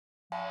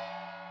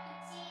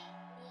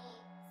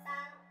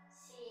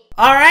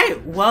All right,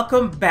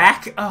 welcome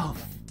back. Oh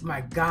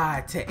my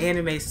god, to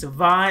Anime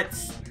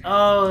Savants.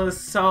 Oh,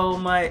 so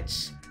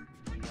much.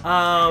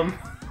 I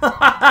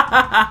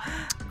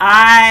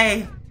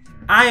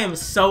am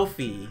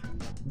Sophie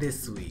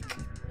this week.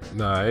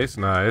 Nice,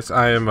 nice.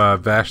 I am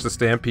Vash the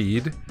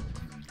Stampede.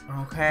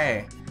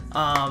 Okay.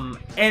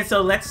 And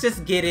so let's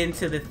just get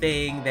into the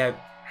thing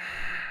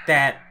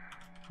that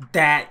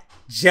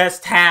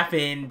just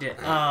happened.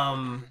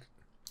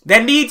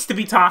 That needs to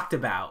be talked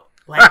about,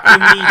 like,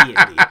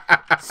 immediately.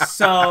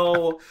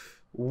 So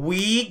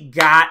we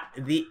got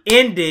the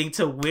ending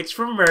to Witch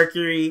from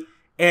Mercury,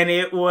 and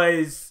it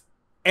was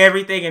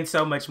everything and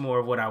so much more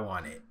of what I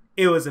wanted.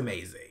 It was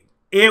amazing.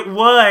 It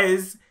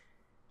was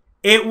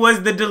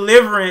the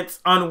deliverance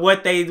on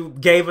what they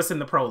gave us in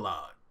the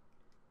prologue.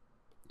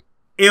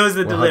 It was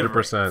the 100%,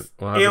 deliverance.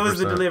 100%. It was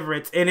the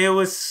deliverance, and it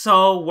was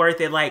so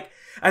worth it. Like,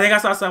 I think I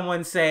saw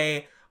someone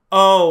say,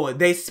 "Oh,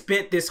 they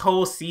spent this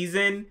whole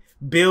season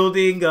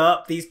building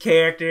up these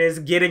characters,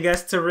 getting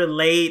us to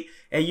relate,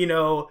 and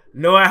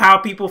knowing how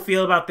people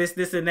feel about this,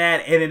 and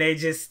that, and then they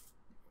just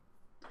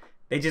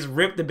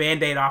ripped the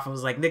Band-Aid off and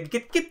was like, nigga,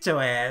 get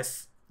your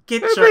ass."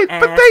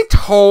 But they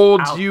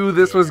told you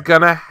this was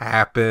gonna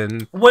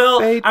happen.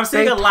 Well, I'm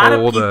seeing a lot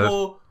of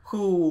people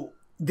who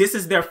this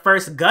is their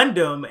first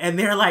Gundam, and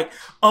they're like,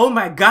 "Oh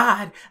my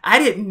god, I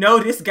didn't know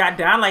this got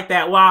down like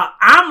that." While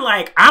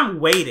I'm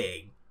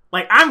waiting.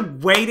 Like,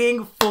 I'm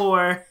waiting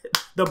for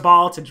the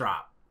ball to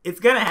drop. It's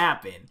gonna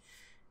happen.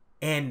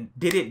 And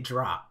did it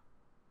drop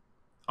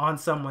on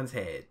someone's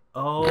head?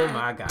 Oh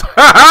my god.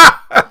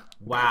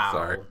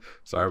 Wow.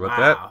 Sorry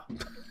about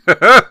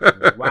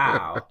that.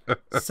 Wow.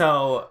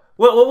 So,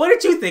 what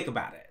did you think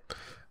about it?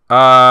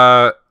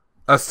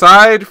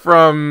 Aside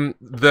from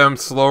them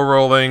slow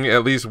rolling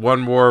at least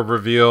one more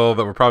reveal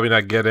that we're probably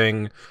not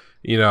getting,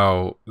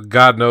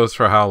 God knows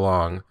for how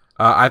long.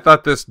 I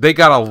thought they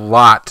got a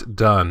lot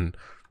done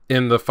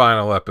in the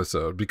final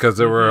episode, because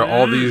there were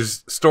all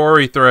these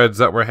story threads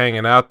that were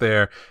hanging out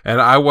there,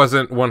 and I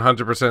wasn't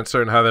 100%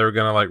 certain how they were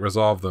going to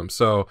resolve them.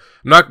 So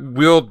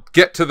we'll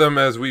get to them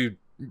as we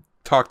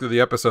talk through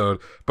the episode,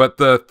 but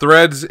the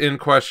threads in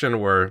question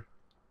were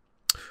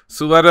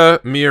Suletta,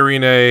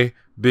 Miorine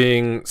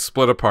being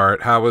split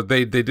apart. How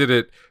they did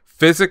it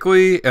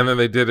physically, and then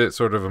they did it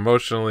sort of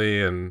emotionally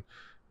and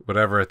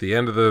whatever at the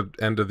end of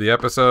the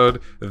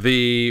episode.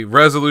 The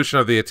resolution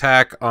of the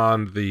attack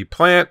on the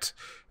plant,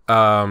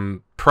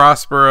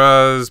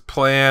 Prospera's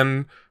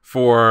plan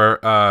for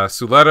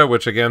Suletta,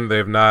 which again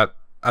they've not.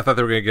 I thought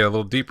they were going to get a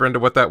little deeper into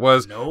what that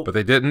was, nope. But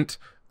they didn't.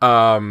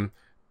 Gel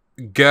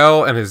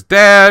and his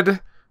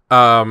dad,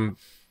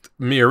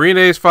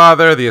 Miorine's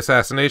father, the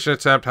assassination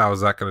attempt. How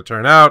is that going to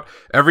turn out?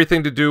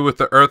 Everything to do with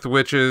the Earth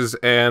Witches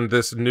and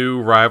this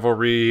new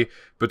rivalry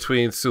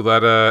between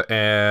Suletta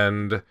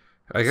and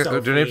I guess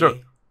their names are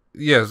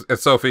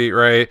it's Sophie,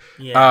 right?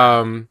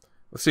 Yeah.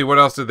 Let's see, what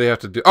else did they have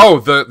to do? Oh,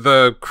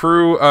 the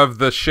crew of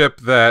the ship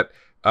that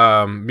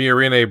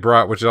Miorine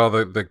brought, which is all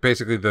the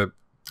basically the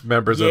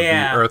members of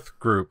the Earth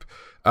group.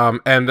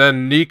 And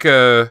then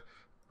Nika,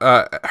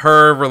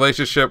 her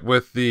relationship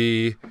with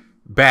the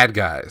bad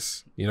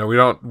guys.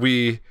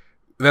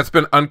 That's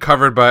been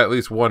uncovered by at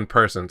least one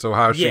person. So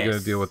how is she going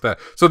to deal with that?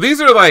 So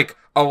these are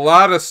a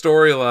lot of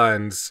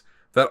storylines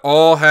that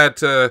all had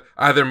to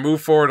either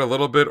move forward a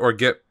little bit or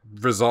get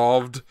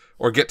resolved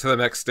or get to the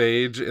next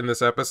stage in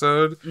this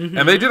episode.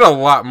 And they did a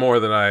lot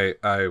more than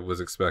I was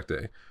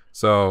expecting.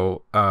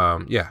 So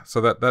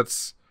so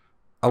that's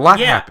a lot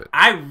happened.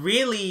 I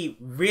really,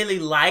 really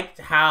liked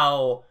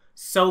how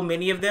so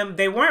many of them,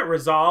 they weren't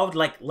resolved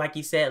like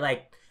you said,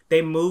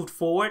 they moved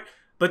forward,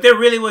 but there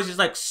really was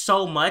just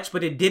so much,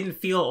 but it didn't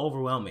feel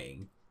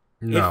overwhelming.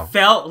 No. It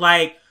felt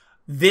like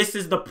this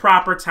is the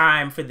proper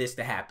time for this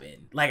to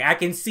happen. I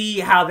can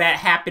see how that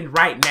happened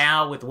right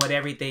now with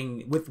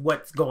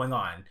what's going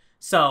on.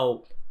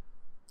 So,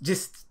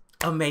 just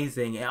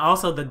amazing. And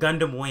also the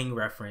Gundam Wing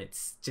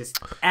reference. Just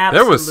absolutely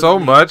there was so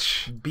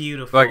much.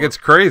 Beautiful. It's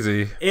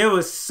crazy. It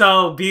was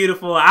so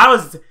beautiful.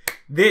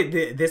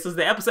 This was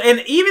the episode.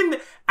 And even,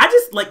 I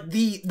just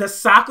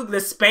the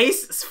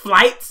space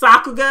flight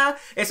Sakuga,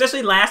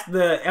 especially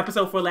the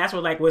episode for last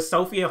where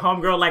Sophie and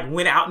Homegirl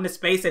went out into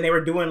space and they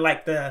were doing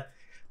the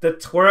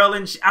twirl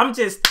and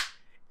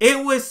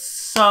it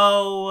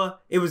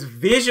was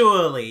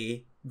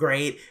visually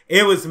great.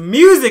 It was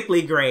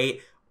musically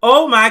great.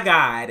 Oh my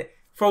god.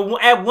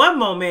 At one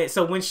moment,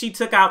 so when she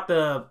took out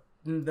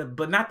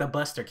but not the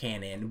Buster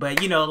Cannon, but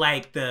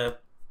the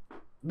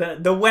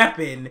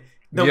weapon.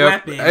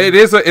 Weapon.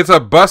 It's a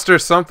Buster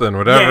something,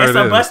 whatever it is.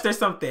 Yeah, it's a Buster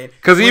something.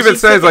 Because he even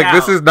says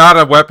this is not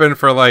a weapon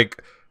for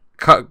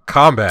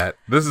combat.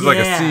 This is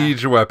a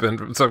siege weapon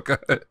from some kind.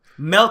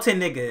 Melting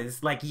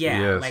niggas.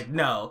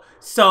 No.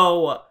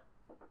 So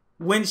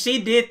when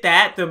she did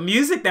that, the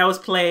music that was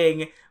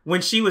playing when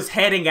she was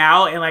heading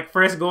out and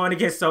first going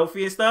against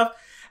Sophie and stuff,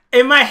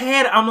 in my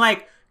head, I'm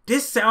like,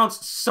 this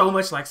sounds so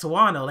much like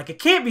Sawano. It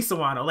can't be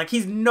Sawano.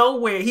 He's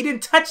nowhere. He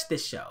didn't touch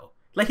this show.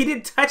 Like, he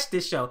didn't touch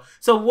this show.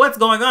 So what's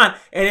going on?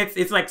 And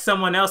it's like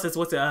someone else. It's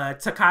what's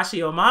Takashi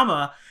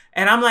Omama.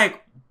 And I'm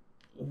like,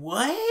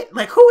 what?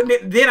 Like, who?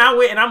 Then I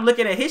went and I'm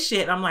looking at his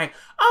shit and I'm like,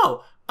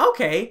 oh,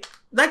 okay.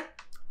 Like,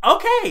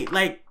 okay.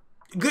 Like,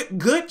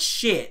 good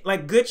shit.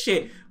 Like, good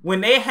shit.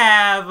 When they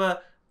have,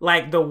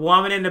 like, the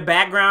woman in the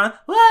background.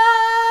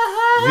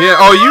 Yeah,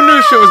 oh, you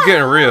knew shit was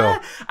getting real.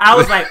 I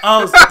was like,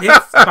 oh,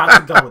 it's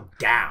about to go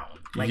down.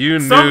 Like, you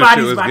knew somebody's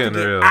shit was about getting to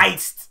get real.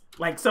 iced.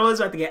 Like, someone's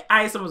about to get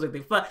iced. Someone's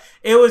like, fuck.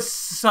 It was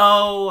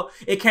so,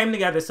 it came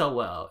together so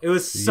well. It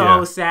was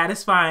so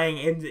satisfying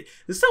and it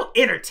was so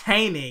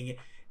entertaining.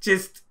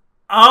 Just,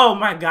 oh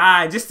my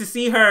God, just to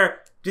see her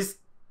just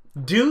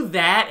do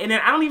that. And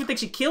then I don't even think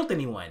she killed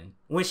anyone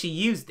when she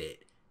used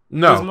it.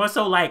 No. It was more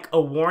so like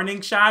a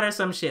warning shot or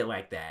some shit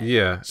like that.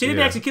 Yeah. She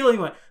didn't actually kill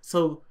anyone.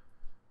 So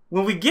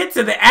when we get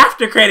to the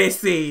after credit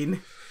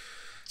scene,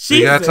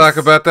 we gotta talk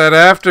about that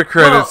after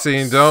credit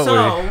scene,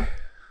 don't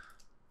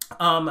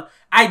we?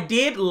 I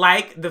did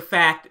like the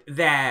fact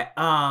that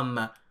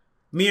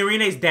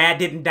Miorine's dad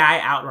didn't die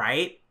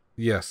outright.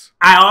 Yes.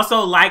 I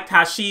also liked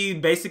how she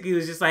basically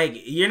was just like,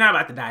 you're not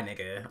about to die,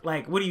 nigga.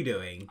 Like, what are you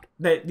doing?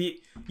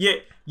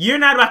 You're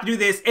not about to do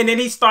this. And then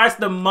he starts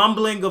the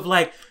mumbling of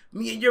like,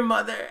 me and your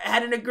mother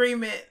had an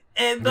agreement.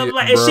 And,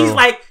 and she's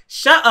like,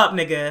 shut up,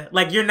 nigga.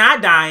 Like, you're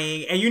not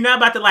dying. And you're not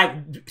about to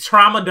like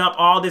trauma dump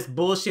all this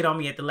bullshit on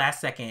me at the last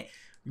second.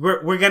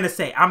 I'm going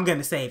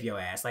to save your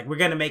ass. Like, we're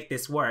going to make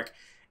this work.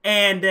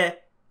 And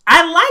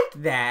I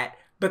liked that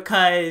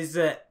because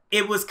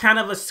it was kind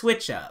of a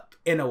switch up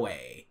in a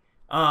way.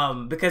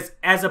 Because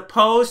as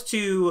opposed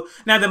to...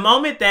 Now, the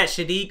moment that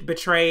Shadiq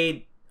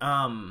betrayed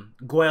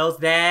Guel's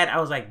dad, I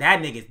was like,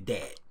 that nigga's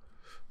dead.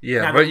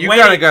 Yeah, now, but you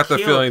kind of got the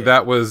feeling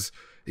that was...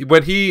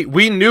 When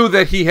we knew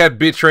that he had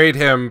betrayed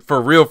him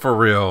for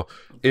real,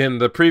 in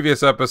the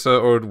previous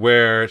episode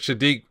where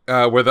Shadiq,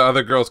 where the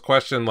other girls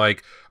questioned,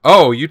 like,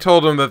 oh, you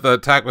told him that the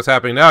attack was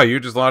happening now. You're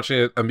just launching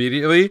it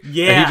immediately?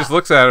 Yeah. And he just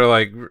looks at her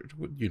like,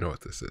 you know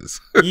what this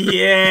is.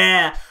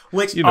 Yeah.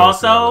 Which you know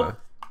also,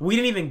 we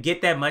didn't even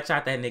get that much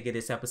out that nigga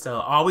this episode.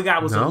 All we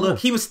got was a look.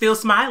 He was still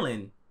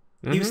smiling.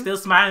 He was still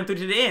smiling through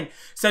to the end.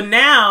 So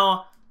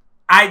now,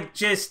 I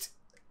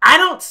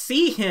don't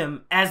see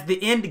him as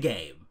the end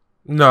game.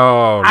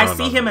 I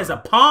see him as a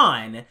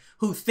pawn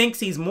who thinks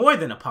he's more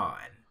than a pawn.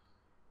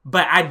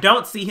 But I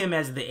don't see him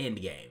as the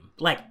end game,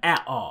 like,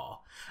 at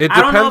all. It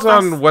depends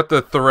on what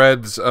the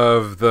threads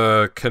of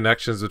the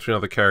connections between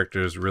all the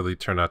characters really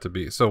turn out to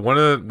be. So one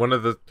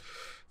of the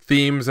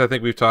themes I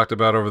think we've talked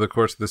about over the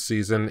course of the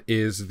season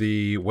is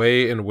the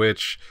way in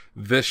which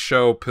this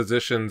show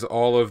positions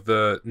all of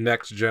the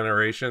next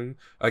generation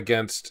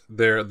against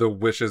the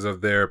wishes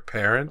of their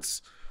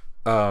parents.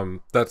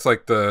 That's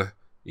like the,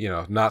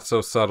 not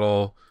so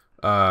subtle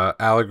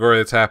allegory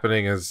that's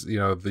happening is,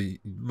 the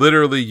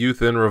literally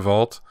youth in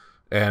revolt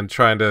and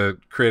trying to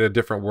create a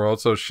different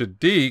world. So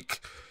Shadiq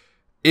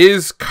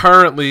is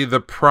currently the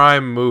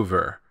prime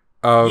mover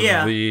of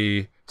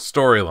the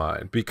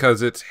storyline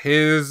because it's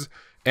his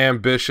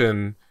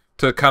ambition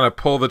to kind of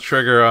pull the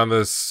trigger on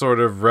this sort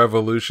of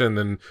revolution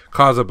and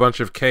cause a bunch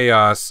of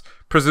chaos,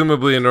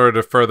 presumably in order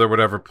to further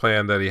whatever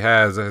plan that he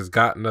has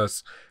gotten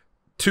us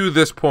to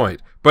this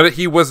point. But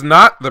he was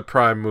not the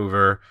prime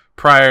mover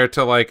prior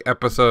to like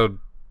episode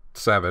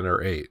 7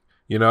 or 8.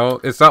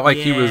 It's not like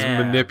he was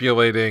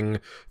manipulating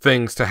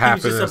things to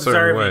happen in a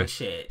certain way.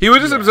 Shit. He was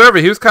just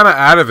observing. He was kind of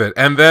out of it.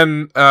 And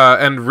then,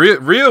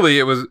 really,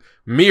 it was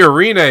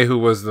Miorine who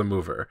was the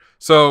mover.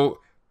 So,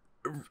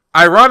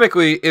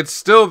 ironically, it's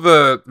still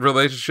the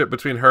relationship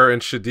between her and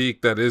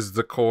Shadiq that is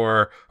the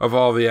core of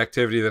all the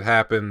activity that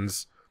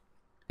happens,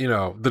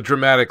 the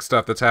dramatic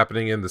stuff that's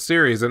happening in the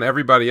series. And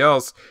everybody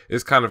else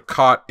is kind of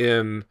caught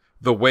in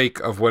the wake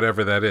of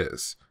whatever that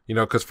is.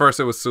 Because first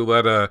it was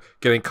Suletta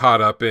getting caught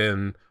up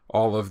in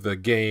all of the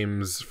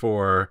games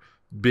for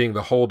being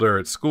the holder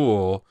at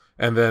school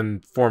and then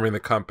forming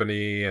the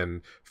company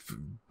and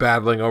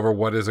battling over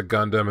what is a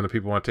Gundam and the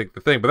people want to take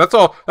the thing. But that's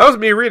all. That was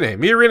Miorine.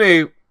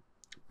 Miorine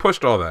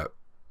pushed all that.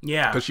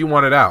 Yeah. Because she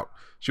wanted out.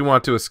 She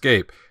wanted to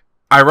escape.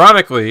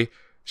 Ironically,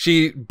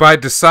 by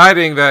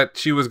deciding that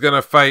she was going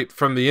to fight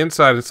from the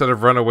inside instead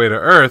of run away to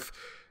Earth,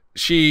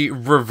 she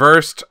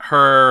reversed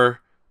her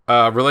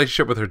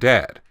relationship with her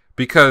dad.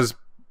 Because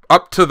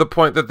up to the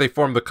point that they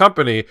formed the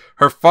company,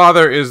 her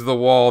father is the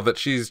wall that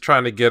she's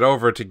trying to get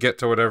over to get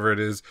to whatever it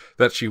is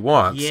that she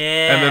wants.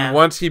 Yeah. And then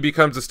once he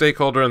becomes a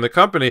stakeholder in the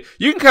company,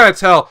 you can kind of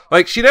tell,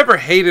 like, she never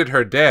hated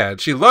her dad.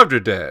 She loved her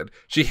dad.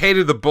 She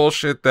hated the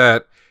bullshit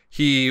that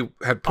he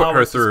had put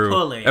her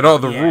through and all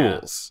the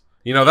rules.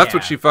 That's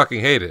what she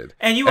fucking hated.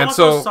 And you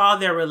also saw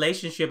their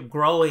relationship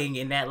growing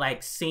in that,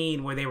 like,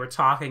 scene where they were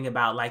talking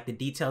about, like, the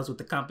details with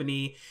the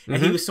company.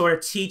 And he was sort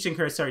of teaching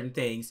her certain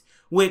things,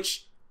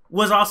 which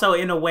was also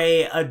in a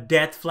way a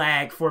death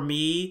flag for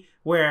me,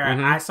 where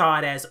I saw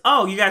it as,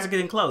 oh, you guys are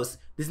getting close.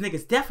 This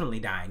nigga's definitely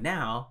dying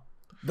now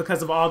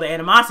because of all the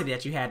animosity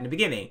that you had in the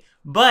beginning.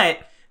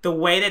 But the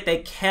way that they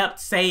kept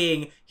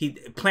saying,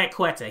 Plant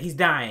Quetta, he's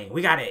dying.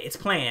 We got it. It's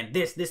planned.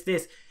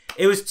 This.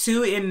 it was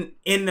too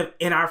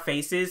in our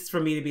faces for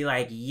me to be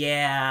like,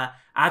 yeah,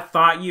 I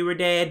thought you were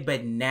dead,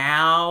 but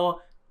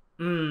now,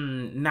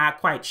 not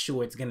quite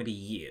sure it's gonna be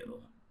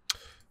you.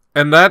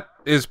 And that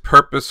is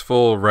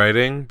purposeful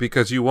writing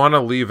because you want to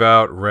leave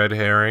out red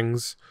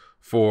herrings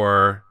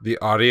for the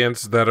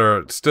audience that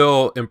are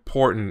still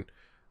important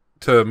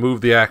to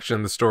move the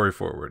action, the story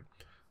forward.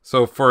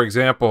 So, for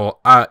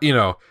example, you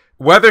know,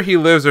 whether he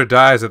lives or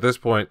dies at this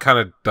point kind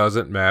of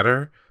doesn't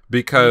matter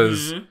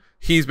because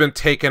he's been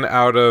taken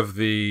out of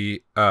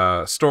the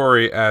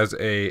story as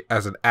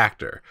an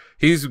actor.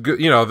 He's,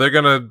 you know, they're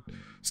gonna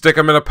stick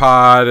him in a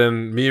pod,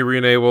 and me and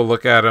Renee will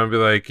look at him and be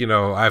like, you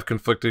know, I have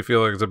conflicting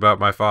feelings about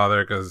my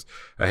father because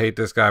I hate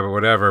this guy, but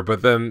whatever.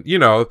 But then, you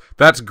know,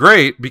 that's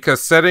great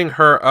because setting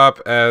her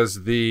up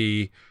as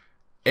the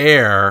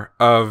heir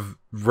of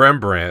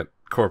Rembrandt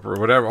Corporate,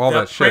 whatever, all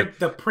that shit.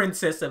 The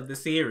princess of the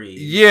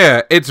series.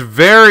 Yeah, it's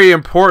very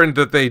important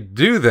that they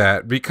do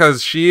that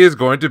because she is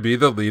going to be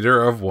the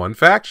leader of one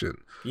faction.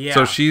 Yeah.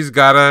 So she's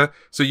gotta,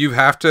 so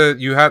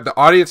the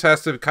audience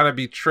has to kind of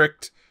be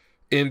tricked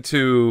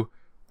into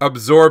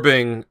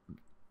absorbing,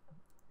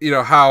 you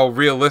know, how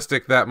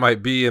realistic that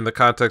might be in the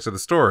context of the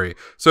story.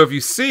 So if you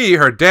see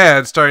her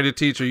dad starting to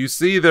teach her, you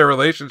see their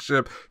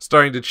relationship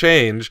starting to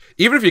change,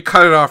 even if you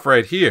cut it off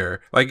right here,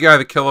 like you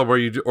either kill him or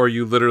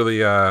you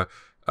literally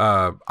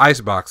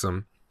icebox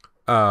him,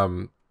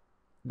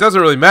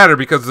 doesn't really matter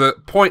because the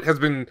point has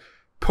been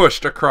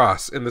pushed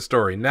across in the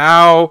story.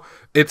 Now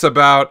it's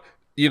about,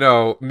 you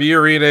know,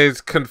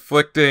 Miorine's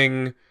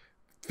conflicting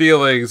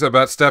feelings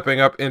about stepping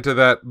up into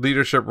that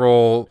leadership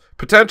role,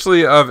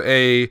 potentially of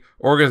a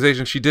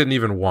organization she didn't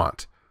even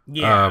want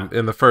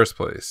in the first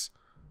place.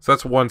 So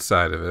that's one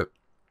side of it.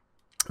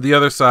 The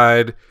other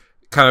side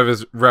kind of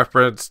is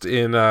referenced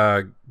in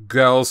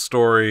Gel's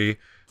story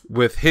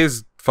with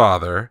his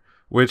father,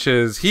 which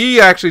is he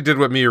actually did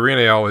what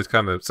Miorine always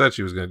kind of said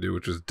she was going to do,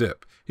 which was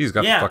dip. He's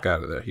got the fuck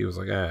out of there. He was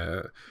like,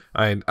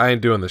 I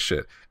ain't doing this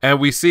shit. And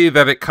we see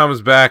that it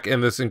comes back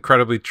in this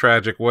incredibly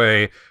tragic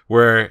way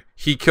where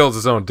he kills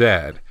his own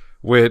dad,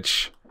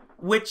 which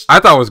I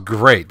thought was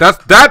great.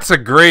 That's a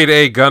grade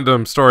A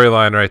Gundam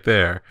storyline right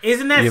there.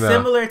 Isn't that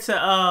similar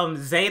to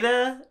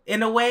Zeta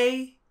in a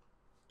way?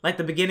 Like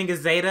the beginning of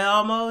Zeta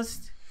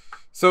almost?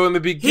 So in the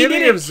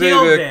beginning of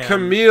Zeta,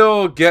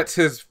 Camille gets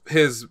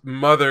his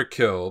mother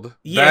killed.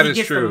 Yeah, that he is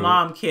gets true. the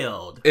mom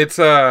killed. It's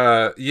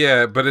but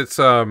it's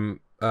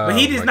but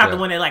he is not the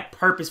one that like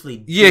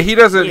purposefully. Yeah, he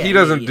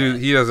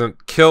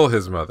doesn't kill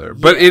his mother.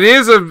 But it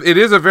is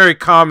a very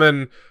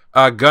common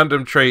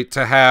Gundam trait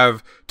to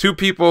have two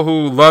people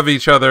who love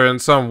each other in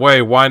some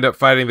way wind up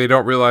fighting. They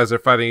don't realize they're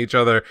fighting each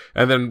other,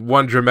 and then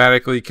one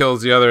dramatically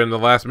kills the other. In the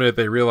last minute,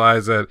 they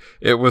realize that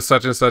it was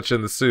such and such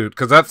in the suit,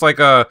 because that's like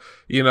a,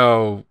 you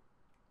know.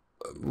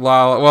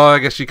 Well, I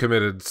guess she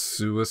committed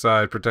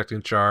suicide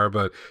protecting Char,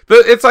 but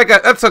it's like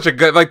that's such a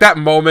good, like, that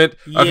moment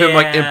of him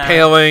like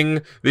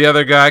impaling the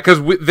other guy,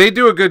 because they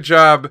do a good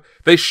job.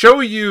 They show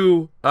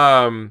you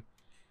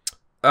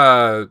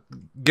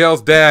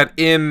Gel's dad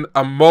in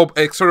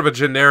a sort of a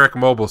generic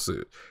mobile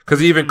suit,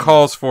 because he even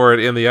calls for it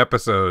in the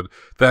episode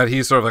that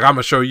he's sort of like, I'm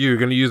gonna show you, you're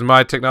gonna use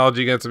my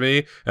technology against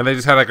me, and they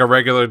just had like a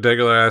regular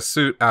ass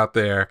suit out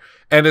there.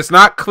 And it's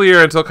not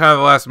clear until kind of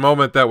the last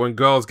moment that when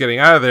Gel's getting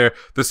out of there,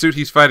 the suit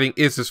he's fighting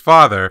is his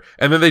father.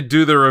 And then they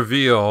do the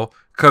reveal,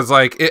 because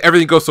like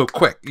everything goes so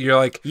quick. You're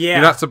like, you're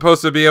not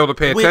supposed to be able to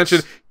pay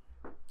attention.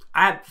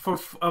 For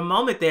a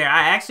moment there,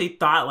 I actually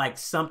thought like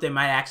something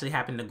might actually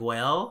happen to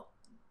Guel,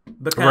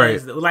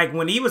 because like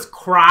when he was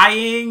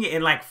crying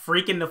and like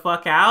freaking the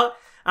fuck out,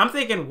 I'm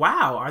thinking,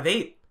 wow,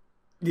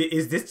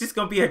 is this just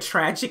gonna be a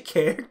tragic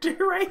character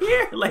right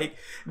here? Like,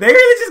 they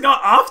really just go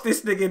off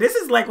this nigga. This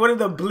is like one of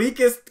the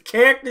bleakest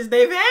characters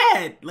they've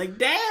had. Like,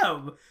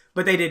 damn.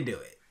 But they didn't do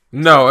it.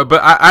 No,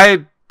 but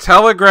I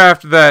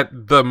telegraphed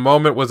that the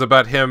moment was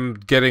about him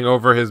getting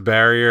over his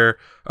barrier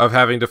of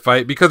having to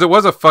fight, because it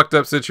was a fucked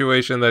up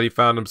situation that he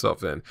found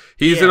himself in.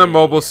 He's in a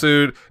mobile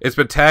suit. It's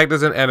been tagged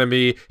as an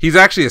enemy. He's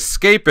actually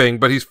escaping,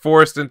 but he's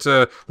forced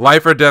into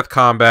life or death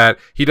combat.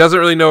 He doesn't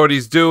really know what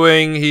he's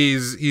doing.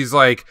 He's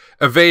like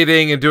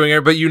evading and doing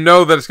it, but you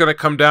know that it's going to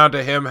come down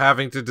to him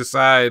having to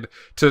decide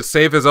to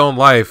save his own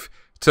life,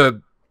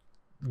 to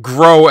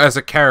grow as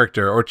a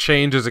character or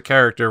change as a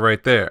character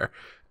right there.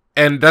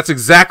 And that's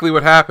exactly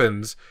what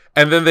happens.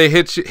 And then they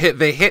hit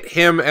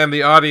him and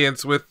the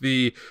audience with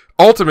the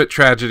ultimate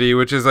tragedy,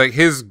 which is like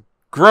his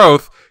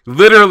growth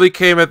literally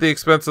came at the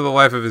expense of the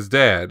life of his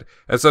dad.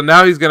 And so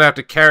now he's going to have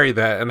to carry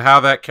that, and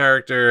how that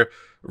character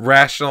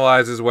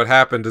rationalizes what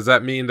happened. Does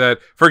that mean that,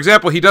 for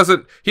example, he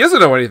doesn't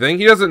know anything.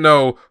 He doesn't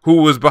know who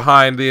was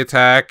behind the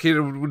attack.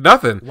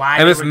 Nothing.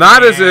 And it's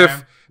not as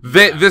if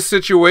this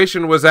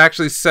situation was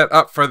actually set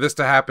up for this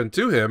to happen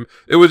to him.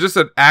 It was just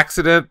an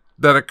accident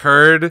that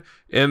occurred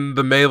in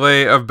the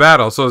melee of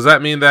battle. So does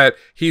that mean that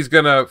he's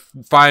gonna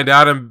find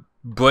out and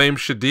blame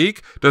Shadiq?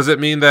 Does it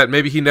mean that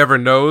maybe he never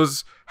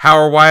knows how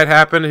or why it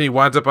happened and he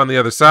winds up on the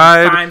other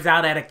side? He finds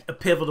out at a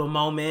pivotal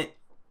moment.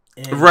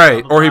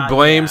 Right. Or he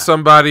blames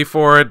somebody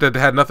for it that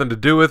had nothing to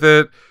do with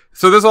it.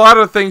 So there's a lot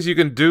of things you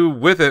can do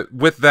with it,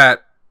 with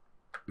that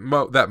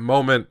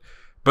moment,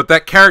 but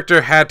that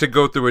character had to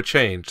go through a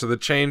change. So the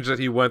change that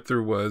he went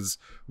through was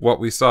what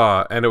we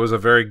saw, and it was a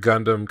very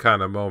Gundam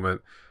kind of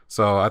moment.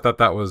 So I thought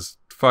that was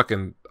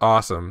fucking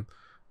awesome.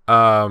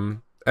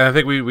 And I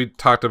think we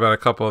talked about a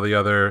couple of the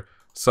other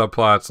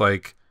subplots,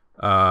 like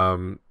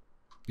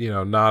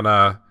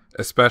Nana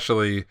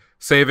especially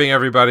saving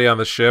everybody on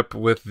the ship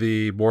with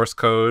the Morse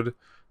code,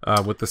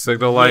 with the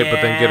signal light,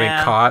 but then getting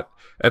caught.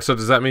 And so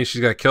does that mean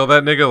she's got to kill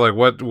that nigga? Like,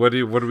 what are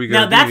we going to do here?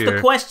 Now, that's the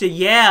question.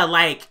 Yeah,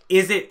 like,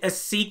 is it a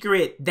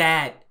secret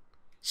that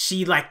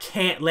she, like,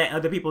 can't let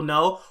other people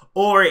know?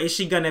 Or is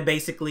she going to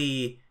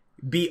basically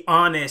be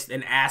honest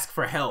and ask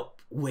for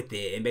help with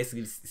it? And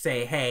basically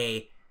say,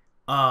 hey,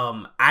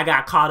 I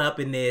got caught up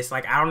in this.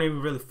 Like, I don't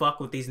even really fuck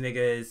with these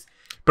niggas.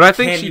 But I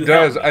think she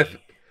does.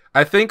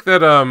 I think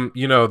that,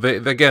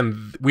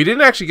 again, we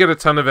didn't actually get a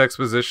ton of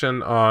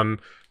exposition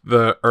on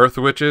the Earth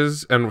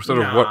Witches and sort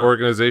of what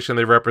organization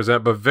they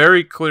represent, but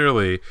very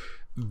clearly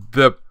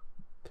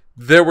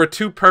there were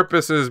two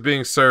purposes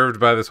being served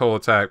by this whole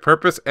attack.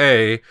 Purpose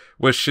A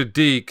was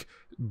Shadiq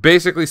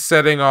basically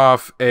setting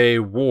off a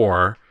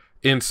war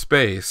in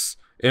space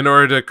in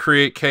order to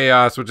create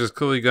chaos, which is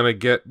clearly going to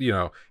get,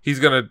 he's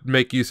going to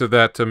make use of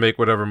that to make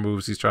whatever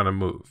moves he's trying to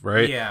move,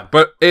 right? Yeah.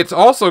 But it's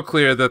also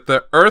clear that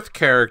the Earth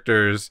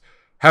characters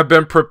have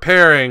been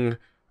preparing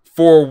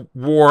for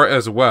war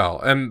as well.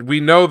 And we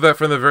know that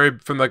from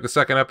the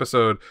second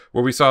episode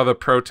where we saw the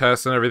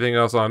protests and everything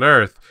else on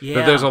Earth,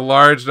 that there's a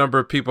large number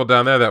of people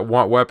down there that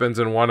want weapons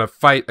and want to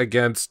fight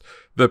against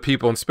the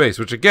people in space,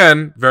 which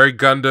again, very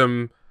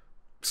Gundam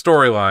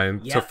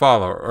storyline to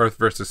follow, Earth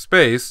versus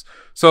space.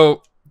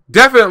 So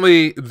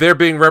definitely they're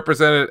being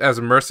represented as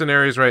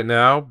mercenaries right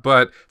now,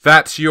 but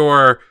that's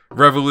your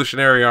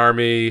revolutionary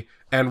army,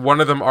 and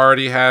one of them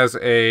already has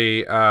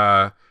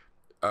a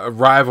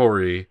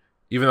rivalry,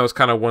 even though it's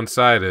kind of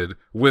one-sided,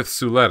 with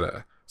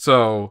Suletta.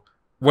 So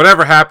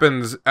whatever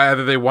happens,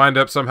 either they wind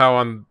up somehow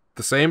on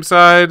the same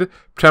side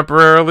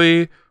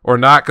temporarily or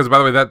not. Because, by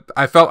the way, that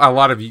I felt a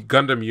lot of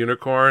Gundam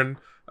Unicorn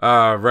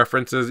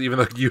references, even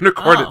though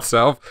Unicorn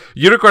itself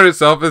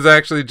is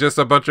actually just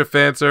a bunch of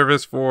fan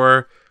service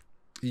for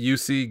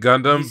UC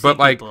Gundam. UC but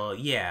like, people,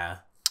 yeah.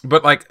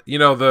 But like,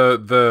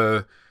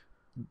 the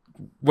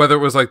whether it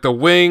was like the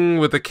wing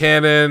with the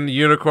cannon,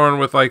 Unicorn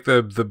with like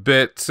the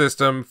bit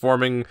system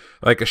forming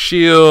like a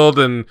shield,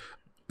 and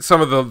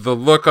some of the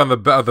look on the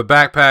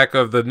backpack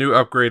of the new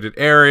upgraded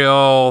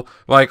aerial,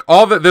 like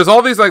all that. There's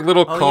all these like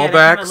little callbacks.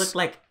 Yeah, that looked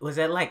like, was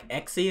that like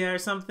Exia or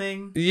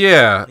something?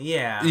 Yeah.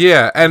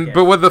 And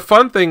but what the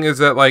fun thing is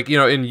that, like,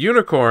 in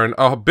Unicorn,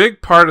 a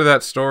big part of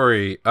that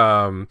story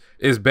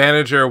is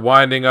Banagher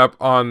winding up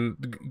on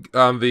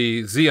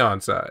the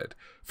Zeon side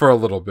for a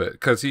little bit,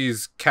 because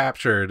he's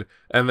captured,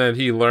 and then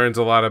he learns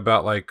a lot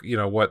about, like,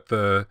 what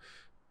the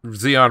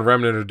Zeon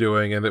Remnant are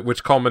doing, and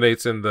which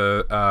culminates in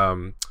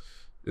the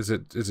is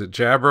it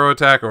Jabro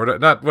attack or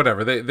not?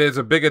 Whatever. There's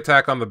a big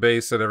attack on the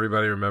base that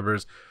everybody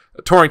remembers,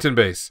 Torrington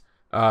base,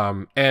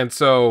 and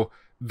so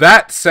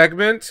that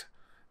segment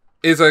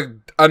is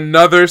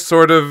another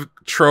sort of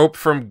trope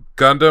from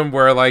Gundam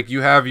where, like,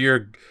 you have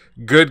your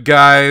good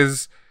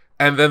guys,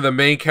 and then the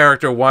main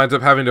character winds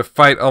up having to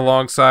fight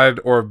alongside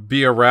or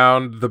be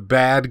around the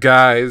bad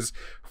guys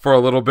for a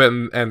little bit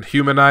and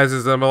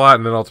humanizes them a lot.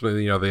 And then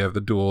ultimately, they have the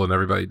duel and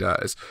everybody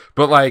dies.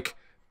 But, like,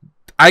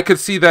 I could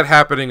see that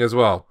happening as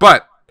well.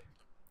 But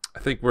I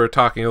think we're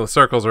talking in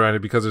circles around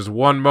it, because there's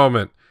one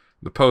moment,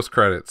 the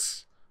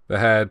post-credits, that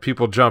had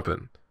people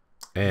jumping.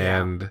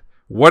 And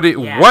were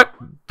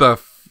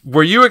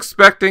you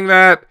expecting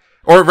that?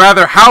 Or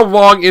rather, how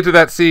long into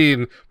that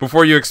scene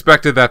before you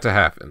expected that to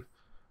happen?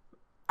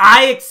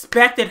 I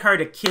expected her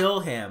to kill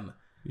him.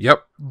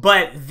 Yep.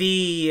 But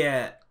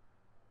the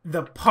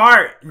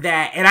part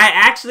that, and I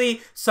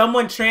actually,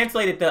 someone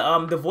translated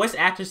the voice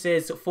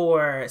actresses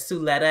for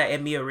Suletta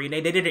and Miorine. They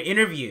did an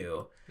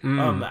interview.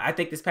 I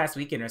think this past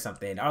weekend or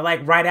something, or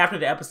like right after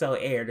the episode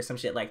aired or some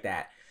shit like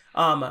that.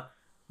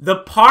 The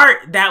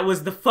part that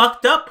was the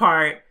fucked up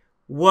part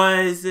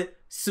was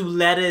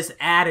Suletta's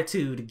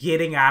attitude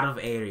getting out of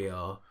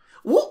Ariel.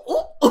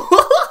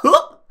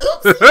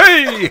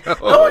 Hey!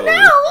 Oh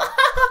no!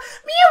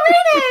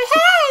 Miorine,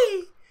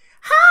 hey!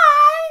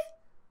 Hi!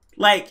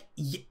 Like,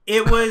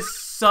 it was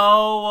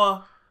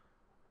so...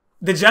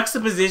 The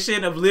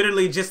juxtaposition of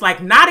literally just,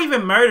 like, not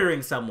even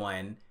murdering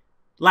someone.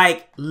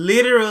 Like,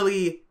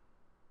 literally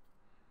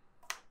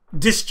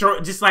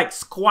just, like,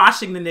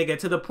 squashing the nigga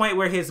to the point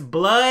where his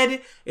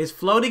blood is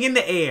floating in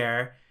the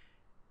air.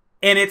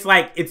 And it's,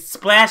 like, it's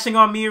splashing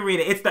on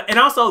Miorine. And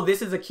also,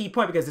 this is a key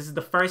point, because this is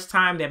the first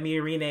time that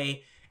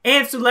Miorine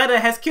and Suletta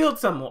has killed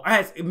someone.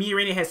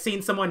 Miorine has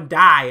seen someone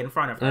die in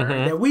front of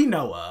her that we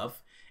know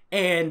of.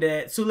 And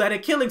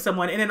Suletta killing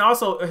someone. And then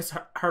also it's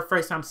her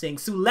first time seeing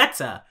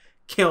Suletta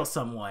kill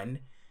someone.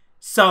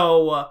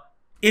 So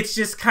it's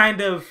just kind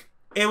of,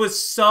 it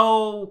was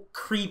so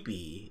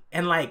creepy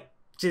and, like,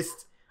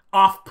 just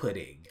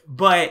off-putting.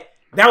 But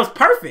that was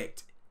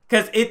perfect,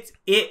 because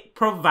it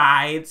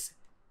provides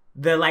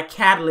the like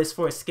catalyst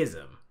for a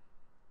schism.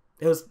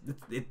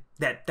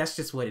 That's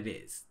just what it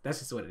is. That's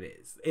just what it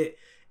is.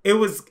 It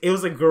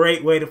was a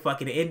great way to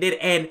fucking end it.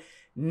 And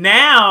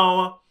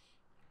now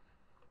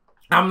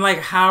I'm like,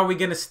 how are we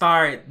gonna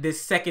start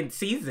this second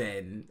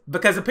season?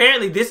 Because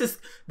apparently this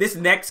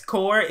next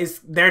core is,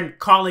 they're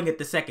calling it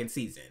the second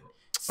season.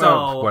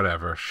 So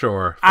whatever,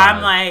 sure. I'm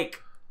fine.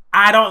 like,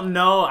 I don't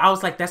know. I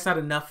was like, that's not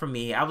enough for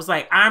me. I was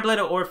like, Iron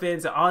Blooded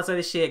Orphans and all this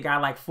other shit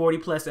got like 40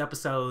 plus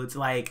episodes.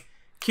 Like,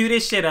 cue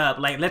this shit up.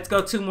 Like, let's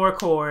go 2 more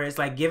cores.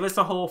 Like, give us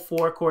a whole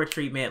 4 core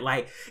treatment.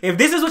 Like, if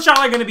this is what y'all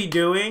are gonna be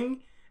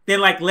doing, then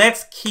like,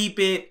 let's keep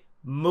it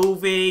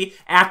moving.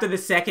 After the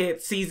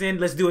second season,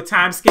 let's do a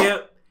time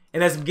skip.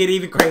 And let's get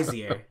even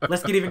crazier.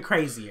 Let's get even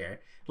crazier.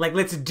 Like,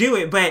 let's do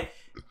it. But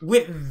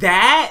with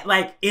that,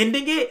 like,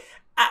 ending it,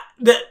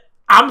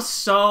 I'm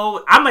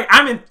so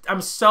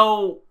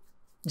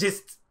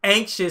just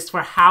anxious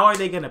for how are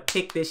they gonna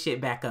pick this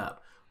shit back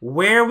up.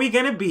 Where are we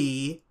gonna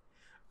be?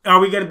 Are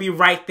we gonna be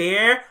right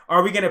there? Or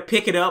are we gonna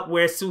pick it up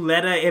where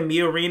Suletta and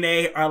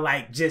Miorine are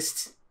like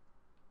just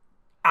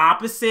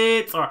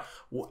opposites? Or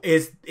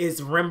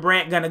is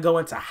Rembrandt gonna go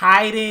into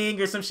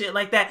hiding or some shit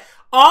like that?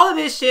 All of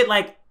this shit,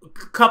 like,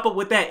 coupled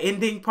with that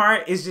ending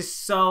part, is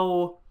just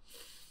so,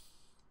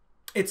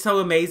 it's so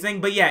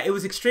amazing. But yeah, it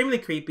was extremely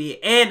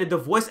creepy. And the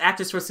voice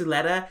actress for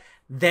Suletta,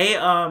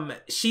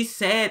 she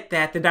said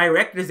that the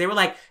directors, they were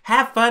like,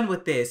 have fun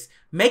with this,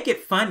 make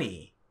it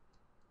funny.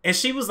 And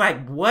she was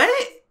like, what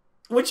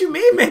you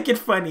mean make it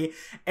funny?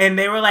 And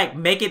they were like,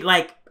 make it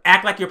like,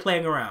 act like you're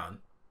playing around,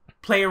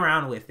 play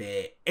around with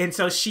it. And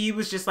so she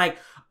was just like,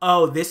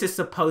 oh, this is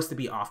supposed to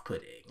be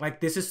off-putting,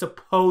 like, this is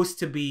supposed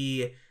to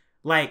be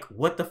like,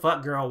 what the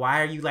fuck, girl?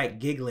 Why are you like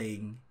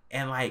giggling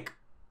and like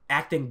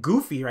acting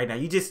goofy right now?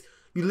 You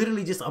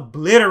literally just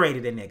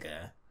obliterated a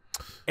nigga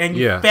and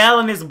you fell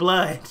in his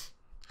blood.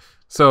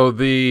 So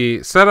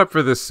the setup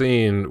for this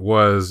scene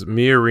was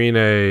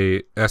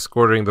Miorine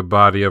escorting the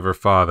body of her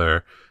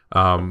father.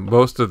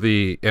 Most of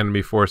the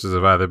enemy forces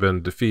have either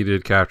been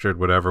defeated, captured,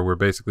 whatever. We're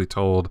basically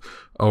told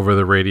over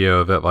the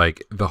radio that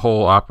like the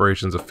whole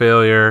operation's a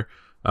failure.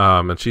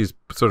 And she's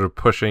sort of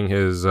pushing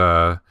his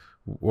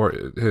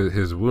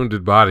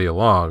wounded body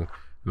along,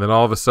 and then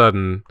all of a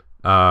sudden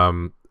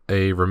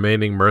a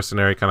remaining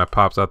mercenary kind of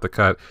pops out the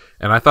cut.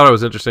 And I thought it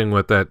was interesting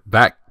with that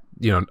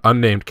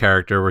unnamed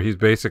character, where he's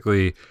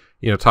basically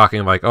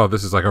talking like, oh,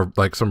 this is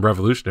like some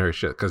revolutionary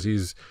shit, because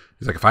he's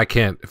like, if I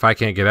can't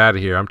get out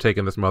of here, I'm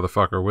taking this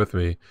motherfucker with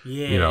me,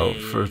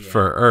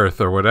 for Earth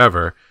or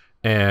whatever.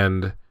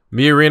 And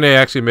Miorine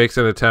actually makes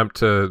an attempt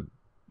to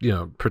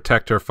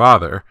protect her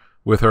father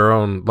with her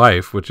own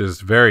life, which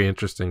is very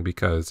interesting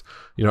because,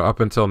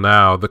 up until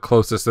now, the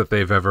closest that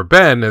they've ever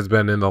been has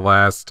been in the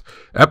last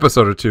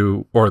episode or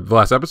 2, or the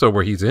last episode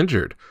where he's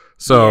injured.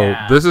 So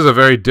this is a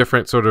very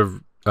different sort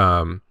of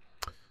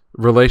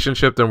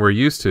relationship than we're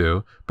used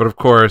to. But of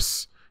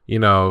course,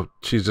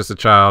 she's just a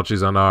child,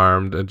 she's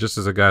unarmed, and just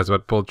as the guy's about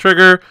to pull the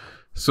trigger,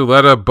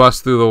 Suletta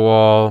busts through the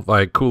wall,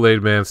 like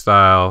Kool-Aid Man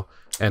style,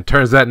 and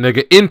turns that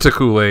nigga into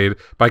Kool-Aid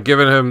by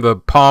giving him the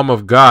palm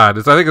of God.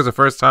 I think it's the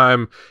first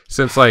time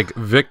since like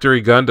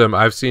Victory Gundam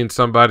I've seen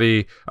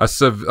somebody, a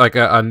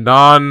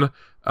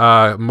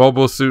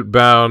non-mobile suit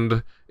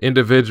bound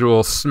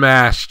individual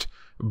smashed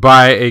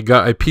by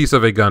a piece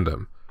of a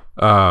Gundam.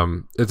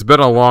 It's been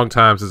a long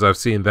time since I've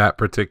seen that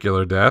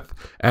particular death,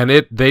 and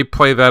they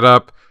play that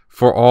up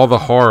for all the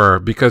horror,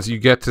 because you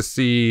get to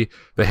see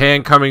the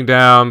hand coming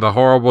down, the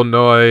horrible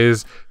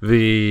noise,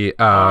 the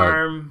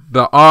arm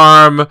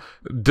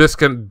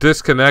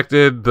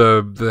disconnected,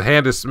 the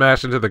hand is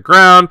smashed into the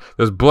ground,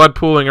 there's blood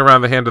pooling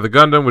around the hand of the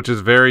Gundam, which is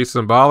very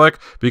symbolic,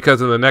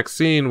 because in the next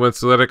scene when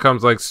Suletta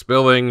comes like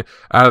spilling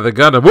out of the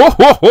Gundam, hey,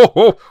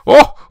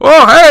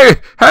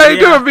 how you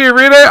doing,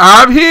 Miorine?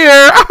 I'm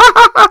here.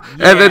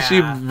 And then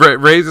she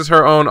raises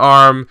her own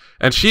arm,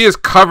 and she is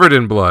covered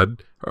in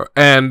blood.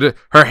 And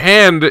her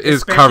hand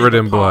is covered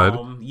in blood.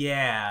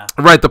 Yeah.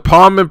 Right, the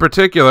palm in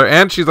particular,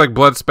 and she's like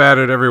blood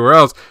spattered everywhere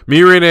else.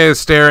 Miorine is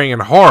staring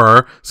in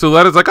horror.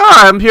 Suletta's like,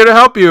 I'm here to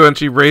help you. And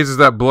she raises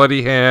that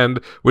bloody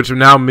hand, which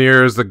now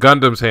mirrors the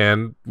Gundam's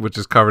hand, which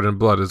is covered in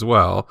blood as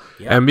well.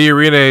 Yep. And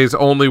Miorine's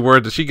only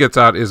word that she gets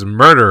out is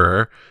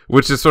murderer,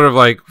 which is sort of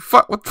like,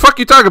 what the fuck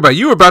you talking about?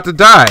 You were about to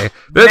die.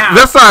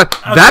 That's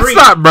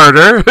not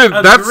murder.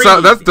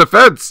 That's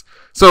defense.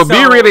 So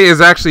Miorine is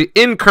actually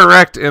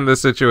incorrect in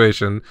this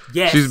situation.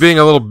 Yes. She's being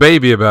a little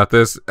baby about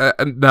this.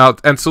 And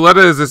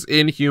Suletta is this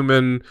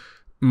inhuman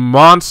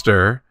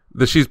monster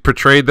that she's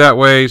portrayed that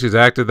way, she's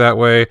acted that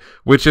way,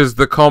 which is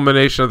the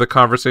culmination of the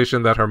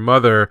conversation that her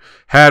mother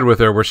had with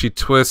her, where she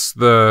twists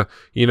the,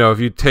 if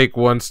you take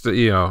one step,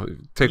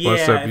 one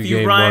step, you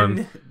gain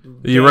one.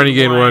 You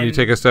gain one, you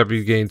take a step,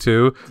 you gain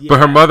 2. Yeah. But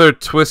her mother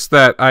twists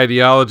that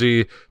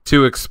ideology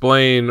to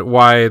explain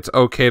why it's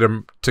okay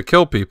to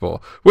kill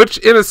people, which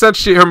in a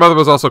sense her mother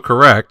was also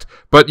correct,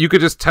 but you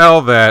could just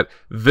tell that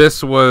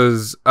this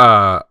was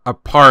a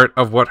part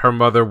of what her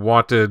mother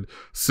wanted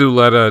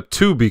Suletta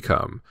to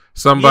become.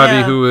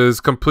 Somebody who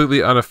is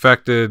completely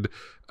unaffected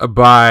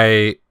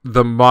by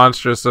the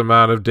monstrous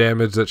amount of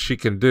damage that she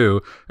can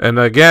do. And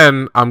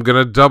again, I'm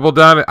gonna double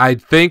down. I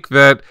think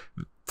that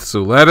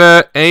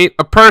Suletta ain't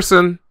a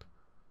person.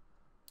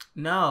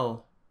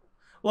 No.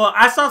 Well,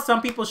 I saw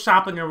some people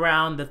shopping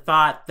around the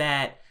thought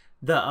that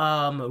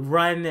the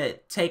run,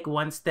 take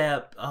one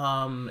step,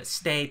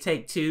 stay,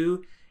 take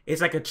two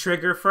is like a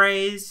trigger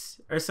phrase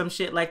or some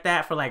shit like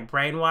that for like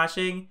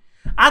brainwashing.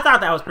 I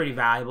thought that was pretty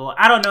valuable.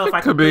 I don't know if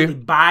I could really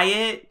buy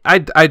it. I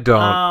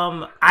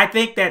don't. I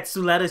think that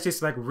Suletta's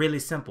just like really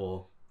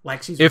simple.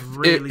 Like she's if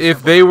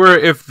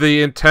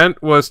the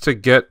intent was to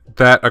get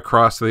that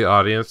across to the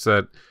audience,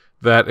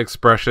 that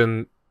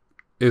expression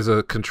is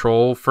a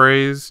control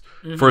phrase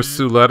for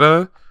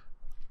Suletta,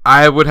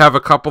 I would have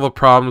a couple of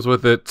problems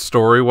with it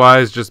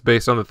story-wise, just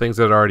based on the things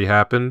that already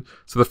happened.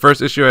 So the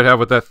first issue I'd have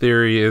with that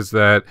theory is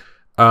that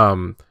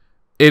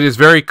it is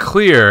very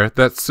clear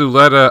that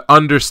Suletta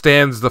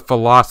understands the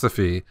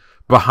philosophy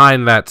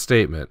behind that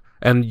statement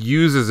and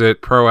uses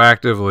it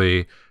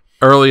proactively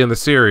early in the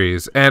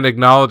series and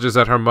acknowledges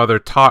that her mother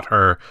taught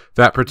her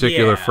that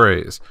particular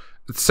phrase.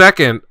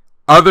 Second,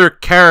 other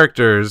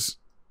characters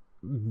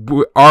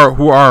who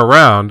are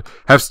around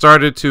have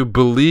started to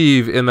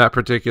believe in that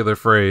particular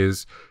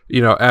phrase,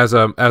 as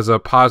a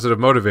positive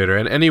motivator,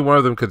 and any one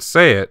of them could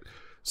say it.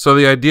 So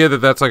the idea that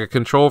that's like a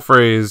control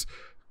phrase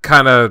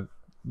kind of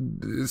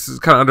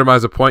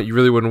undermines the point. You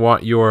really wouldn't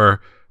want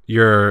your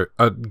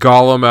a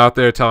golem out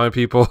there telling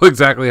people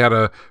exactly how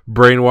to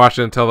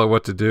brainwash and tell it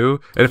what to do.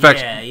 And in fact,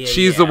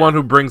 she's the one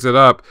who brings it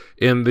up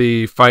in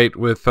the fight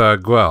with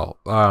Guel.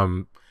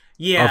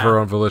 Of her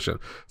own volition.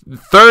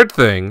 Third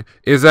thing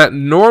is that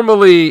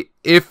normally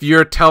if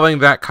you're telling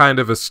that kind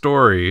of a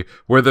story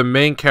where the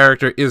main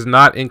character is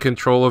not in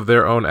control of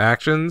their own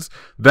actions,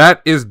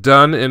 that is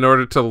done in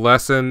order to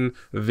lessen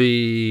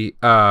the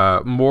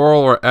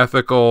moral or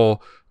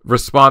ethical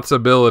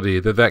responsibility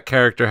that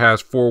character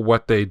has for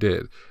what they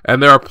did.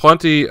 And there are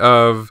plenty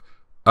of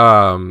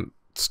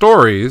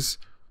stories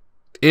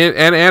and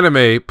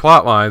anime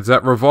plot lines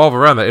that revolve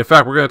around that. In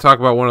fact, we're going to talk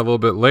about one a little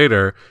bit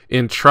later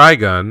in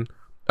Trigun,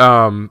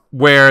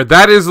 where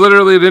that is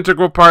literally an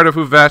integral part of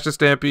who Vashta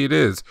Stampede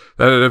is.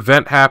 That an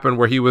event happened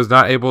where he was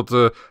not able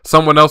to,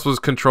 someone else was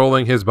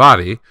controlling his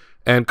body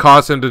and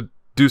caused him to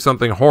do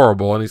something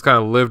horrible, and he's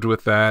kind of lived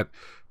with that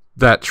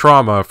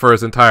trauma for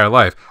his entire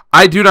life.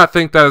 I do not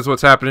think that is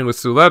what's happening with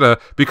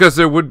Suletta, because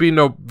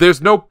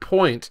there's no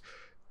point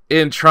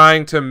in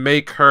trying to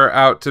make her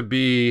out to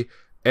be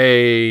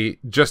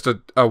just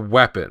a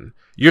weapon.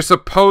 You're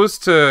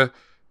supposed to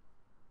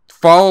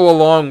follow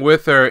along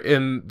with her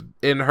in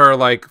her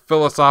like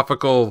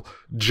philosophical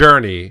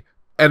journey.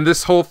 And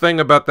this whole thing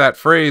about that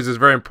phrase is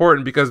very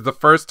important, because the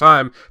first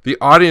time the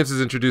audience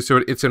is introduced to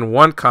it, it's in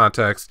one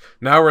context.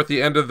 Now we're at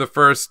the end of the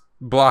first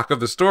block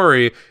of the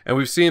story, and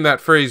we've seen that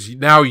phrase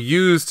now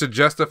used to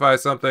justify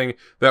something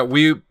that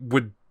we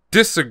would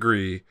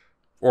disagree,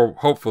 or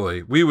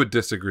hopefully we would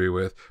disagree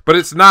with. But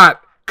it's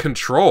not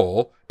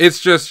control. It's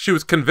just she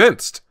was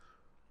convinced.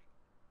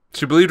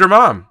 She believed her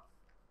mom.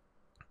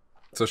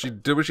 So she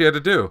did what she had to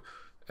do.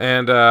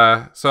 And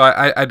so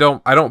I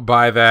don't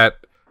buy that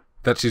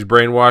she's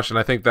brainwashed, and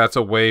I think that's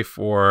a way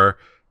for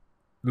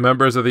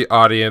members of the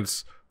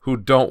audience who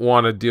don't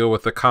want to deal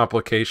with the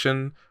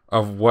complication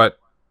of what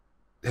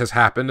has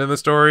happened in the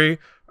story,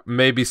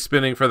 maybe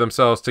spinning for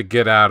themselves to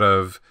get out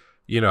of,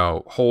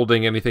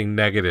 holding anything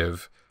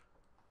negative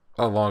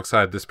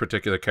alongside this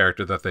particular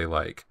character that they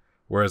like.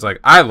 Whereas,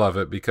 like, I love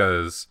it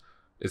because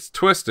it's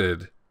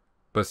twisted,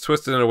 but it's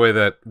twisted in a way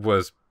that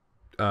was,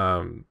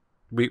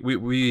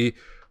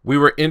 we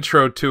were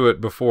introed to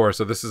it before,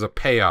 so this is a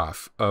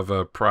payoff of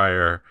a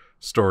prior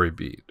story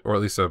beat, or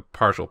at least a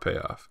partial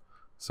payoff.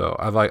 So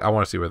I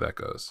want to see where that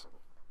goes.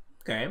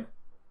 Okay.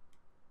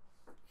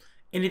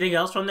 Anything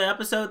else from the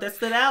episode that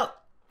stood out?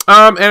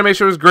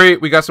 Animation was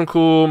great. We got some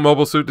cool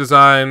mobile suit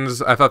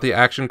designs. I thought the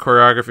action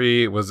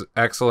choreography was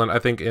excellent. I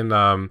think in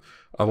a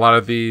lot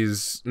of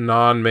these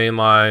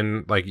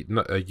non-mainline, like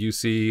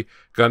UC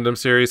Gundam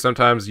series,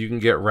 sometimes you can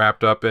get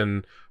wrapped up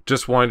in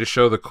just wanting to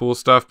show the cool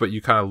stuff, but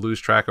you kind of lose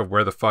track of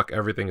where the fuck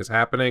everything is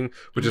happening,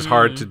 which is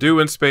hard to do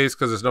in space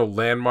because there's no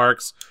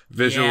landmarks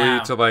visually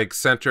to like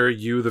center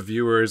you, the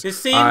viewers. The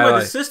scene where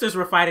the sisters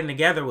were fighting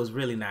together was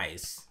really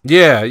nice.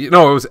 Yeah, it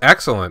was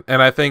excellent.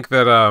 And I think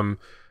that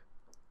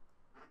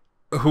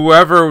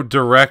whoever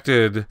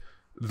directed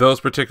those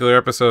particular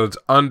episodes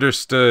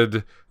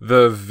understood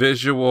the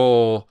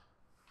visual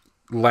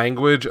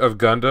language of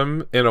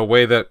Gundam in a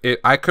way that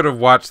I could have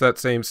watched that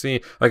same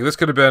scene. Like, this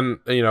could have been,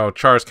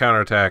 Char's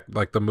Counterattack,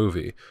 like the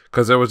movie,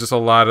 because there was just a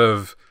lot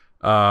of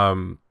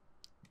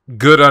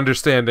good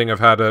understanding of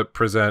how to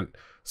present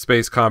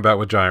space combat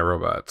with giant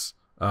robots.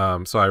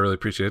 So I really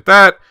appreciate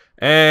that.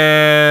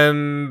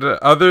 And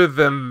other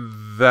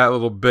than that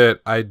little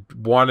bit, I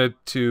wanted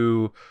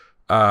to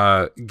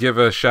give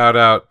a shout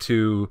out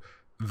to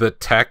the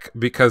tech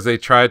because they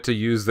tried to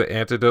use the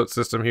antidote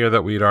system here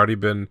that we'd already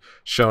been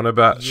shown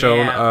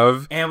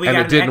of, and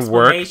it didn't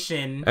work.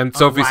 And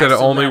Sophie said it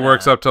only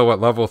works up to what,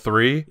 level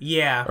 3?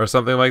 Yeah, or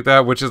something like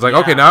that. Which is like,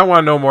 okay, now I want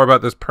to know more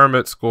about this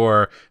permit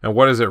score and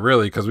what is it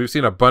really? Because we've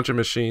seen a bunch of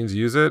machines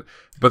use it,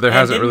 but there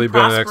hasn't really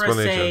been an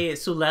explanation. Say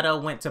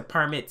Suletta went to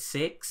permit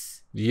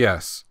 6.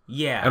 Yes.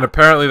 Yeah. And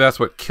apparently that's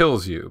what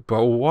kills you.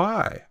 But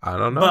why? I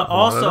don't know. But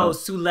also,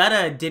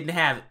 Suletta didn't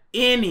have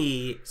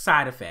any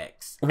side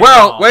effects.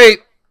 Well,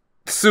 wait.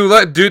 Did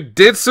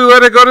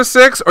Suletta go to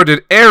 6 or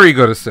did Eri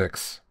go to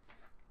 6?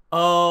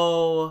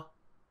 Oh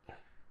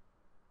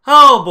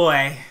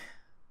boy.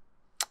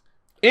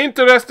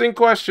 Interesting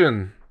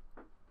question.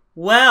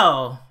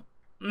 Well,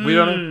 we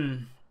don't know.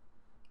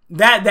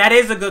 That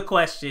is a good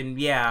question.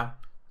 Yeah.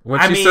 When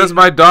she says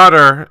 "my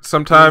daughter,"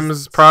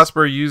 sometimes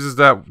Prosper uses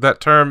that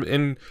term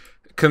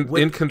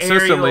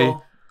inconsistently.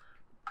 Ariel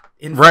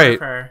in front of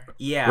her.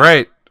 Yeah.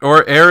 Right.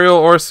 Or Ariel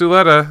or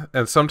Suletta,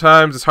 and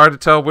sometimes it's hard to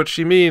tell what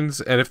she means,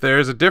 and if there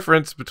is a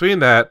difference between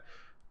that,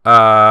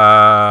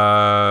 well,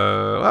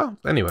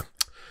 anyway,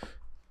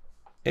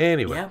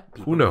 yeah,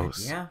 who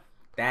knows? Yeah,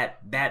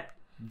 that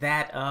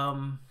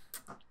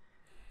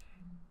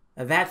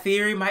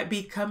theory might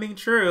be coming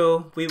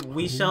true.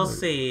 We shall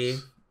see.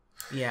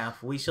 Yeah,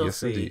 we shall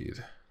see.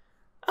 Indeed.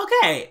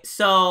 Okay,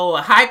 so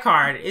High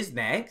Card is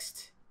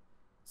next.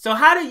 So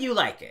how do you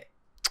like it?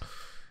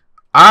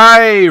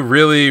 I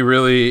really,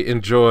 really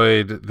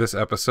enjoyed this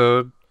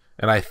episode,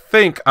 and I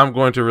think I'm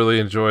going to really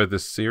enjoy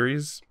this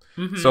series.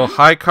 So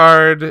High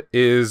Card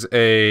is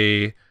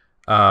a,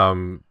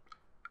 I'm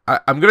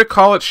going to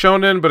call it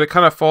shonen, but it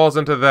kind of falls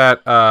into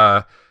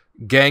that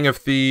gang of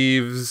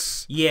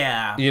thieves,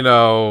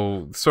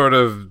 sort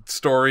of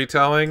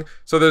storytelling.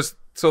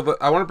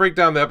 I want to break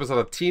down the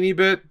episode a teeny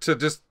bit to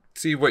just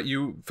see what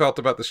you felt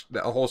about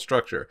the whole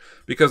structure,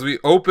 because we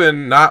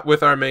open not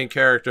with our main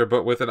character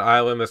but with an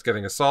island that's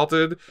getting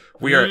assaulted.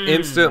 We are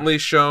instantly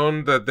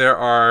shown that there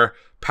are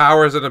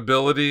powers and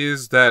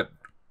abilities that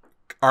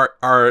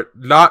are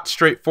not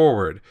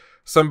straightforward.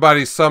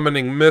 Somebody's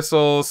summoning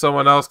missiles,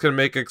 someone else can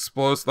make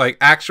explosives, like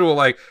actual,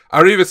 like, I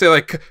don't even say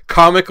like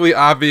comically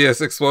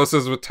obvious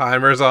explosives with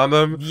timers on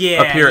them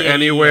appear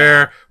anywhere.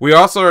 Yeah. We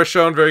also are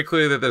shown very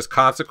clearly that there's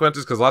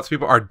consequences because lots of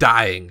people are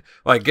dying,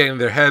 like getting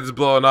their heads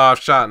blown off,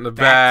 shot in the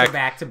back.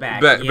 Back to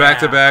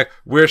back.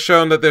 We're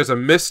shown that there's a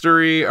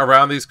mystery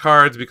around these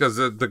cards because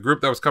the group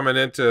that was coming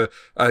in to,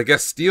 I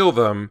guess, steal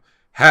them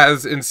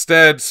has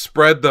instead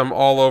spread them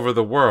all over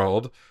the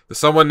world.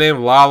 Someone named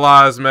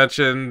Lala is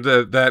mentioned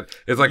that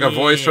is like a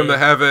voice from the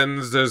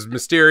heavens. There's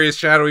mysterious,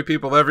 shadowy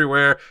people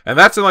everywhere, and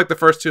that's in like the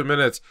first 2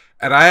 minutes.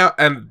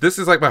 And this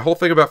is like my whole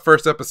thing about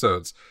first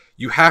episodes.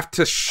 You have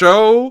to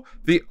show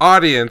the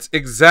audience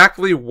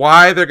exactly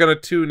why they're going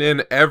to tune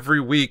in every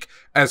week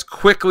as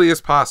quickly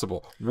as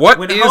possible. When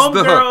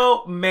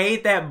Homegirl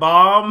made that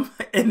bomb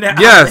in the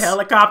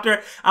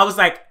helicopter, I was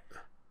like,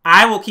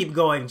 I will keep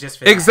going just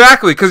for that.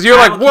 Exactly, because you're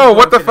like, whoa,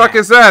 what the fuck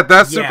is that?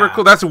 That's super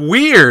cool. That's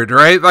weird,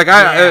 right? Like,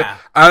 I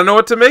don't know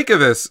what to make of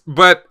this.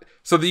 But,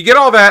 so you get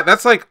all that.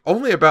 That's like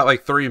only about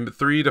like 3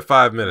 to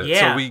 5 minutes.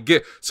 Yeah. We're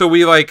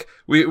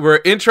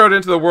introed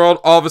into the world.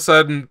 All of a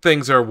sudden,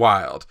 things are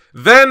wild.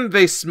 Then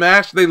they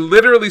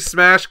literally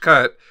smash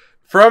cut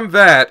from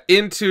that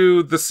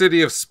into the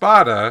city of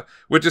Spada,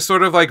 which is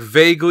sort of like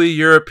vaguely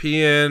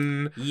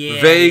European,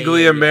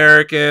 vaguely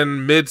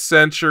American,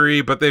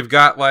 mid-century, but they've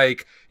got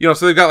like,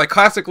 so they've got like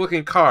classic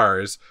looking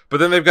cars, but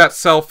then they've got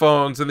cell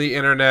phones and the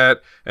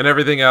internet and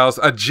everything else.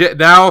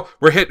 Now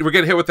we're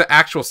getting hit with the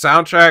actual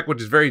soundtrack,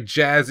 which is very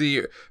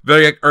jazzy,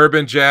 very like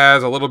urban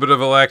jazz, a little bit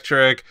of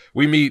electric.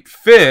 We meet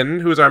Finn,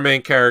 who's our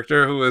main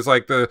character, who is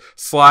like the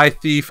sly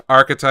thief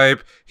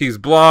archetype. He's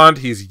blonde,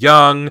 he's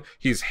young,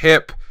 he's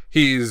hip.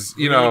 He's,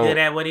 really good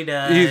at what he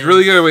does. He's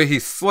really good at what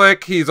he's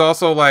slick. He's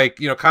also like,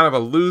 kind of a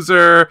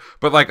loser,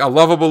 but like a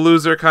lovable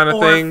loser kind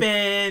of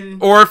thing.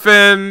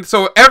 Orphan.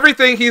 So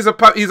everything, he's like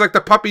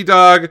the puppy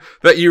dog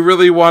that you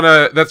really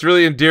that's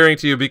really endearing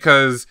to you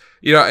because,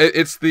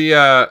 it's the,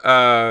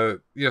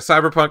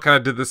 Cyberpunk kind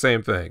of did the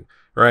same thing.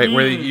 Right,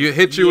 where you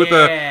hit you with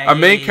a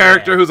main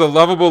character who's a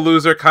lovable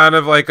loser, kind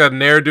of like a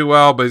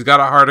ne'er-do-well, but he's got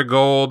a heart of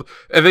gold,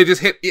 and they just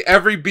hit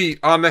every beat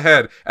on the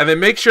head, and they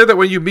make sure that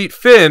when you meet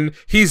Finn,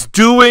 he's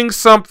doing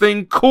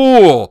something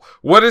cool.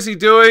 What is he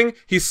doing?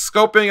 He's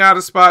scoping out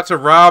a spot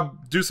to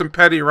do some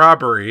petty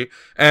robbery,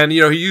 and he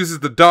uses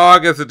the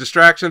dog as a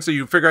distraction, so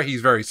you figure out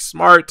he's very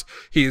smart.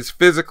 He's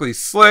physically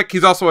slick.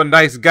 He's also a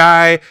nice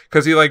guy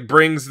because he like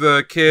brings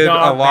the kid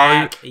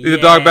the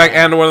dog back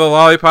and one of the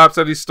lollipops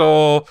that he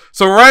stole.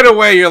 So right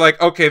away you're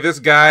like, okay, this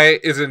guy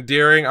is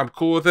endearing. I'm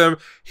cool with him.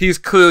 He's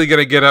clearly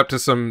gonna get up to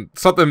some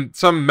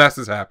mess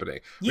is happening.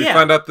 We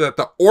find out that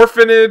the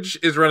orphanage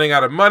is running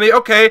out of money.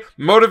 Okay,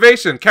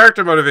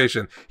 character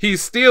motivation.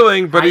 He's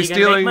stealing, but he's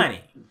stealing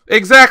money.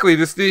 Exactly.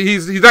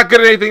 He's not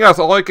good at anything else.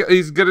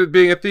 He's good at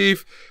being a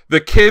thief. The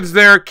kids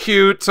there are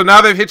cute. So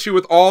now they've hit you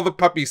with all the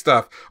puppy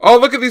stuff. Oh,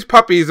 look at these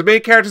puppies. The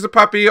main character's a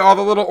puppy. All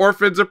the little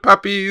orphans are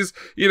puppies.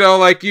 You know,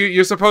 like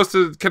you're supposed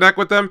to connect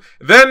with them.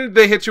 Then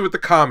they hit you with the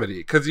comedy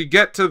because you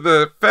get to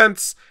the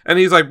fence and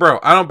he's like, bro,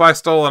 I don't buy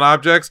stolen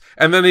objects.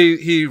 And then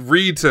he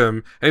reads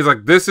him and he's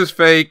like, this is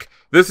fake.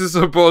 This is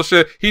some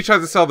bullshit. He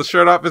tries to sell the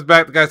shirt off his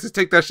back. The guy says,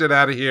 take that shit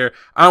out of here.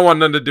 I don't want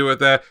nothing to do with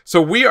that.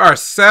 So we are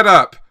set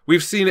up.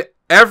 We've seen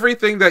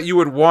everything that you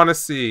would want to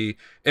see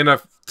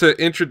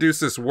to introduce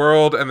this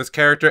world and this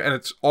character, and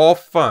it's all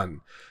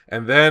fun.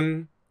 And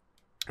then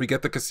we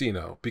get the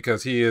casino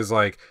because he is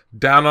like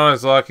down on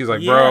his luck. He's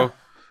like, bro,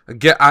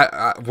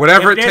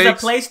 whatever it takes. There's a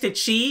place to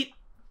cheat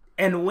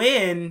and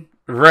win.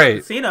 Right.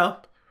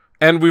 Casino.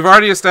 And we've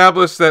already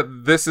established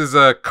that this is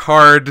a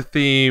card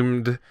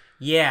themed.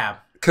 Yeah.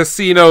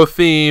 Casino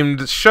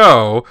themed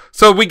show.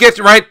 So we get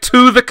right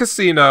to the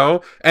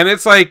casino, and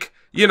it's like,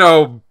 you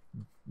know,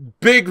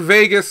 big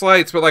Vegas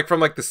lights, but like from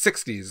like the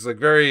 60s, like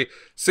very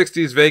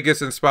 60s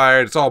Vegas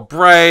inspired. It's all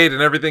bright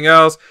and everything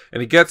else.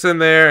 And he gets in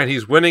there and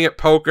he's winning at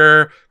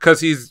poker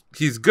because he's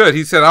good.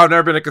 He said, I've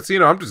never been in a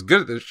casino. I'm just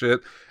good at this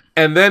shit.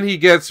 And then he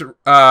gets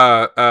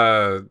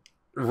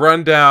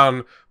run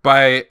down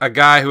by a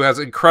guy who has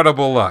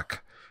incredible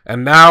luck.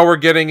 And now we're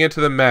getting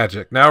into the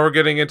magic. Now we're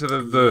getting into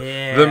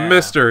the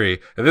mystery.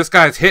 And this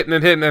guy's hitting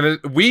and hitting. And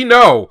we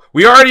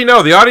already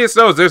know. The audience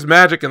knows there's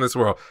magic in this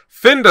world.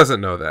 Finn doesn't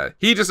know that.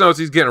 He just knows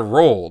he's getting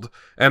rolled.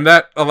 And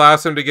that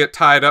allows him to get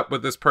tied up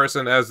with this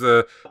person as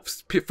the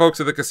folks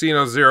at the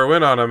casino zero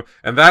in on him.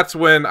 And that's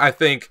when I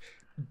think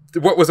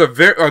what was a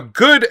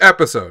good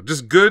episode,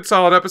 just good,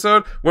 solid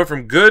episode, went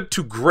from good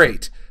to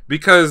great.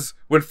 Because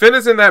when Finn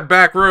is in that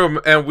back room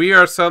and we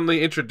are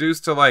suddenly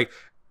introduced to like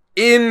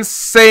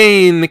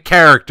insane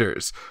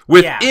characters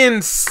with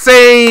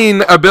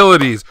insane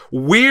abilities,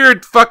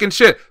 weird fucking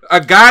shit. A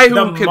guy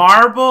who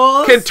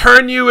can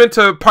turn you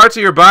into parts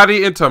of your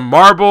body into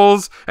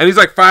marbles, and he's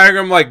like firing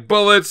them like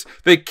bullets.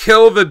 They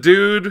kill the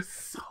dude,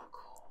 so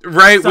cool.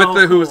 Right? So with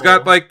the who's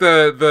got like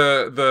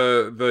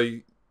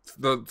the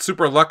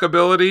super luck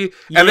ability,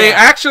 and they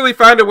actually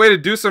find a way to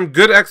do some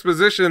good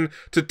exposition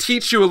to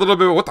teach you a little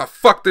bit of what the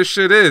fuck this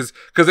shit is,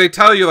 because they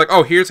tell you like,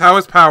 oh, here's how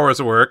his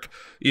powers work.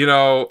 You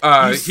know,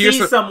 you see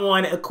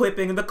someone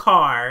equipping the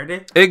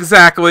card.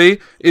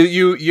 Exactly.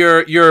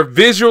 You're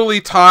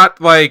visually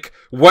taught like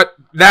what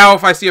now.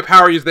 If I see a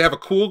power use, they have a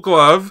cool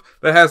glove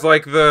that has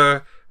like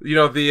the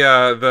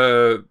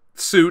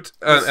suit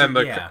and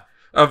the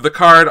of the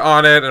card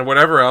on it and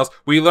whatever else.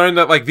 We learned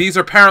that like these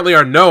apparently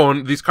are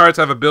known. These cards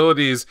have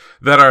abilities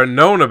that are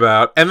known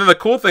about. And then the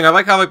cool thing, I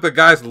like how like the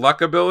guy's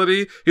luck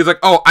ability, he's like,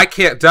 oh, I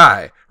can't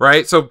die,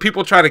 right? So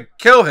people try to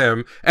kill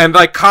him and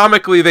like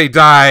comically they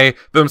die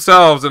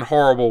themselves in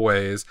horrible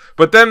ways.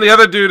 But then the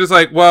other dude is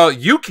like, well,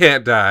 you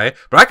can't die,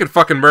 but I can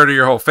fucking murder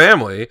your whole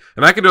family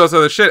and I can do all this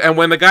other shit. And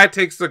when the guy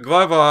takes the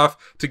glove off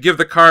to give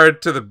the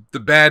card to the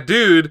bad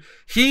dude,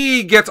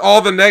 he gets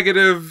all the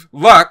negative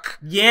luck.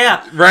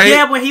 Yeah. Right?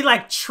 Yeah, when he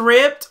like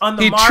tripped on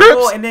the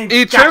marble and then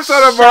he trips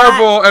on a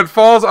marble and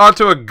falls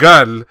onto a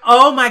gun.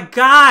 Oh my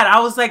god.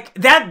 I was like,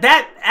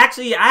 that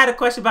actually, I had a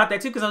question about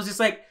that too, because I was just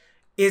like,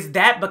 is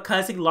that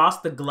because he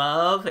lost the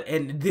glove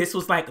and this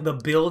was like the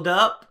build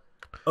up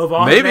of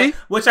all maybe of that?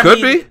 Which I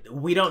mean,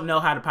 we don't know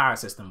how the power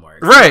system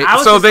works. Right.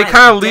 So they like,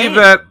 kind of leave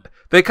that.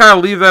 They kind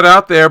of leave that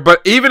out there,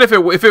 but even if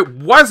it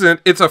wasn't,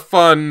 it's a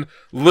fun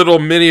little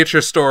miniature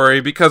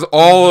story because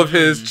all of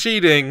his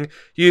cheating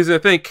using the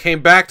thing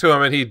came back to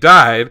him and he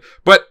died.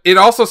 But it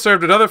also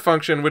served another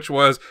function, which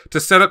was to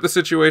set up the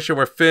situation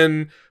where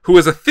Finn, who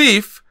is a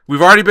thief, we've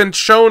already been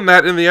shown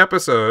that in the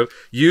episode,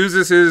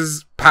 uses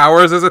his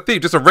powers as a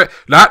thief. Just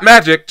not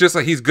magic, just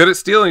like he's good at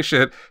stealing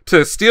shit,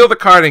 to steal the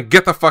card and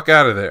get the fuck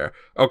out of there.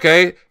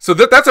 Okay? So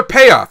that's a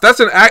payoff.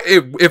 That's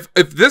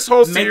if this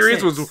whole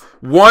series was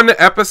one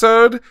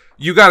episode,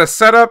 you got a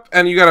setup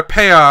and you got a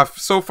payoff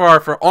so far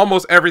for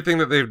almost everything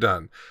that they've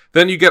done.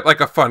 Then you get like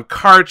a fun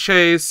car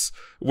chase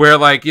where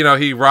like, you know,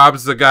 he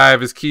robs the guy of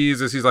his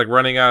keys as he's like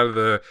running out of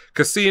the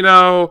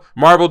casino.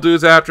 Marble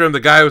dude's after him. The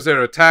guy who's there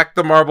to attack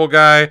the marble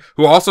guy,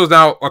 who also is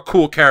now a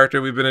cool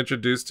character we've been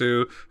introduced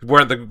to,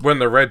 wearing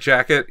the red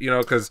jacket, you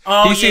know, because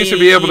he seems to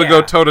be able to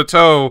go toe to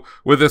toe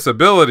with this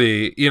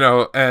ability, you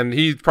know, and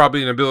he's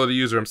probably an ability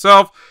user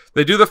himself.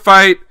 They do the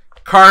fight,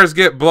 cars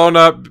get blown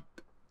up.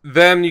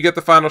 Then you get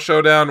the final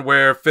showdown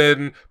where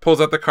Finn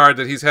pulls out the card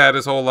that he's had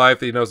his whole life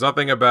that he knows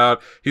nothing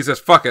about. He says,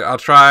 fuck it, I'll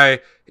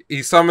try.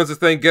 He summons the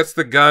thing, gets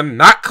the gun.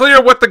 Not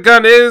clear what the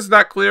gun is,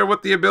 not clear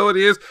what the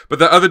ability is, but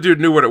the other dude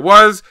knew what it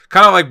was.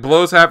 Kind of like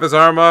blows half his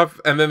arm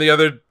off, and then the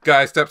other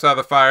guy steps out of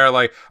the fire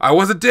like, I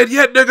wasn't dead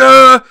yet,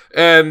 nigga!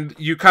 And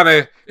you kind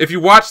of, if you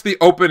watch the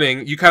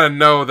opening, you kind of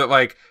know that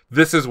like,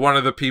 this is one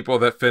of the people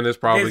that Finn is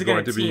probably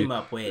going to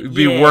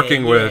be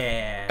working with.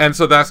 And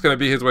so that's going to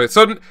be his way.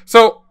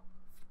 So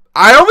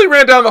I only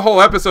ran down the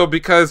whole episode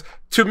because,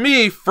 to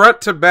me,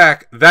 front to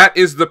back, that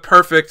is the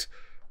perfect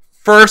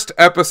first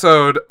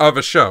episode of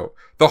a show.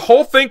 The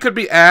whole thing could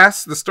be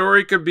ass. The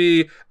story could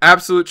be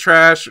absolute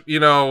trash, you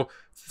know,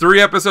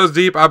 3 episodes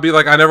deep, I'll be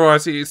like, I never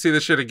want to see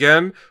this shit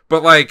again.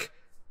 But like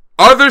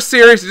other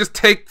series, just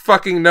take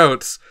fucking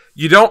notes.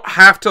 You don't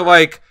have to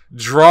like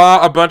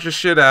draw a bunch of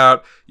shit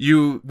out.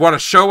 You want to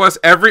show us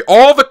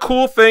all the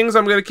cool things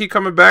I'm going to keep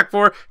coming back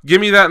for. Give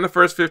me that in the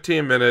first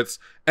 15 minutes.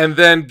 And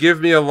then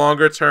give me a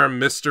longer term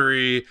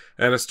mystery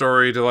and a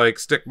story to like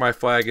stick my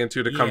flag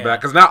into to come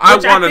back. Because now I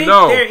want to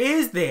know. There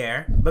is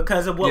there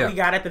because of what we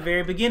got at the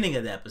very beginning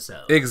of the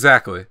episode.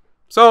 Exactly.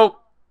 So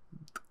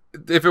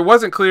if it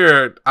wasn't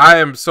clear, I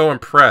am so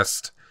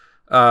impressed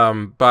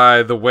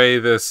by the way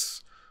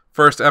this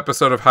first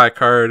episode of High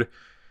Card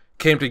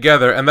came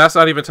together, and that's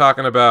not even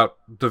talking about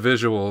the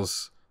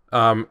visuals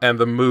and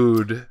the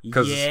mood,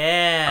 because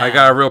I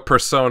got a real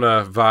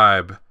Persona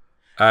vibe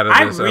out of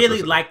this. I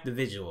really like the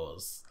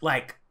visuals,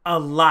 like a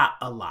lot.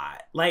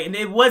 Like, and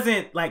it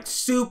wasn't like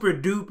super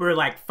duper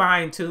like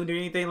fine tuned or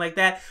anything like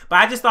that, but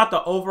I just thought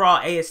the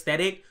overall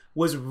aesthetic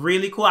was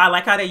really cool. I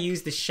like how they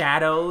used the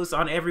shadows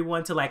on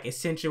everyone to like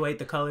accentuate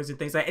the colors and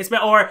things like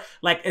or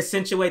like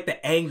accentuate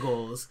the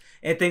angles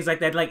and things like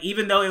that. Like,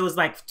 even though it was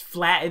like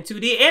flat and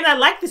 2D, and I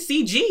like the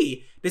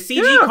CG. The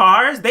CG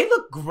cars, they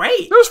look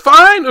great. It was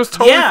fine. It was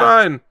totally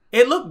fine.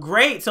 It looked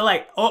great. So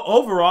like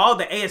overall,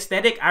 the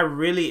aesthetic, I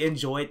really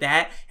enjoyed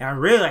that, and I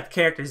really like the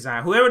character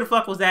design. Whoever the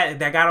fuck was that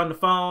got on the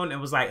phone and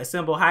was like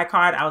assemble High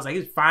Card, I was like,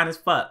 he's fine as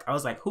fuck. I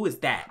was like, who is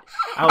that?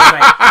 I was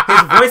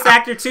like, his voice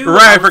actor too.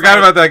 Right, I forgot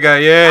about that guy.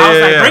 Yeah, I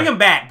was like,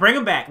 bring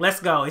him back. Let's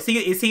go. Is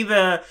he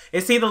the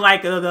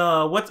like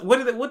the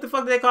what the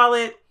fuck do they call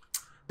it?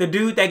 The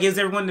dude that gives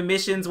everyone the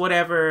missions,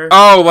 whatever.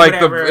 Oh, like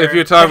if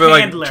you're talking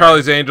about like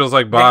Charlie's Angels,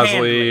 like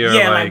Bosley, or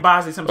like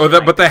Bosley,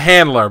 but the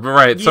handler,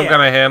 right? Some kind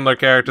of handler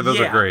character. Those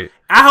are great.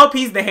 I hope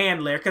he's the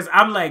handler, because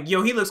I'm like,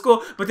 yo, he looks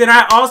cool. But then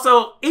I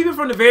also, even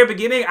from the very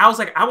beginning, I was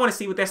like, I want to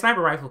see what that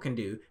sniper rifle can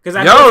do, because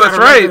I know that's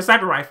right, the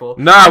sniper rifle.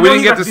 Nah, we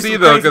didn't get to see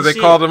though, because they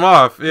called him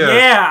off.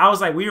 Yeah, I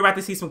was like, we were about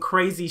to see some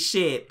crazy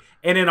shit,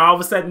 and then all of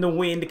a sudden the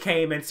wind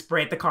came and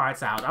spread the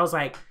cards out. I was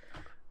like,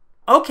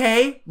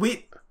 okay,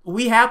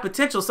 we have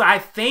potential. So I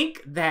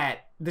think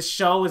that the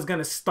show is going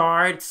to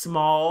start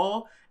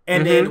small,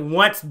 and then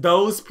once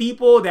those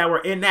people that were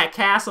in that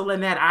castle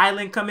and that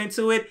island come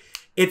into it,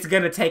 it's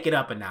going to take it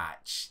up a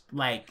notch,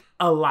 like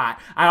a lot.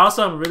 I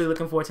also am really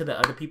looking forward to the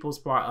other people's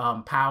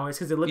powers,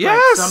 because it looked like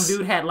some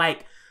dude had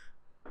like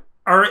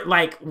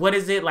what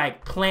is it,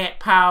 like plant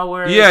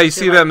power? Yeah, you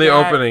see that in the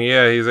opening.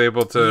 Yeah, he's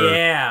able to.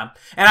 Yeah,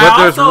 but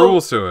there's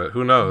rules to it.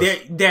 Who knows?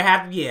 There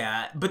have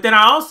but then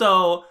I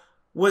also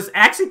was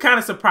actually kind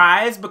of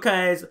surprised,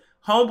 because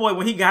homeboy,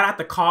 when he got out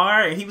the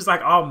car and he was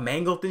like all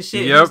mangled and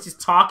shit, he was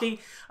just talking.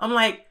 I'm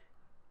like,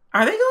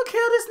 are they gonna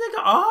kill this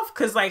nigga off?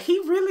 Because like he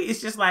really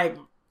is just like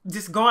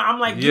just going. I'm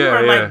like, you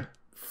are like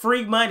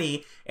free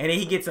money, and then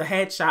he gets a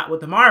headshot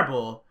with the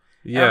marble.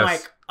 Yeah, I'm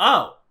like,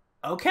 oh,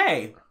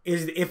 okay.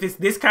 If it's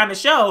this kind of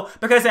show,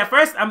 because at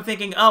first I'm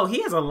thinking, oh,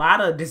 he has a lot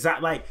of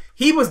design. Like,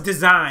 he was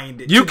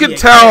designed. You could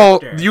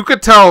tell. You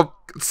could tell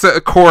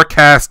core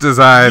cast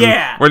design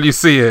when you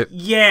see it.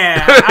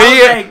 Yeah,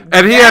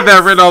 and he had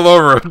that written all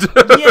over him.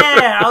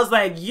 Yeah, I was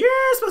like,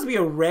 you're supposed to be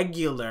a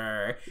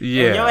regular.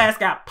 Yeah, and your ass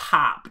got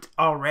popped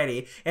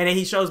already, and then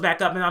he shows back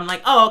up, and I'm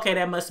like, oh, okay,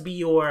 that must be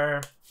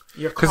your.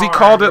 Because he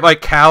called it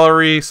like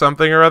calorie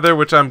something or other,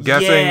 which I'm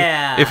guessing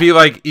if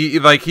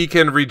he he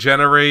can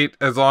regenerate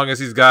as long as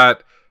he's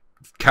got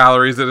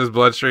calories in his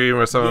bloodstream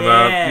or something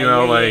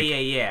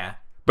about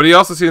But he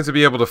also seems to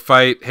be able to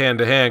fight hand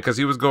to hand, because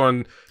he was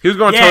going toe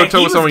to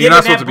toe with someone you're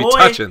not supposed to be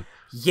touching.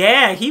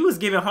 Yeah, he was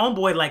giving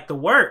homeboy like the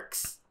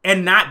works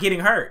and not getting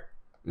hurt.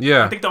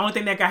 Yeah, I think the only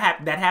thing that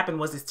happened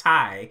was his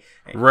tie.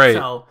 Right.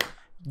 So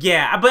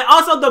yeah, but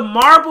also the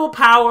marble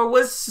power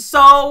was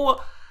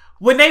so.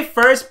 When they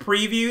first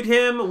previewed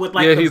him with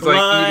like the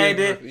blood,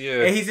 like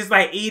and he's just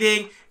like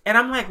eating, and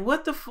I'm like, where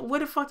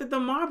the fuck did the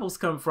marbles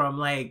come from?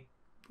 Like,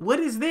 what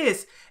is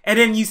this? And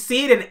then you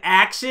see it in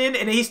action,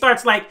 and then he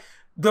starts like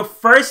the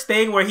first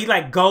thing where he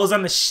like goes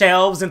on the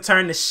shelves and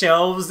turn the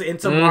shelves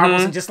into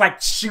marbles and just like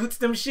shoots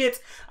them shits.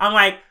 I'm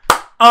like,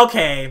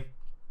 okay,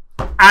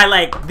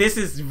 this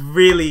is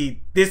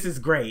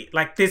great.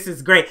 Like, this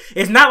is great.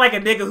 It's not like a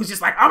nigga who's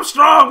just like, I'm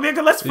strong,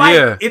 nigga, let's fight.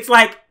 Yeah. It's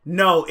like,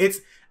 no, it's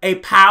a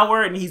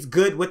power, and he's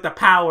good with the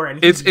power,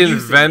 and it's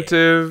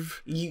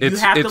inventive. You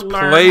have to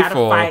learn how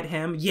to fight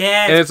him.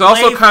 Yeah, and it's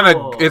also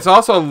it's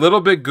also a little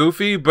bit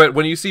goofy. But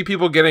when you see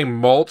people getting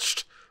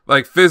mulched,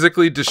 like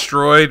physically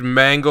destroyed,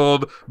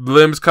 mangled,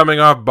 limbs coming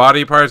off,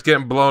 body parts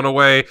getting blown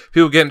away,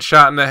 people getting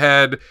shot in the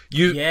head,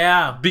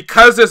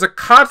 because there's a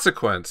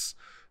consequence.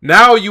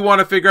 Now you want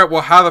to figure out,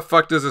 well, how the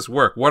fuck does this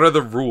work? What are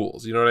the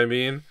rules? You know what I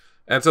mean?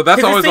 And so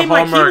that's always a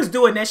hallmark. Like he was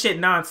doing that shit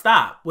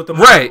nonstop with the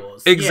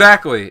marbles. Right,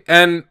 exactly.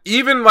 Yeah. And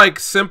even like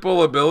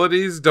simple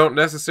abilities don't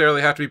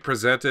necessarily have to be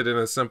presented in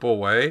a simple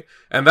way.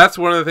 And that's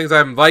one of the things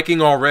I'm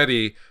liking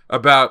already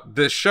about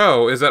this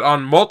show, is that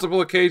on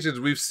multiple occasions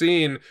we've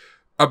seen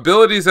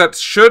abilities that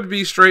should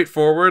be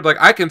straightforward. Like,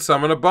 I can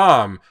summon a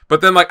bomb,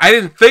 but then like I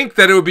didn't think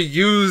that it would be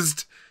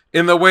used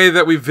in the way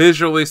that we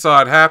visually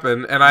saw it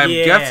happen. And I'm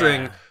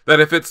guessing that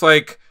if it's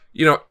like,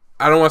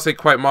 I don't want to say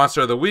quite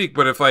monster of the week,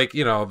 but if like,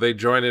 you know, they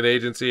join an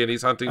agency and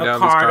he's hunting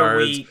down these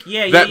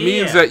cards, that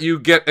means that you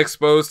get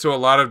exposed to a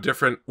lot of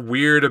different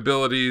weird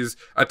abilities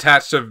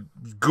attached to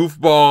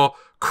goofball,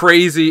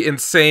 crazy,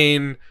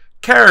 insane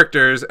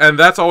characters, and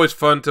that's always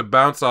fun to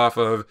bounce off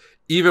of,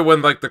 even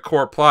when like the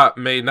core plot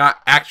may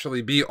not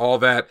actually be all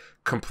that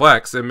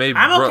complex. It may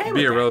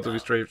be a relatively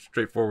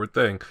straightforward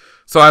thing.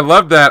 So I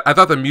loved that. I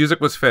thought the music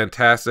was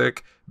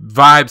fantastic.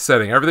 Vibe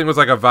setting, everything was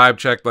like a vibe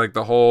check, like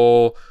the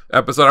whole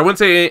episode. I wouldn't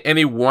say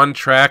any one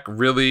track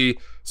really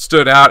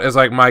stood out as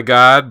like my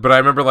god, but I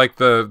remember like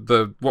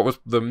the what was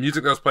the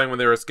music that was playing when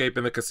they were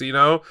escaping the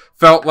casino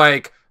felt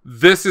like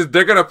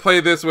they're gonna play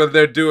this when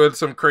they're doing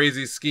some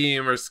crazy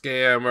scheme or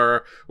scam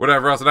or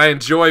whatever else. And I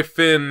enjoy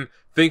Finn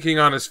thinking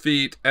on his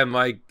feet and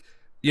like,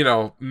 you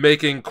know,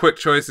 making quick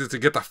choices to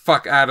get the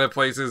fuck out of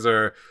places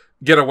or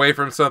get away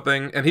from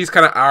something. And he's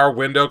kind of our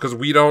window because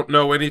we don't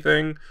know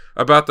anything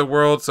about the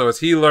world. So as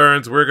he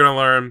learns, we're going to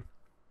learn.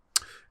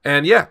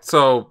 And yeah,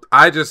 so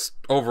I just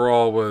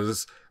overall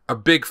was a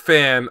big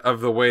fan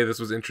of the way this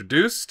was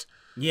introduced.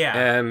 Yeah.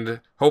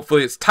 And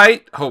hopefully it's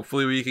tight.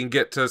 Hopefully we can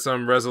get to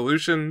some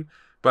resolution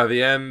by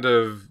the end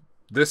of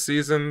this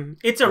season.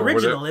 It's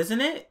original, isn't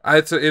it?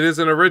 It is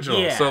an original.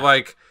 Yeah. So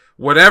like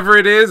whatever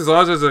it is, as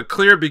long as there's a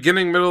clear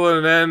beginning, middle,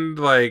 and end,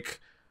 like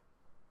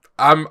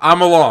I'm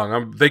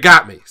along. They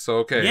got me. So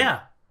okay. Yeah.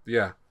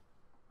 Yeah.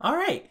 All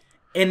right.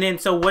 And then,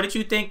 so what did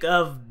you think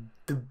of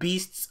the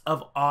Beasts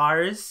of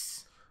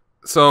Ours?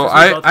 So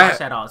I watched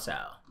that also.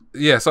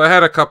 Yeah. So I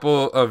had a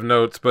couple of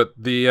notes, but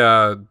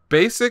the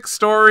basic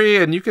story,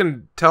 and you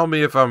can tell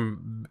me if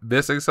I'm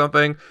missing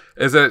something,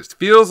 is that it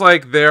feels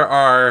like there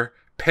are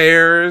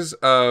pairs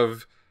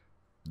of.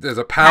 There's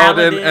a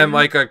paladin and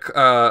like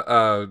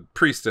a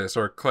priestess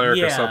or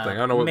cleric or something. I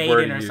don't know what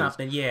word you use.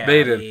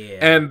 Maiden. Yeah.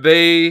 And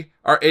they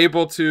are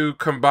able to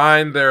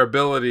combine their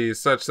abilities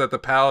such that the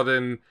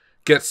paladin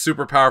gets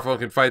super powerful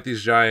and can fight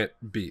these giant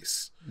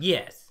beasts.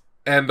 Yes.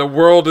 And the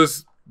world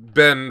has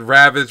been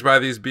ravaged by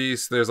these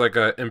beasts. There's like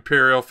a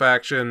imperial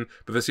faction,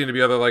 but there seem to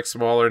be other like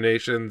smaller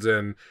nations,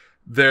 and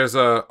there's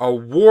a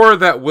war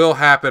that will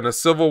happen, a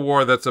civil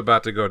war that's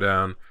about to go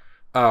down.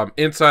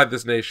 Inside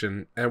this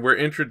nation, and we're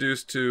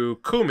introduced to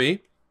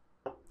Kumi,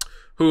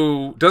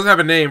 who doesn't have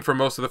a name for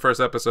most of the first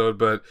episode,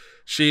 but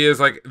she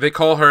is like, they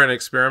call her an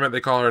experiment.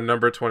 They call her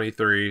number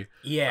 23.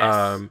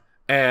 Yes.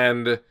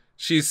 And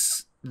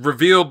she's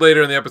revealed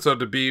later in the episode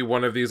to be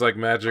one of these like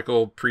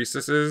magical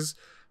priestesses.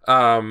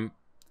 And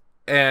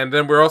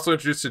then we're also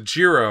introduced to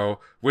Jiro,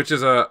 which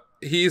is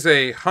he's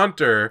a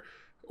hunter,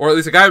 or at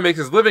least a guy who makes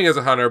his living as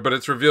a hunter, but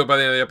it's revealed by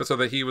the end of the episode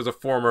that he was a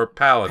former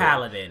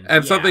paladin.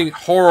 And something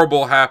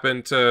horrible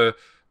happened to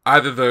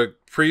either the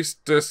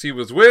priestess he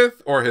was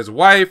with, or his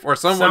wife, or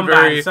some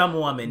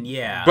woman,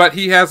 yeah. But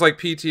he has like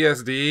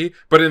PTSD,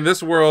 but in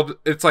this world,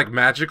 it's like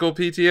magical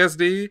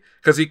PTSD,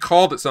 because he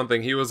called it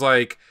something. He was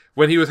like,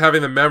 when he was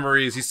having the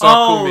memories, he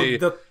saw Kumi.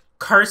 The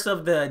curse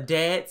of the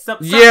dead?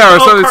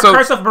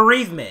 Curse of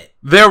bereavement.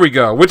 There we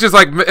go. Which is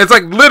like, it's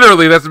like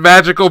literally that's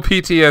magical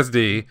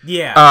PTSD.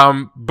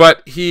 Yeah.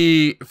 But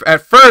he,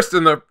 at first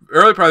in the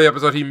early part of the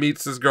episode, he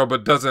meets this girl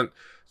but doesn't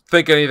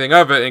think anything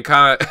of it and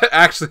kind of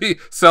actually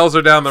sells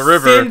her down the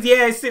river.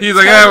 He's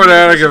like, whatever,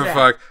 I don't give a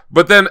fuck.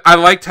 But then I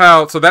liked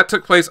how, so that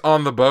took place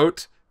on the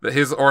boat,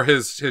 his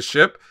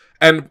ship.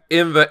 And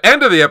in the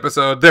end of the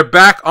episode, they're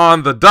back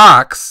on the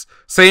docks,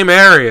 same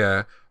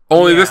area.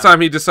 Only this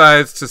time he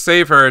decides to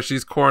save her.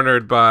 She's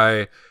cornered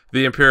by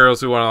the Imperials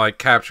who want to like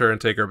capture her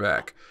and take her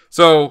back.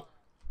 So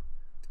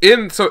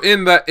in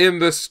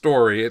this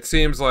story, it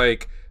seems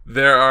like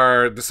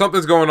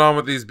something's going on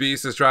with these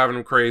beasts that's driving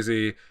them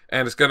crazy,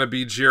 and it's gonna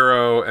be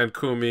Jiro and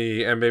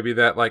Kumi and maybe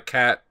that like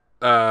cat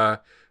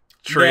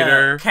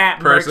trader, cat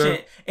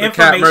merchant,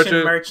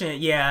 information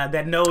merchant,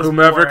 that knows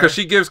whomever, because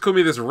she gives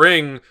Kumi this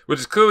ring, which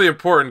is clearly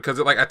important because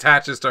it like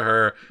attaches to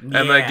her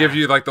and like gives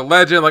you like the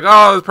legend, like,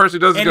 oh, this person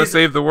who does is gonna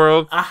save the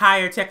world. A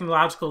higher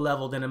technological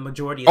level than a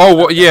majority. Of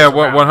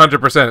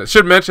 100%.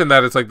 Should mention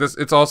that it's like this.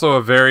 It's also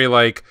a very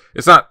like,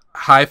 it's not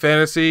high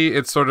fantasy.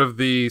 It's sort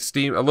of a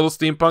little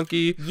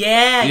steampunky.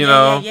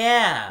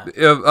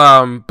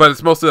 But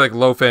it's mostly like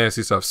low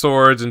fantasy stuff,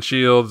 swords and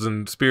shields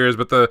and spears.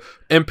 But the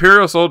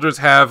Imperial soldiers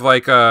have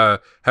like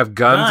have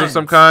guns of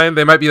some kind.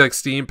 They might be like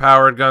steam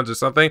powered guns or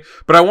something.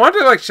 But I wanted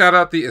to like shout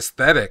out the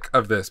aesthetic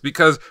of this,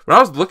 because when I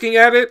was looking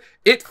at it,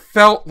 it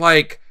felt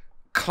like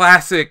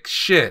classic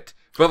shit.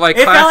 But like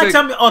it felt like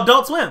some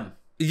Adult Swim.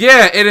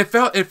 Yeah, and it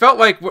felt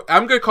like,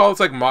 I'm gonna call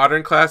this like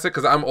modern classic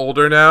because I'm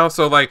older now.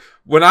 So like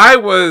when I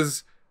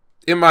was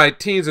in my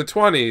teens and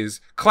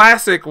 20s,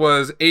 classic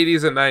was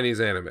 80s and 90s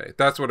anime.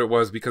 That's what it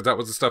was, because that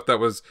was the stuff that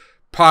was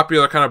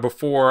popular kind of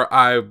before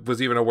I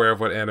was even aware of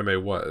what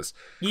anime was.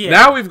 Yeah.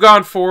 Now we've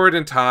gone forward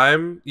in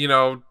time,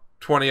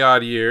 20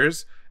 odd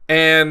years,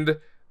 and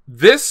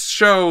this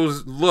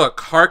show's look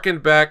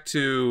harkened back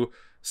to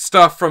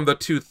stuff from the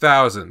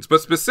 2000s.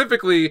 But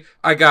specifically,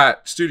 I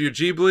got Studio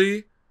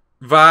Ghibli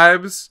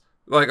vibes,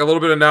 Like a little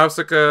bit of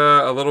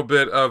Nausicaa, a little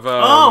bit of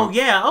oh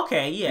yeah,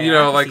 okay, yeah. You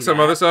know, like some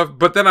other stuff.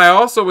 But then I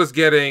also was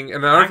getting,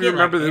 and I don't know if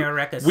you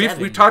remember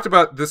we've talked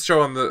about this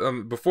show on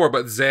the before,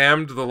 but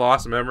Zammed: The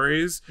Lost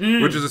Memories,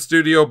 which is a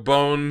Studio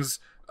Bones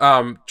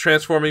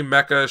transforming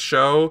mecha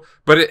show,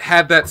 but it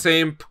had that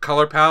same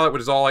color palette,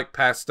 which is all like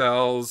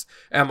pastels,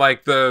 and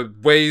like the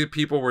way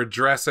people were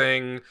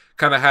dressing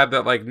kind of had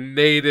that like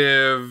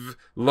native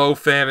low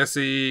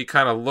fantasy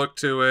kind of look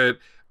to it.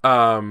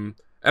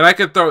 And I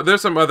could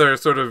there's some other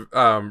sort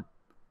of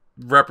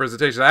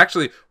representation.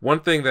 Actually,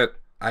 one thing that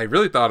I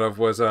really thought of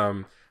was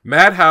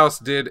Madhouse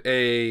did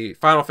a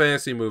Final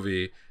Fantasy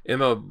movie in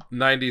the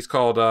 90s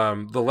called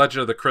The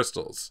Legend of the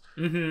Crystals.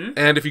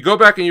 And if you go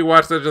back and you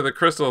watch Legend of the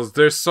Crystals,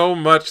 there's so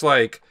much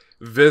like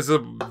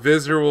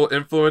visual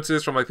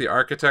influences from like the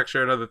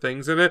architecture and other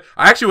things in it.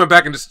 I actually went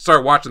back and just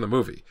started watching the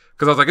movie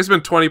because I was like, it's been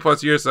 20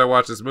 plus years since I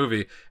watched this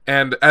movie.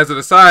 And as an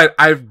aside,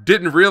 I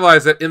didn't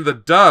realize that in the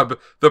dub,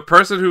 the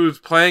person who's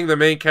playing the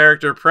main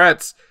character,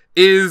 Pretz,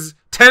 is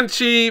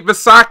Tenchi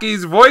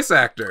Masaki's voice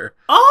actor.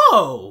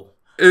 Oh!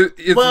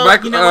 It's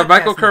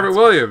Michael Kermit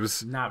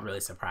Williams. Not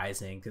really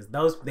surprising because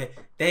those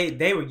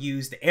they were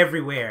used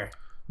everywhere.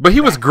 But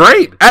he was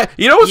great.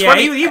 You know what's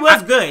funny? He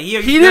was good.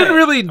 He didn't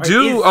really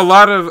do a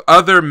lot of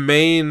other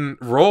main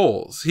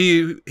roles.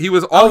 He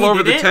was all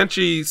over the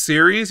Tenchi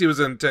series. He was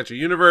in Tenchi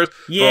Universe.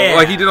 Yeah.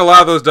 Like he did a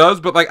lot of those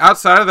dubs, but like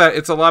outside of that,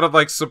 it's a lot of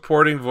like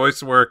supporting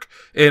voice work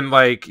in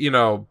like, you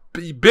know,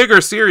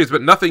 bigger series,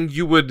 but nothing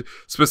you would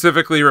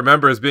specifically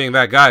remember as being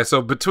that guy.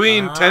 So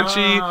between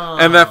Tenchi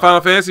and that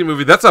Final Fantasy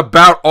movie, that's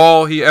about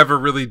all he ever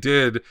really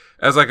did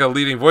as like a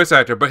leading voice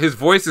actor. But his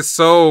voice is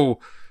so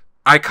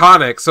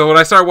iconic. So when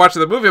I started watching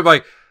the movie, I'm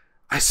like,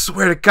 I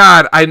swear to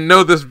God, I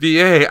know this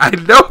VA. I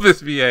know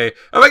this VA.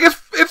 I'm like,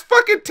 it's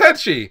fucking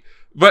Tenchi.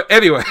 But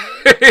anyway,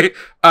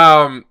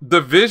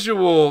 the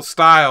visual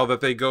style that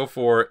they go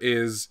for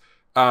is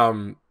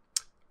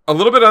a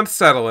little bit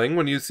unsettling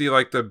when you see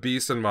like the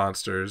beasts and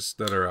monsters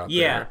that are out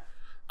there.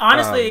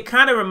 Honestly, it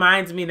kind of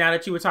reminds me, now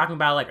that you were talking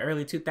about like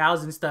early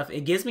 2000 stuff,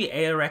 it gives me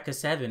Eureka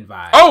 7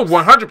 vibes. Oh,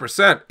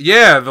 100%.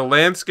 Yeah, the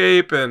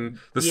landscape and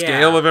the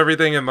scale of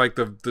everything and like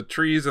the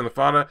trees and the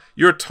fauna.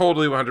 You're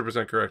totally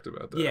 100% correct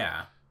about that.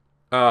 Yeah.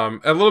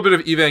 A little bit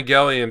of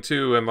Evangelion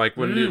too, and like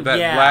when that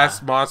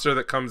last monster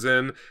that comes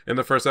in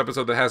the first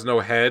episode that has no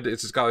head,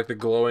 it's just got like the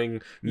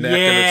glowing neck,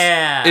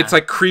 and it's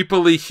like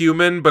creepily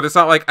human, but it's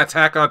not like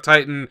Attack on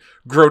Titan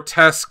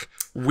grotesque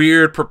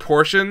weird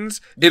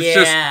proportions. It's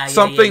just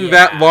something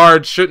that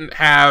large shouldn't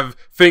have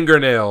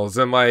fingernails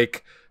and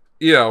like,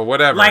 you know,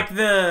 whatever. Like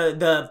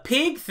the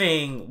pig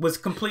thing was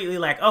completely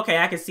like, okay,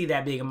 I can see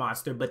that being a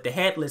monster, but the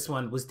headless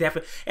one was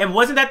definitely, and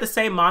wasn't that the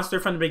same monster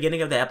from the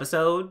beginning of the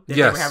episode that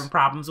they were having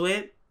problems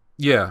with?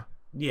 Yeah.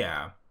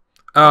 Yeah.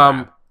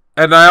 And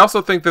I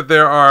also think that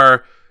there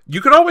are,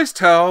 you can always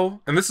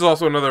tell, and this is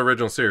also another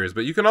original series,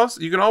 but you can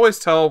always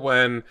tell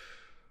when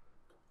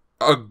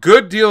a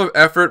good deal of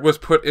effort was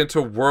put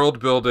into world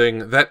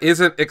building that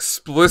isn't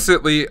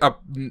explicitly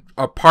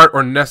a part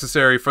or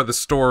necessary for the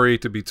story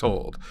to be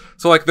told.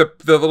 So like the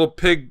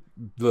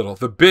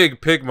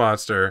big pig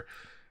monster,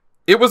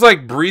 it was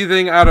like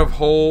breathing out of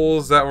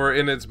holes that were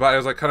in its body. It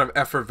was like kind of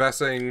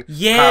effervescing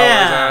powers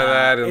out of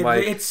that, and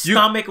like its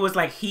stomach was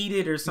like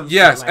heated or something.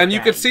 Yes, like and you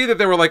could see that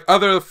there were like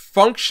other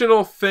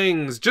functional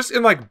things just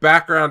in like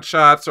background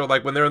shots or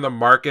like when they're in the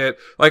market.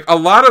 Like a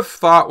lot of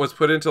thought was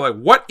put into like,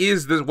 what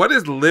is this? What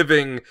is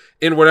living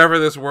in whatever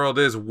this world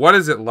is? What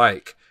is it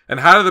like? And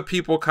how do the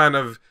people kind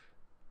of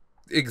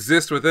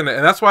exist within it?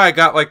 And that's why I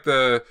got like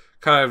the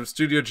kind of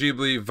Studio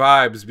Ghibli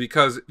vibes,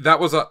 because that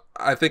was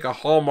I think a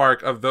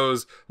hallmark of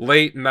those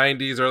late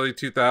 90s, early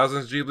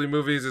 2000s Ghibli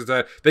movies, is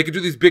that they could do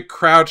these big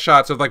crowd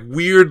shots of like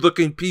weird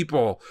looking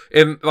people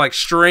in like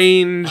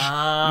strange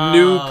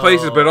new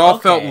places, but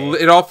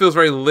it all feels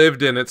very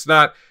lived in. It's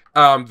not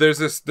there's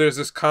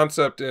this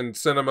concept in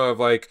cinema of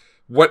like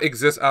what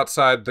exists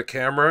outside the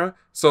camera.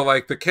 So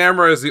like the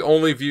camera is the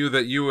only view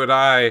that you and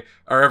I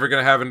are ever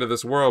going to have into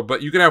this world,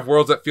 but you can have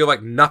worlds that feel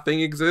like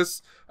nothing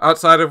exists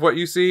outside of what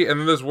you see, and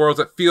then there's worlds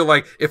that feel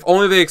like if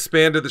only they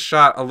expanded the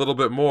shot a little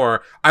bit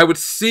more, I would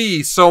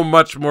see so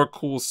much more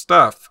cool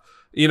stuff,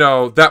 you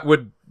know, that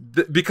would,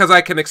 because I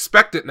can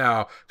expect it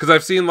now, because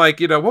I've seen like,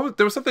 you know,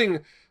 there was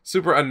something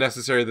super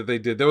unnecessary that they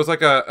did. There was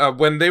like a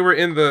when they were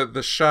in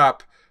the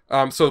shop,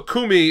 so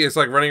Kumi is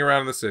like running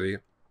around in the city,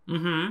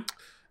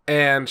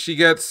 and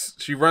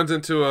she runs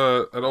into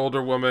an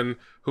older woman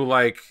who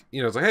like,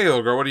 you know, is like, hey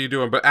little girl, what are you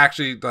doing, but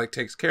actually like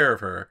takes care of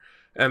her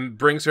and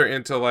brings her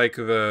into like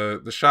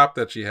the shop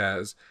that she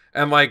has,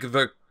 and like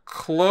the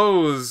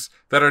clothes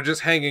that are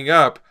just hanging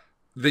up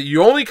that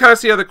you only kind of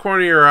see out the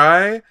corner of your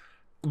eye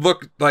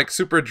look like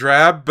super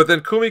drab, but then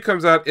Kumi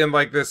comes out in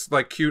like this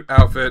like cute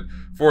outfit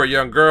for a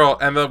young girl,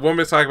 and the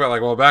woman's talking about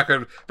like, well, back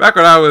when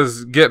I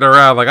was getting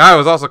around, like I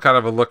was also kind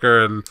of a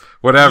looker and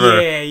whatever.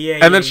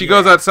 And then she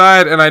goes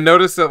outside, and I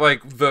noticed that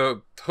like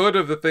the hood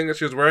of the thing that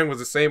she was wearing was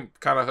the same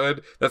kind of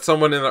hood that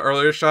someone in the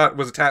earlier shot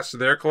was attached to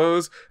their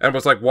clothes and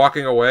was like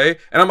walking away.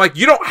 And I'm like,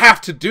 you don't have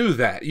to do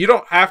that. You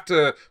don't have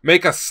to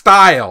make a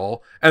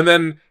style and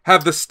then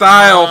have the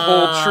style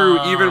hold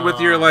true even with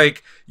your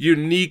like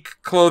unique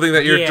clothing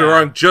that you're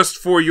drawing just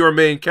for your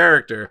main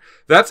character.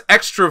 That's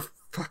extra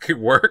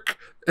fucking work.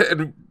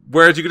 And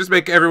whereas you could just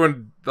make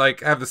everyone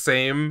like have the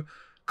same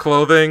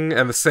clothing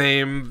and the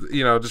same,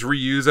 you know, just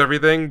reuse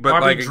everything, but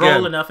or like be droll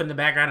again enough in the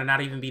background and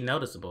not even be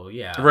noticeable.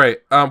 Yeah, right.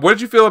 What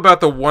did you feel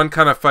about the one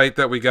kind of fight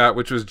that we got,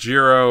 which was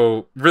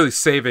Jiro really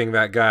saving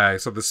that guy?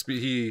 So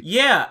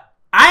yeah,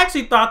 I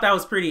actually thought that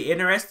was pretty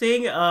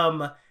interesting.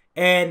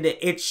 And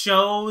it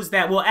shows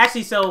that, well,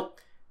 actually, so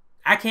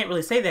I can't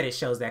really say that it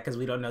shows that because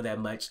we don't know that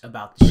much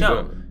about the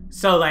show.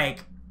 So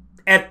like,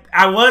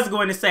 I was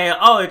going to say,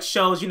 oh, it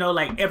shows, you know,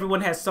 like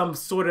everyone has some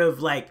sort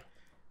of like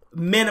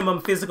minimum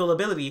physical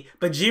ability,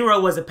 but Jiro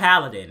was a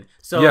paladin,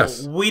 so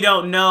we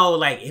don't know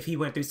like if he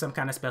went through some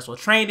kind of special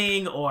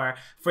training or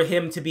for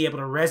him to be able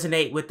to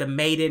resonate with the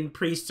maiden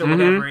priests or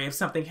whatever if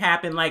something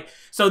happened. Like,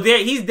 so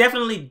he's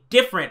definitely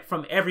different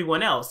from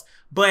everyone else.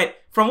 But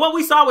from what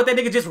we saw with that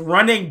nigga just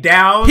running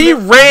down, he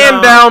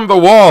ran down the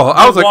wall.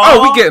 I was like,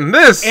 oh, we getting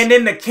this. And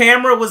then the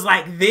camera was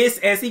like this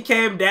as he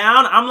came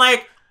down. I'm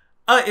like,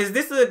 is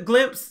this a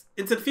glimpse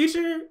into the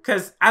future?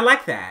 Because I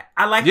like that.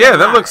 I like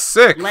that looks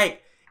sick. Like,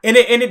 and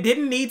it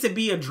didn't need to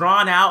be a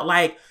drawn out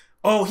like,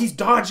 oh, he's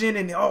dodging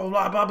and oh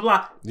blah blah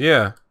blah.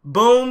 Yeah.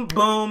 Boom,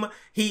 boom.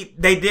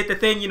 They did the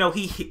thing, you know,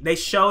 they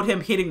showed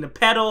him hitting the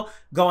pedal,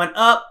 going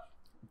up,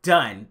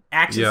 done.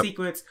 Action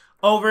sequence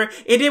over.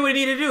 It did what it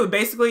needed to do.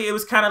 Basically, it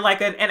was kind of like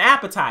an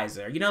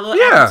appetizer, you know, a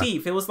little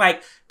aperitif. It was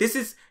like,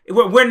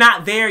 we're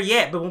not there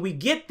yet, but when we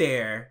get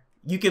there,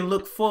 you can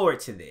look forward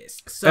to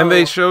this. So, and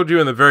they showed you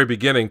in the very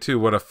beginning too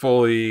what a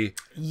fully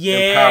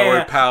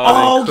empowered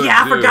paladin could do.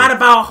 I forgot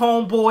about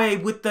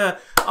Homeboy with the.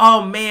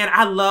 Oh man,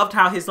 I loved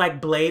how his like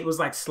blade was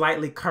like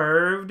slightly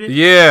curved.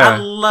 Yeah, I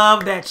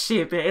love that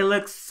shit. It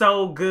looks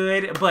so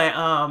good. But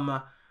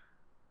oh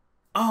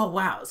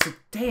wow, so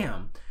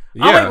damn.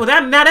 Yeah. Oh wait,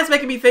 well now that's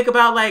making me think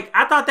about like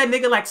I thought that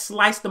nigga like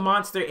sliced the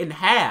monster in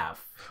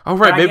half. Oh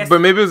right, but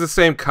maybe it was the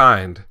same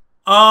kind.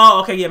 Oh,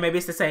 okay, yeah, maybe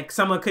it's the same.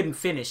 Someone couldn't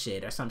finish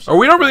it or some shit. Or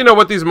we don't really know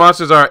what these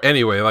monsters are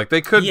anyway. Like, they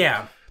could...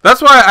 Yeah.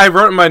 That's why I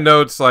wrote in my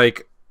notes,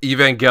 like,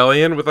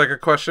 Evangelion with, like, a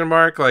question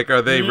mark. Like,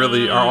 are they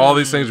really... Are all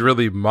these things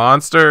really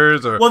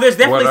monsters? Or well, there's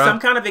definitely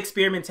some kind of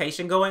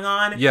experimentation going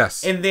on.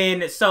 Yes. And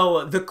then,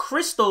 so, the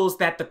crystals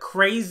that the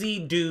crazy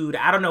dude...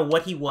 I don't know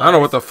what he was. I don't know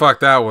what the fuck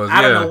that was.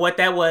 I don't know what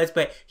that was,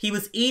 but he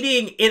was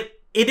eating... It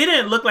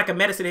didn't look like a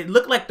medicine. It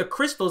looked like the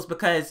crystals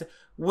because...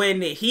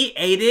 When he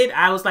ate it,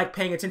 I was like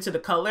paying attention to the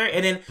color,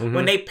 and then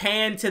when they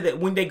pan to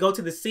when they go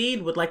to the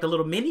scene with like the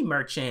little mini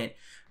merchant,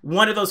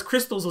 one of those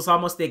crystals was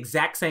almost the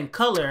exact same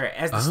color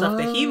as the stuff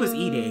that he was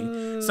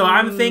eating. So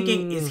I'm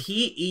thinking, is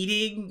he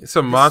eating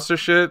some monster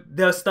shit?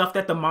 The stuff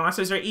that the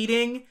monsters are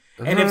eating,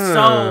 and if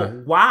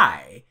so,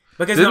 why?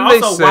 Because then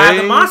also, why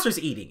are the monsters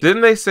eating it?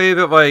 Didn't they say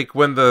that like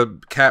when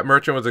the cat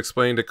merchant was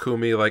explaining to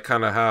Kumi like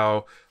kind of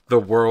how the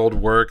world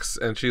works,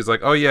 and she's like,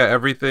 oh yeah,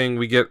 everything,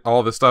 we get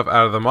all the stuff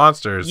out of the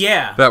monsters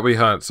that we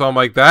hunt. So I'm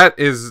like, that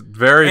is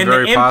very possible.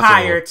 And the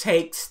Empire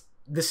takes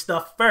the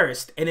stuff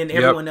first, and then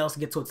everyone else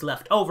gets what's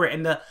left over,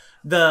 and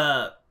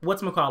the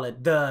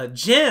whatchamacallit, the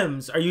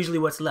gems are usually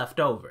what's left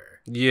over.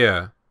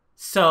 Yeah.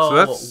 So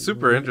that's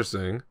super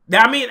interesting.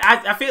 I mean,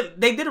 I feel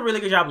they did a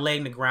really good job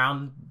laying the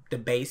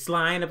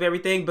baseline of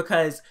everything,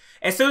 because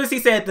as soon as he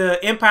said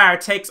the Empire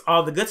takes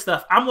all the good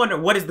stuff, I'm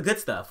wondering, what is the good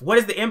stuff? What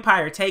is the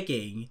Empire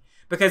taking?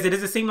 Because it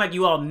doesn't seem like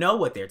you all know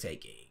what they're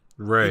taking.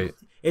 Right.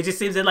 It just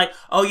seems that like,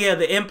 oh yeah,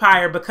 the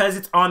Empire, because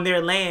it's on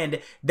their land,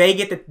 they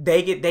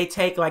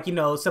take like, you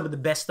know, some of the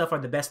best stuff or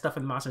the best stuff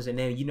in the monsters, and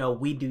then, you know,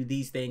 we do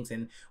these things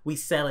and we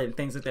sell it and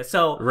things like that.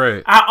 So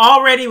I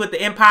already with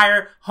the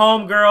Empire,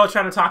 homegirl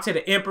trying to talk to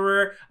the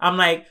Emperor, I'm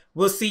like,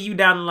 we'll see you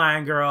down the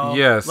line, girl.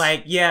 Yes.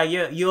 Like, yeah,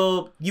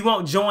 you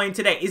won't join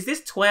today. Is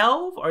this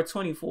 12 or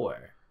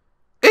 24?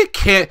 It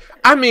can't.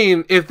 I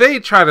mean, if they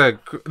try to,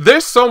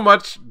 there's so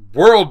much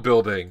world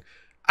building.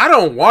 I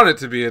don't want it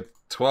to be a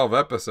 12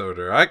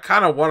 episoder. I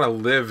kind of want to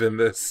live in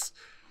this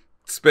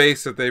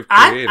space that they've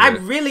created. I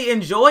really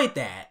enjoyed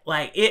that.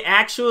 Like, it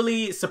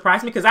actually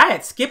surprised me because I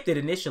had skipped it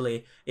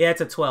initially. Yeah,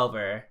 it's a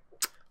 12er.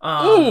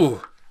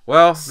 Ooh.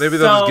 Well, maybe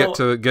they'll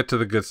just get to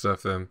the good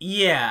stuff then.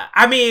 Yeah.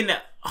 I mean,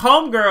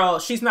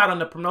 homegirl, she's not on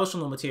the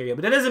promotional material,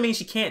 but that doesn't mean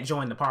she can't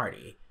join the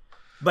party.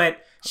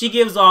 But she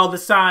gives all the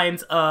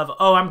signs of,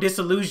 oh, I'm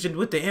disillusioned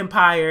with the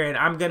Empire and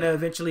I'm going to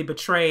eventually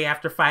betray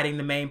after fighting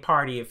the main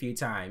party a few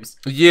times.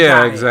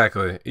 Yeah,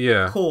 exactly.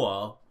 Yeah.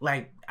 Cool.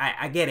 Like,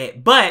 I get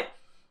it. But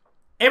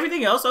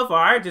everything else so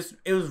far,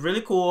 it was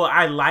really cool.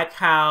 I like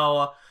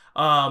how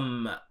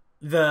the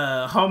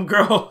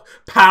homegirl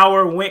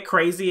power went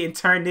crazy and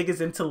turned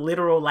niggas into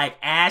literal, like,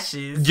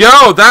 ashes.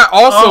 Yo, that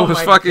also was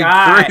fucking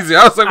crazy.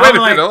 I was like, wait a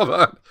minute, hold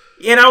on.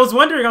 And I was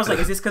wondering, I was like,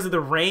 is this because of the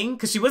ring?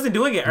 Because she wasn't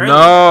doing it earlier.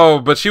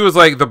 No, but she was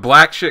like, the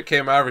black shit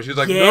came out of her. She was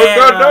like, no.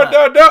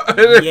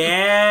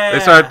 Yeah. They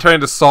started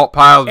turning to salt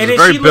piles. And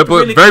very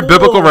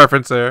biblical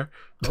reference there.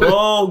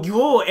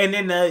 And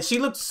then she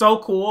looked so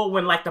cool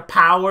when like the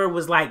power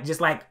was like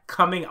just like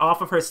coming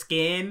off of her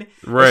skin,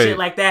 and shit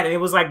like that, and it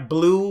was like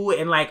blue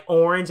and like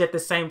orange at the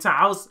same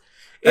time.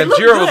 And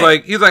Jiro was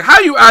like, he's like, how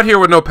are you out here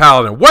with no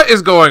paladin? What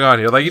is going on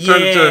here? Like he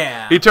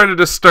turned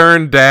into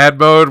stern dad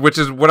mode, which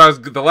is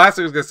what the last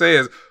thing I was gonna say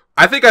is,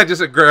 I think I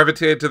just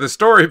gravitated to the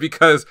story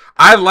because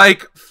I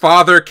like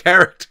father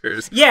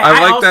characters. Yeah,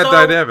 I like that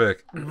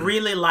dynamic.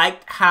 Really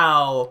liked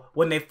how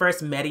when they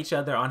first met each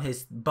other on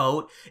his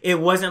boat, it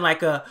wasn't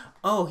like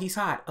oh, he's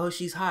hot, oh,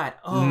 she's hot,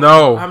 oh,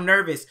 no, I'm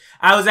nervous.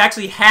 I was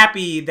actually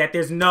happy that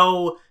there's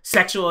no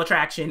sexual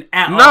attraction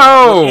at all.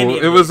 No,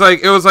 it was like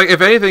if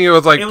anything, it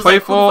was like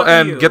playful like,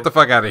 and get the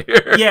fuck out of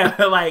here. Yeah,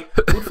 like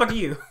who the fuck are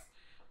you?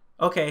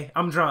 Okay,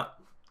 I'm drunk.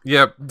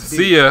 Yep. Dude.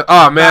 See ya.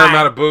 Oh man, I'm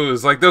out of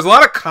booze. Like, there's a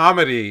lot of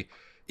comedy.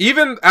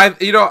 Even I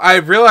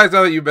realized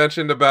now that you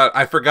mentioned about,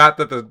 I forgot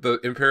that the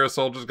Imperial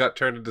soldiers got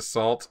turned into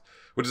salt,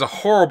 which is a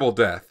horrible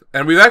death.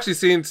 And we've actually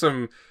seen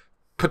some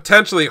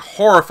potentially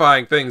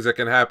horrifying things that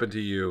can happen to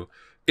you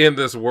in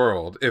this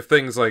world if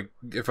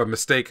a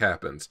mistake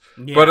happens.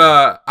 Yeah. But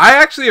I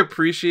actually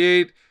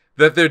appreciate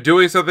that they're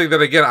doing something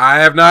that, again, I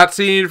have not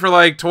seen for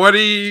like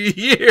 20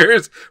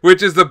 years,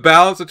 which is the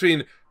balance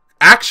between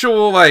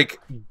actual like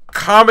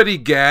comedy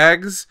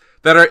gags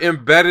that are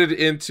embedded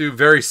into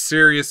very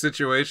serious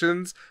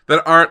situations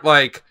that aren't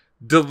like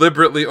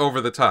deliberately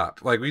over the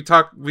top. Like we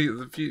talk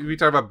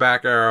about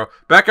Back Arrow.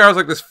 Back Arrow's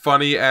like this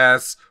funny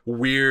ass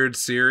weird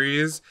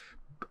series.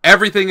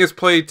 Everything is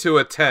played to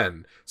a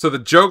 10. So the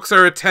jokes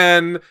are a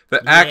 10,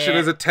 the action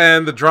is a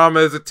 10, the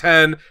drama is a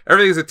 10,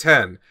 everything is a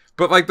 10.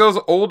 But like those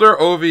older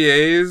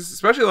OVAs,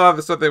 especially a lot of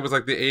the stuff that was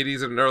like the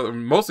 80s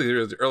and mostly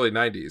the early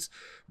 90s,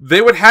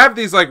 they would have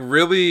these like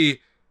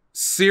really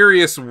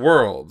serious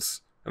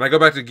worlds. And I go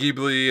back to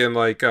Ghibli and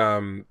like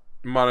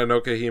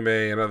Mononoke Hime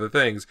and other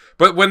things.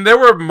 But when there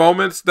were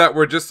moments that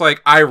were just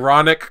like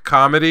ironic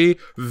comedy,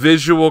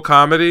 visual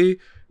comedy,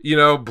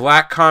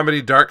 black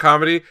comedy, dark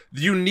comedy,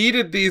 you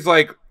needed these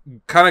like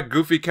kind of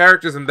goofy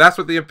characters, and that's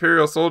what the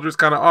Imperial soldiers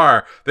kind of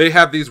are. They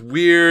have these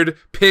weird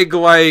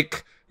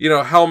pig-like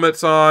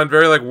helmets on,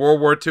 very like World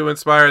War II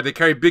inspired. They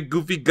carry big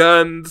goofy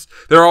guns.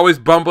 They're always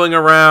bumbling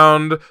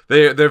around.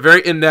 They're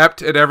very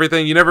inept at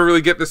everything. You never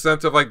really get the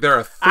sense of like they're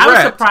a threat. I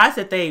was surprised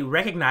that they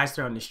recognized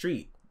her on the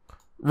street.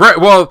 Right,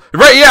 well,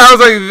 right, yeah, I was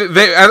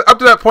like, up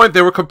to that point,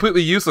 they were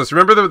completely useless.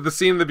 Remember the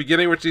scene in the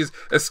beginning where she's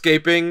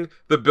escaping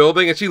the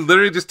building, and she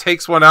literally just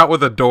takes one out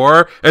with a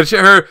door, and she's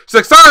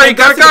like, sorry,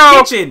 gotta go!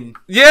 The kitchen.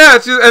 Yeah,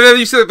 and then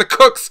you see like the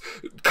cooks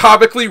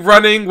comically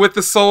running with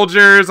the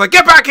soldiers, like,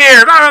 get back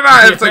here!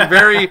 And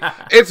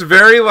it's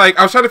very, like,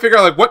 I was trying to figure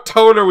out, like, what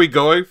tone are we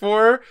going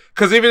for?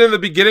 Because even in the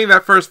beginning,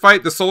 that first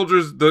fight,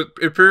 the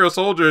Imperial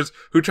soldiers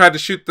who tried to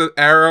shoot the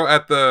arrow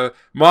at the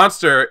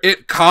monster,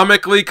 it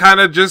comically kind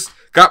of just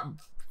got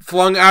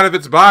flung out of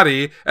its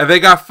body, and they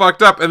got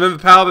fucked up, and then the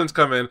paladins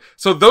come in.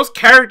 So those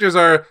characters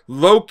are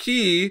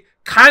low-key,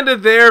 kind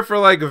of there for,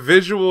 like,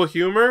 visual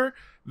humor.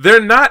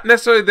 They're not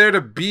necessarily there to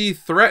be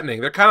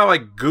threatening. They're kind of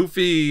like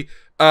goofy,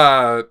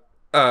 they're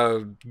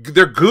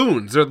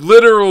goons. They're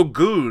literal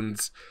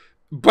goons.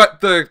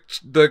 But the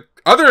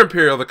other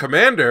Imperial, the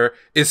commander,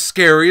 is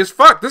scary as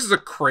fuck. This is a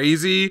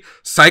crazy,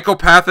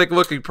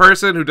 psychopathic-looking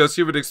person who does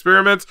human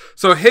experiments.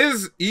 So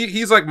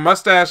he's like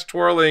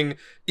mustache-twirling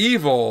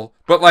evil,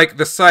 but like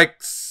the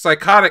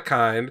psychotic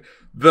kind.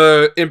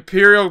 The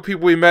Imperial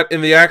people we met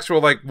in the actual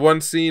like one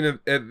scene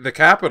at the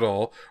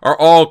Capitol are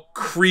all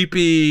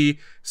creepy,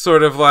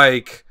 sort of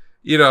like,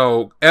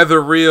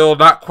 ethereal,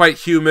 not quite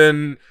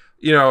human,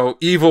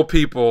 evil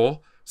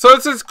people. So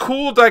it's this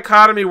cool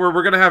dichotomy where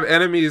we're going to have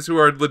enemies who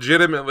are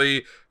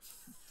legitimately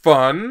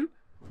fun,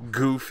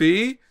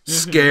 goofy,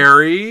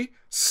 scary,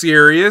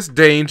 serious,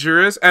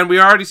 dangerous, and we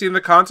already seen the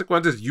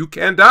consequences. You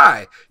can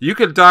die. You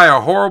could die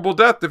a horrible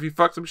death if you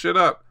fuck some shit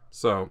up.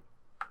 So,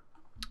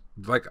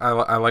 like,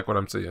 I like what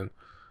I'm seeing.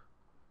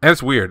 And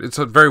it's weird. It's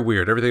very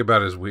weird. Everything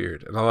about it is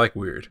weird, and I like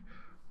weird.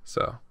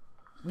 So,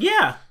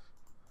 yeah.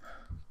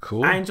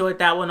 Cool. I enjoyed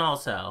that one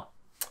also.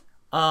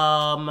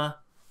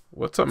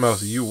 What's something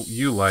else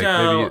you like,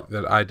 maybe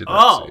that I did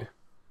not see?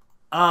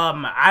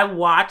 I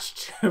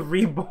watched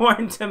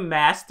Reborn to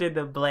Master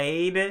the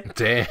Blade.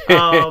 Damn.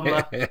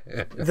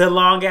 The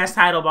long ass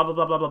title, blah blah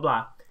blah blah blah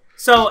blah.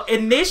 So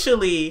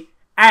initially,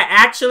 I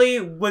actually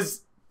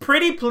was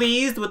pretty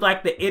pleased with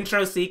like the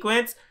intro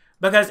sequence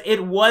because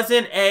it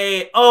wasn't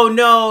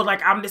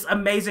like I'm this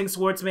amazing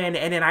swordsman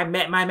and then I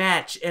met my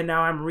match and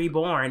now I'm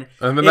reborn.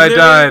 And then I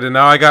died and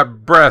now I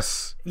got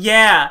breasts.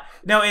 Yeah.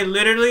 No, it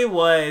literally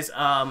was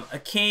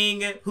a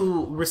king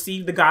who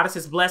received the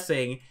goddess's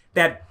blessing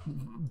that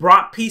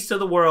brought peace to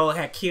the world,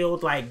 had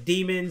killed like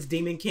demons,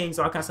 demon kings,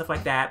 all kind of stuff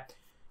like that.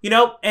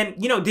 And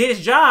did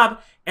his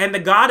job, and the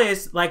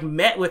goddess like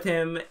met with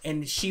him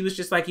and she was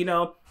just like,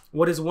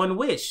 what is one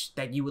wish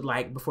that you would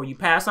like before you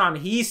pass on?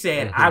 And he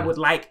said, I would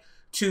like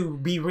to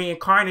be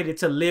reincarnated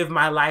to live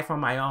my life on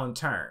my own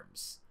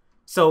terms.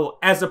 So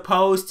as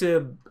opposed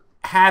to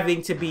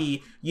having to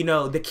be, you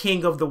know, the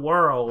king of the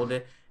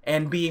world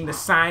and being the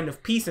sign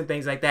of peace and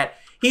things like that,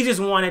 he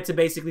just wanted to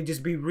basically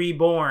just be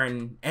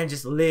reborn and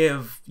just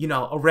live, you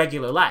know, a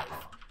regular life.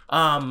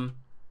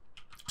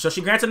 So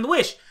she grants him the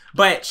wish,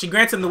 but she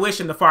grants him the wish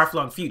in the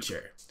far-flung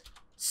future.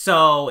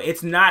 So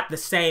it's not the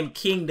same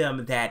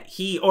kingdom that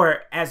he,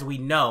 or as we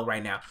know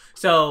right now.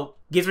 So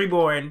gets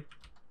reborn,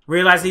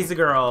 realizes he's a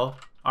girl,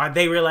 or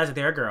they realize that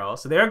they're a girl.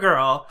 So they're a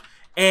girl.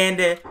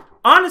 And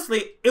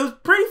honestly, it was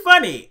pretty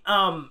funny.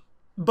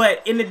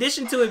 But in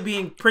addition to it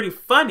being pretty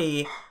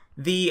funny,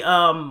 the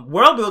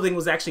world building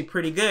was actually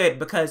pretty good,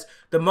 because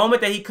the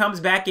moment that he comes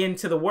back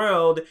into the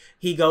world,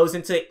 he goes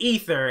into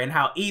ether, and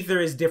how ether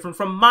is different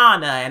from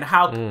mana, and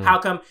how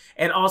come,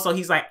 and also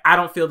he's like, I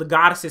don't feel the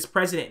goddess's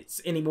presence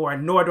anymore,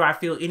 nor do I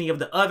feel any of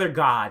the other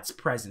gods'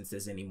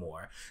 presences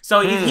anymore. So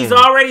he's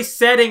already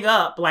setting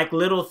up like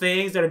little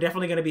things that are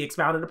definitely going to be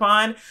expounded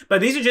upon,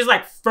 but these are just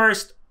like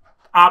first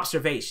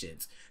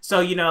observations. So,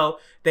 you know,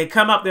 they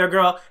come up, they're a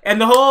girl, and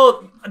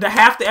the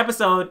half the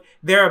episode,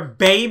 they're a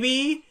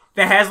baby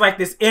that has like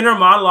this inner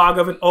monologue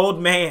of an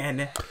old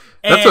man.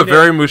 That's a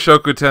very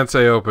Mushoku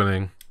Tensei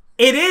opening.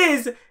 It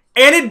is, and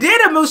it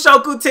did a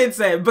Mushoku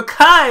Tensei,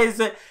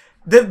 because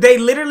they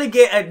literally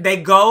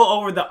they go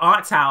over the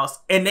aunt's house,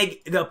 and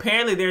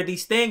apparently there are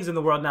these things in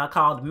the world now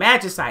called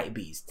magicite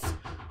beasts,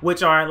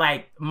 which are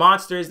like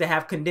monsters that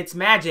have condensed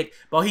magic.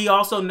 But he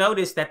also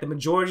noticed that the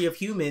majority of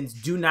humans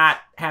do not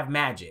have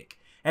magic,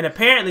 and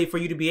apparently for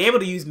you to be able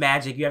to use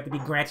magic, you have to be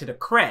granted a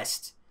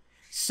crest.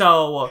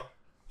 So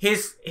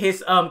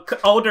his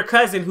older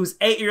cousin, who's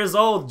 8 years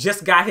old,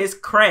 just got his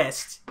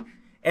crest,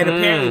 and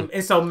apparently,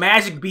 and so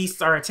magic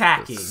beasts are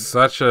attacking. This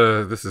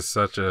is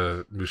such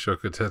a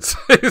Mushoku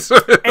Tensei.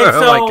 And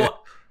so like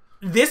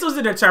this was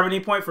a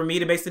determining point for me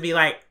to basically be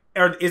like,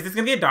 is this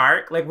gonna get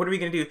dark? Like, what are we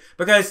gonna do?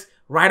 Because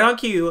right on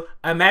cue,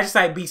 a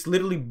magicite beast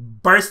literally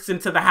bursts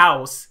into the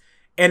house,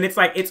 and it's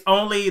like it's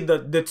only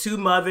the two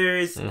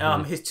mothers,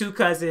 his two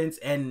cousins,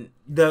 and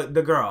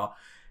the girl.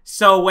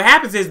 So what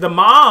happens is the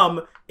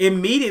mom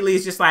immediately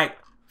is just like,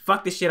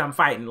 fuck this shit, I'm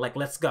fighting. Like,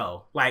 let's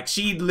go. Like,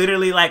 she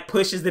literally like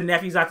pushes the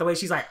nephews out the way.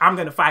 She's like, I'm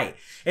gonna fight.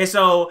 And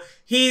so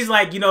he's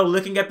like, you know,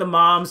 looking at the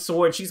mom's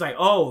sword. She's like,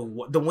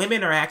 oh, the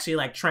women are actually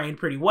like trained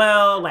pretty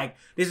well. Like,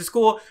 this is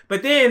cool.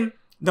 But then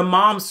the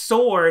mom's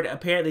sword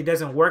apparently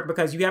doesn't work,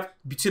 because you have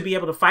to be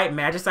able to fight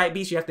magicite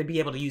beasts, you have to be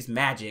able to use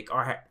magic,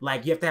 or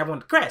like you have to have one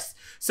of the crests.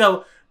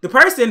 So the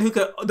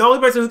only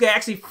person who could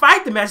actually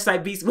fight the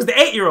magicite beast was the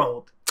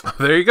 8-year-old.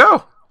 There you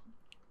go.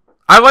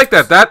 I like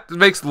that. That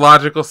makes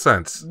logical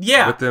sense.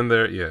 Yeah. Within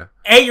there, yeah.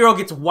 8-year-old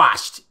gets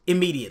washed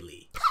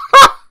immediately.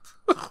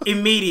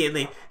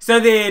 Immediately. So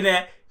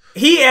then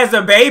he, as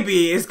a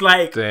baby, is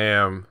like,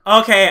 damn.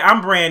 Okay,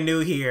 I'm brand new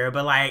here,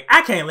 but like,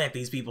 I can't let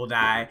these people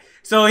die.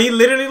 So he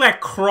literally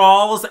like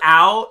crawls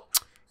out,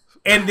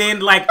 and then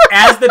like,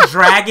 as the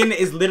dragon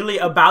is literally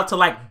about to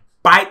like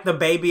bite the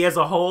baby as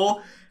a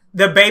whole,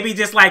 the baby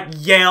just like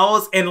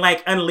yells and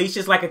like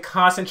unleashes like a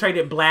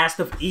concentrated blast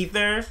of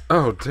ether.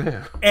 Oh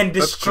damn! And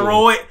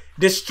destroys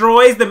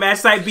the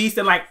magicite beast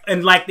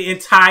and like the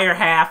entire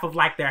half of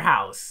like their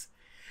house.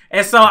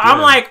 And so I'm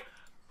like,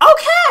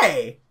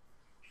 okay.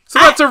 So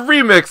that's a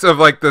remix of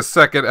like the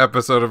second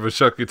episode of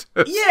Mushoku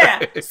Tensei.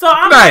 Yeah. So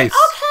I'm like,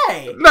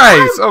 okay.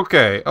 Nice.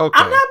 Okay. I'm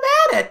not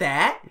mad at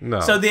that.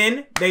 No. So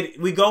then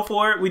we go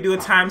for it. We do a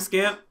time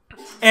skip.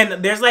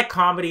 And there's like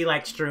comedy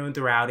like strewn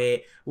throughout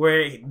it,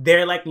 where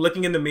they're like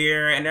looking in the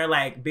mirror and they're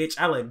like, bitch,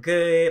 I look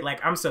good.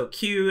 Like, I'm so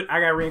cute.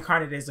 I got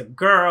reincarnated as a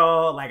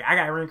girl. Like, I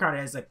got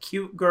reincarnated as a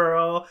cute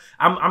girl.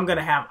 I'm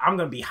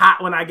gonna be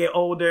hot when I get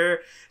older.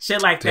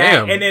 Shit like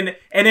that. And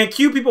then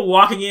cute people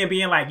walking in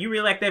being like, you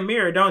really like that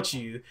mirror, don't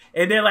you?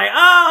 And they're like,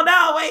 oh,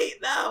 no,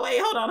 wait,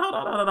 hold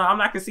on. I'm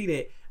not gonna see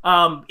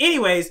that.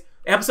 Anyways,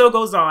 episode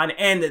goes on,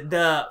 and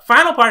the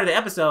final part of the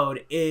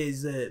episode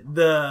is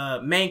the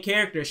main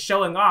character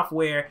showing off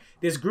where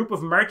this group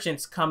of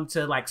merchants come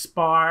to like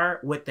spar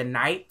with the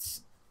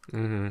knights,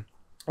 and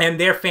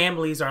their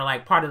families are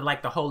like part of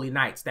like the holy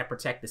knights that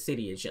protect the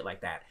city and shit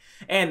like that.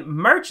 And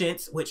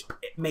merchants, which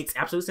makes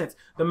absolute sense,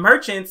 the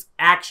merchants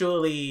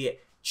actually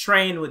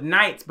train with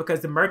knights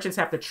because the merchants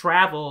have to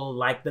travel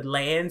like the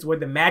lands where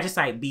the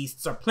magicite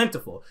beasts are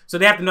plentiful, so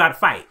they have to know how to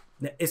fight,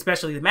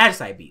 especially the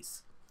magicite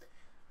beasts.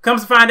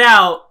 Comes to find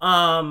out,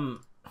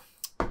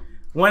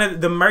 one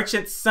of the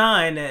merchant's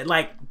son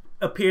like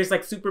appears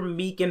like super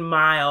meek and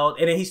mild,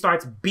 and then he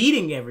starts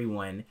beating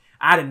everyone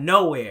out of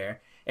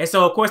nowhere. And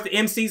so of course the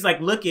MC's like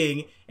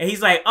looking, and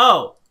he's like,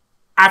 oh,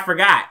 I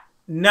forgot.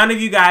 None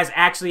of you guys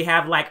actually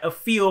have like a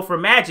feel for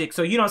magic,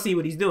 so you don't see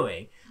what he's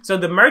doing. So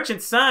the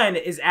merchant's son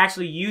is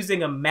actually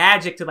using a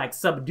magic to like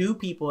subdue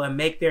people and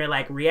make their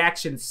like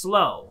reactions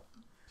slow.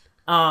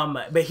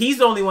 But he's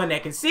the only one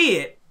that can see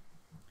it.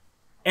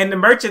 And the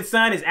merchant's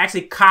son is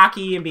actually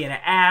cocky and being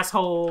an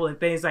asshole and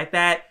things like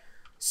that.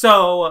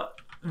 So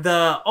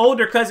the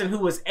older cousin, who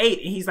was 8,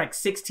 and he's like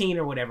 16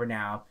 or whatever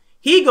now,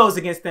 he goes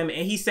against them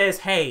and he says,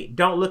 hey,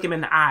 don't look him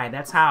in the eye.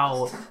 That's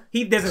how,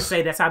 he doesn't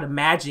say that's how the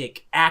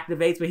magic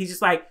activates, but he's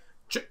just like,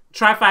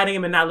 try fighting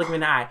him and not look him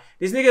in the eye.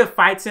 This nigga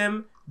fights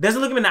him,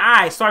 doesn't look him in the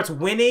eye, starts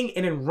winning,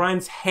 and then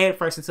runs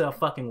headfirst into a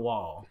fucking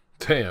wall.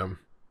 Damn.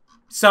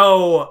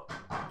 So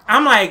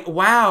I'm like,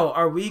 wow,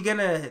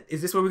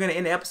 is this where we're gonna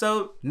end the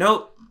episode?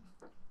 Nope.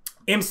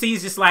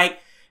 MC's just like,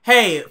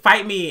 hey,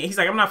 fight me. And he's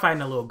like, I'm not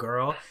fighting a little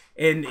girl.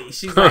 And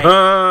she's like,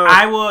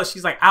 I will.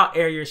 She's like, I'll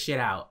air your shit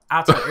out.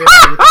 I'll tell everybody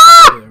what the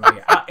fuck you're doing right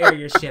here. I'll air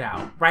your shit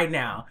out right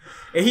now.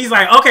 And he's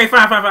like, okay,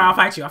 fine. I'll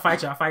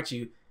fight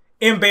you.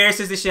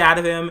 Embarrasses the shit out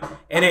of him.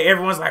 And then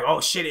everyone's like, oh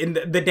shit.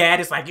 And the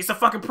dad is like, it's a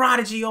fucking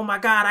prodigy. Oh my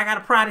God, I got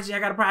a prodigy.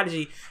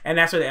 And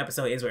that's where the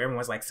episode ends, where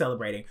everyone's like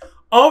celebrating.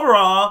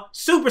 Overall,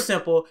 super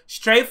simple,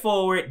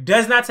 straightforward,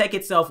 does not take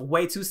itself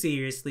way too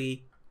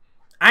seriously.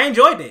 I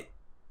enjoyed it.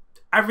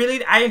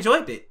 I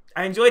enjoyed it.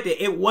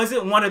 It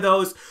wasn't one of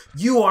those,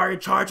 you are in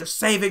charge of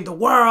saving the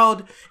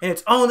world, and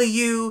it's only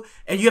you,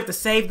 and you have to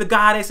save the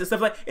goddess and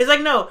stuff like that. It's like,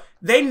 no,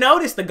 they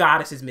notice the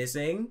goddess is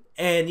missing,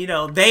 and, you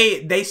know,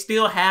 they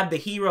still have the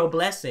hero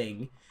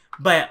blessing,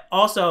 but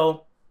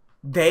also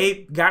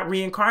they got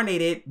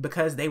reincarnated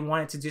because they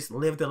wanted to just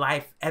live the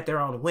life at their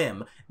own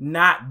whim,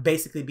 not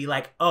basically be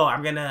like, oh,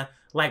 I'm gonna,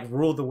 like,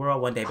 rule the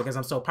world one day because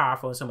I'm so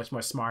powerful and so much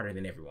more smarter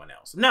than everyone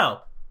else.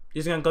 No,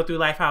 they're just gonna go through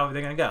life however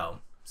they're gonna go.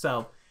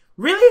 So,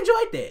 really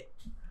enjoyed it.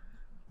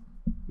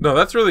 No,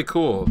 that's really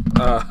cool.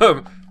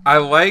 I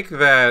like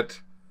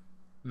that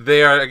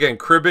they are, again,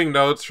 cribbing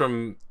notes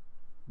from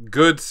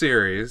good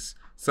series.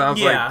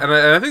 Sounds like, and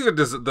I think that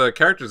the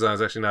character design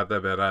is actually not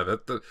that bad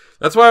either.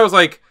 That's why I was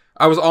like,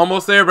 I was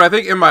almost there, but I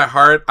think in my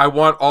heart, I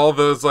want all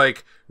those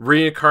like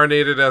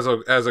reincarnated as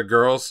a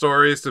girl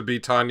stories to be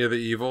Tanya the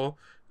Evil.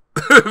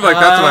 Like,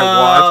 that's what I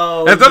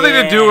want. It has nothing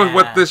to do with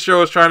what this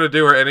show is trying to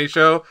do or any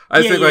show.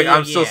 I think like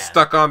I'm still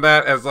stuck on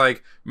that as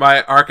like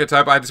my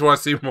archetype. I just want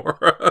to see more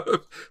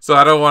of. So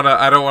I don't want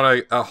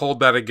to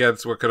hold that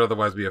against what could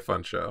otherwise be a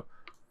fun show.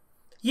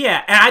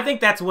 Yeah, and I think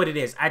that's what it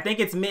is. I think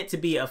it's meant to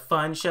be a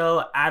fun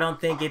show. I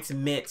don't think it's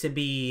meant to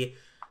be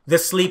the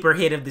sleeper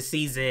hit of the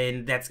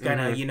season that's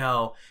gonna, you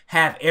know,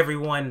 have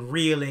everyone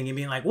reeling and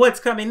being like, "What's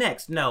coming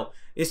next?" No,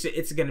 it's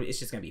just gonna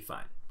be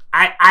fun.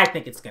 I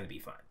think it's gonna be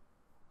fun.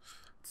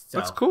 So,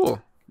 that's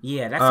cool.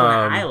 Yeah, that's what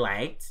I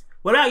liked.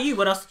 What about you?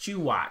 What else did you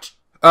watch?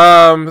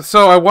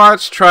 So I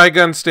watched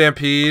Trigun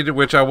Stampede,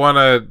 which I want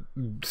to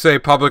say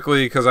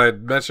publicly because I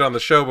mentioned on the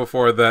show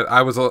before that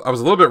I was a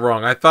little bit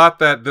wrong. I thought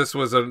that this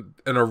was an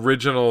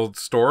original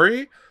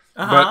story,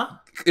 but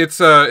it's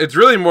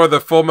really more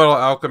the Full Metal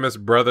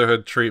Alchemist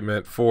Brotherhood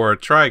treatment for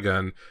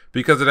Trigun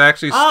because it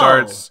actually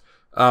starts.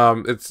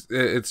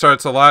 It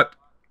starts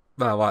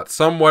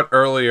somewhat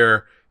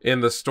earlier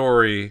in the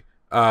story.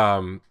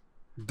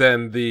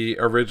 Than the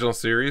original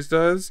series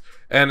does,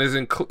 and it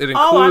includes.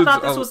 Oh, I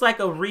thought this was like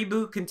a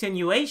reboot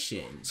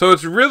continuation. So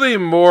it's really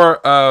more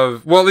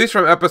of, well, at least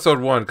from episode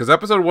 1, because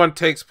episode 1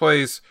 takes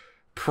place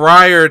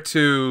prior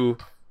to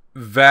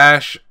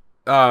Vash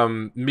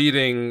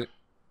meeting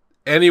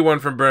anyone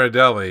from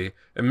Bernadelli,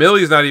 and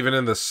Millie's not even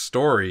in the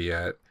story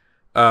yet.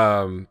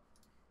 So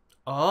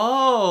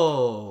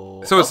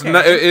it's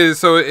not.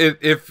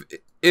 If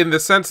in the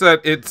sense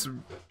that it's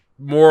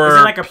more, is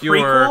it like a pure,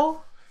 prequel?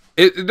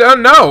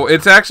 No,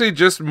 it's actually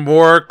just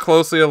more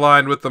closely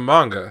aligned with the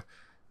manga.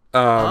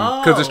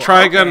 Because there's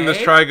Trigun and there's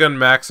Trigun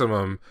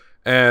Maximum.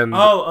 And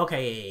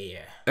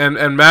yeah.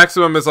 And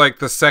Maximum is like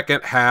the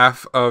second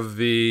half of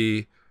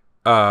the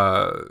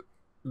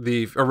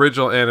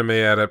original anime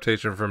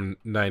adaptation from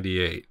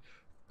 '98.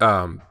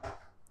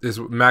 Is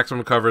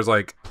Maximum covers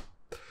like,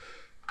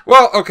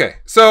 well, okay,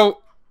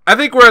 so I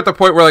think we're at the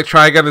point where like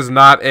Trigun is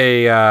not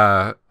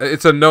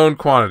it's a known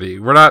quantity.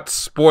 We're not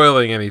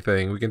spoiling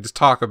anything. We can just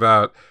talk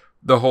about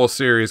the whole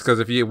series, because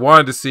if you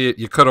wanted to see it,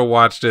 you could have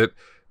watched it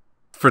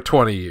for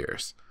 20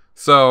 years.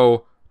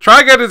 So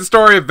Trigun is the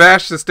story of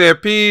Vash the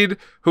Stampede,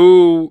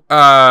 who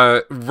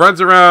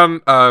runs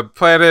around a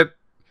planet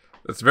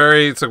it's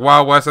like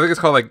Wild West. I think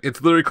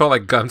it's literally called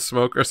like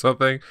Gunsmoke or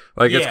something.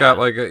 Like it's got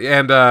like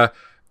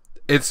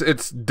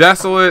it's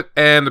desolate,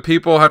 and the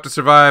people have to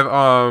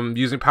survive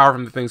using power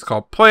from the things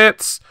called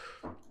plants,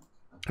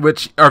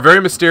 which are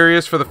very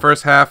mysterious for the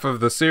first half of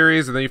the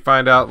series, and then you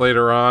find out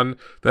later on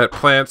that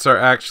plants are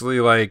actually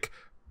like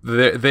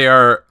they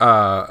are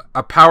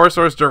a power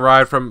source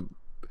derived from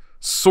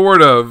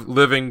sort of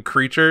living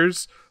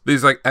creatures,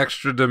 these like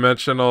extra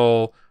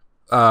dimensional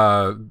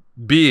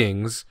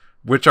beings,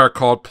 which are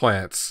called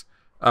plants.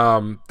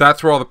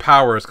 That's where all the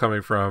power is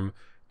coming from,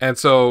 and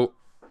so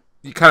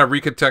you kind of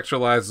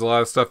recontextualize a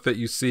lot of stuff that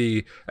you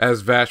see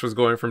as Vash was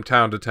going from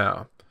town to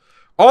town.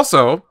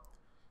 Also,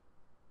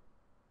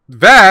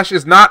 Vash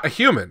is not a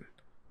human,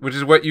 which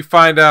is what you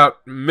find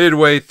out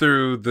midway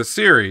through the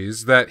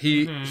series, that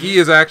he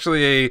is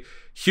actually a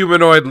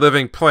humanoid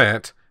living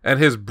plant, and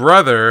his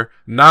brother,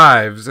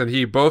 Knives, and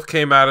he both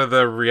came out of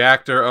the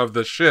reactor of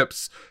the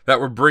ships that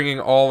were bringing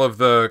all of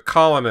the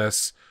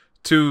colonists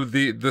to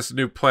this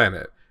new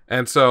planet.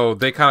 And so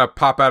they kind of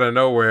pop out of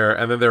nowhere,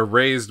 and then they're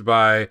raised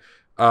by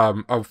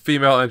a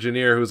female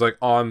engineer who's like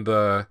on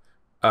the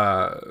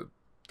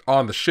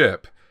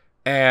ship,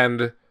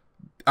 and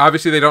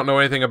obviously they don't know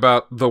anything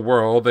about the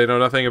world. They know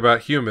nothing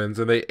about humans,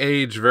 and they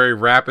age very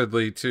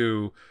rapidly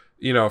to,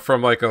 you know,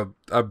 from like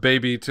a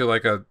baby to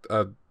like a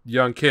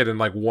young kid in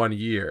like 1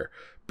 year.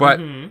 But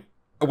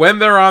when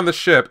they're on the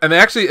ship, and they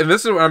actually, and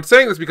this is what I'm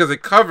saying this because they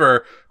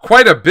cover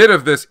quite a bit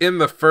of this in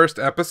the first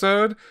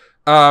episode.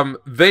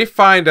 They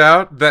find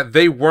out that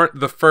they weren't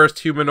the first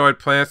humanoid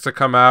plants to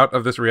come out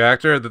of this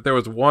reactor, that there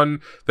was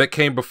one that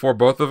came before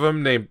both of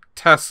them named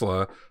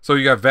Tesla. So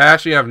you got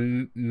Vash, you have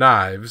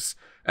Knives,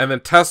 and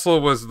then Tesla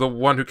was the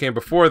one who came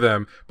before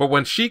them. But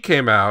when she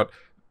came out,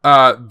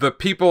 the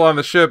people on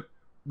the ship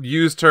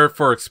used her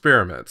for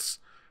experiments.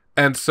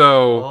 And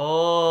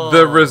so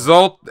the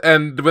result,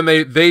 and when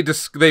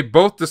they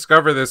both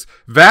discover this,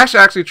 Vash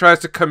actually tries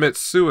to commit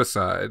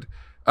suicide.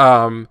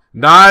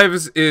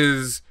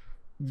 Knives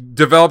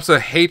develops a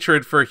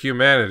hatred for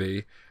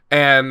humanity,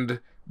 and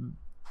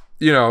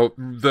you know,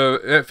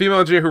 the female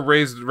engineer who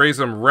raised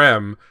him,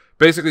 Rem,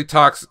 basically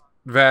talks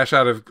Vash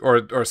out of,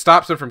 or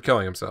stops him from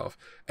killing himself,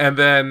 and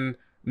then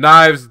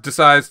Knives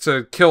decides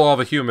to kill all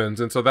the humans,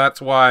 and so that's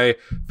why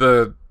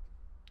the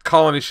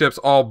colony ships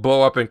all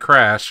blow up and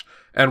crash,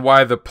 and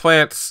why the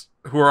plants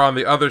who are on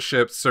the other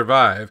ships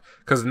survive,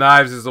 because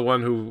Knives is the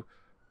one who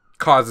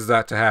causes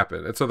that to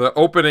happen. And so the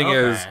opening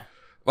is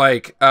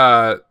like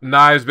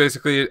Knives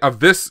basically of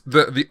this,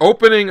 the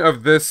opening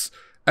of this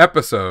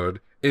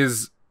episode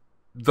is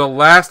the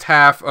last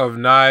half of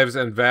Knives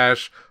and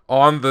Vash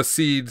on the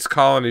Seeds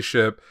colony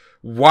ship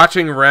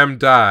watching Rem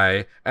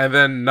die, and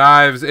then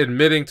Knives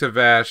admitting to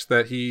Vash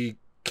that he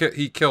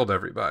killed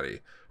everybody,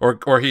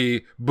 or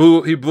he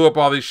blew up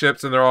all these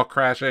ships and they're all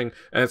crashing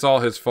and it's all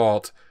his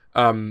fault.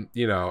 You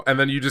know, and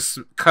then you just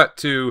cut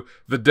to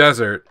the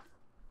desert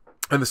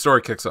and the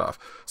story kicks off.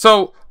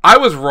 So I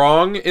was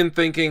wrong in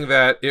thinking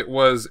that it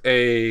was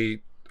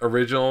a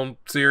original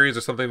series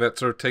or something that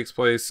sort of takes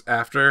place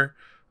after,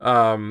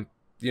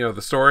 you know,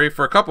 the story,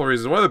 for a couple of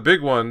reasons. One of the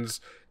big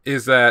ones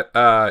is that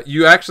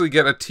you actually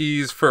get a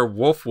tease for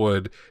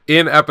Wolfwood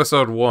in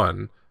episode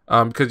 1,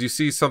 because you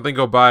see something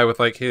go by with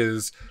like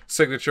his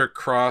signature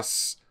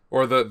cross,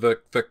 or the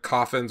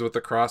coffins with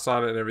the cross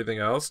on it and everything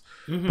else.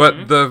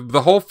 But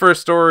the whole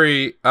first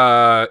story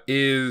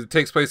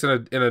takes place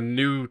in a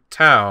new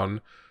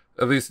town,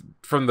 at least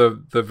from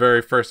the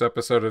very first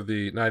episode of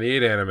the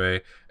 98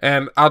 anime.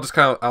 And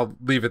I'll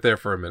leave it there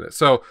for a minute.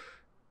 So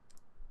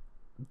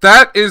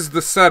that is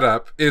the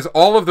setup, is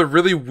all of the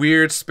really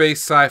weird space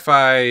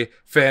sci-fi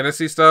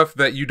fantasy stuff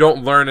that you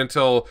don't learn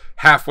until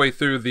halfway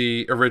through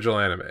the original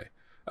anime.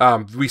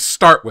 We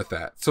start with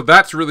that. So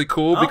that's really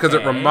cool because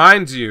it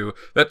reminds you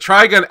that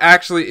Trigun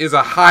actually is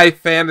a high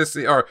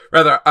fantasy, or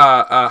rather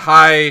a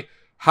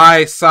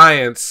high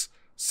science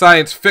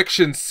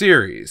fiction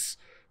series.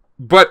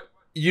 But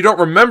you don't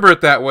remember it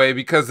that way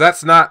because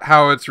that's not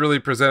how it's really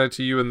presented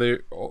to you in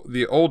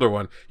the older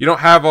one. You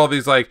don't have all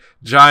these like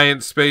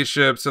giant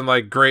spaceships and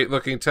like great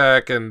looking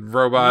tech and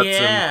robots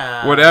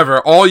and whatever.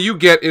 All you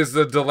get is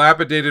the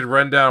dilapidated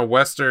rundown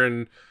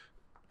Western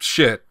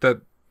shit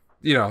that,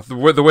 you know,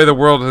 the way the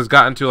world has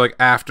gotten to like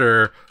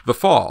after the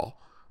fall.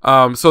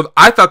 So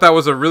I thought that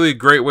was a really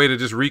great way to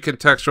just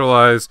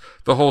recontextualize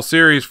the whole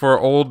series for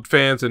old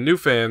fans and new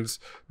fans,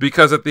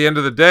 because at the end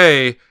of the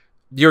day,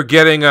 you're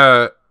getting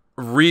a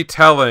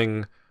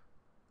retelling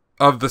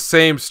of the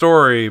same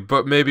story,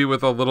 but maybe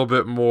with a little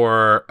bit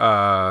more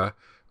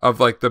of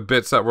like the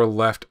bits that were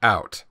left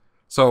out.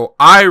 So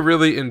I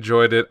really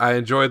enjoyed it. I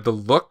enjoyed the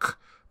look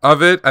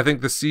of it. I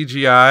think the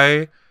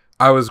CGI,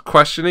 I was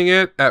questioning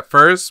it at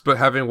first, but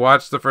having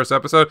watched the first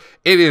episode,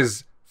 it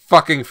is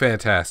fucking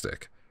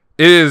fantastic.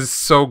 It is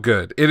so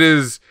good. It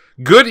is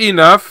good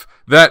enough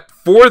that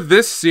for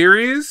this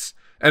series,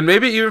 and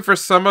maybe even for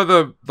some of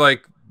the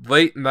like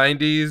late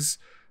 90s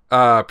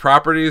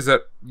properties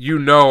that you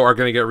know are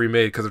going to get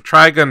remade, because if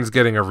Trigun's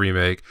getting a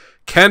remake,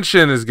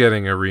 Kenshin is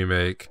getting a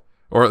remake,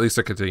 or at least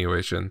a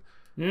continuation.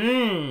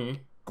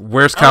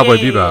 Where's Cowboy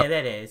Bebop? Yeah,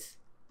 that is.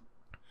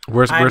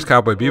 Where's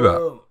Cowboy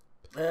Bebop?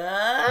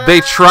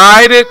 They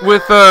tried it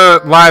with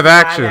live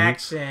action,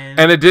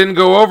 and it didn't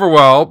go over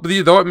well,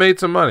 though it made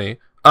some money.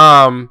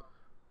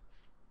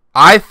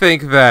 I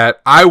think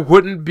that I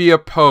wouldn't be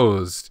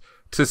opposed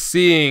to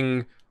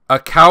seeing a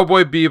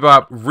Cowboy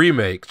Bebop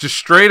remake, just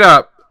straight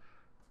up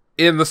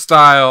in the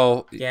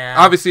style,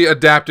 obviously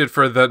adapted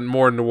for the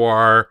more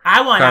noir.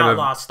 I want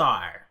Outlaw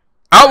Star.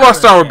 Outlaw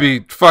Star would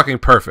be fucking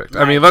perfect.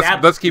 Like, I mean,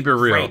 let's keep it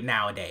real. Great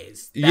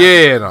nowadays.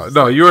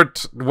 No, you're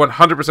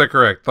 100%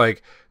 correct.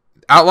 Like,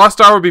 Outlaw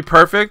Star would be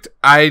perfect.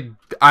 I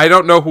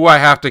don't know who I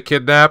have to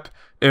kidnap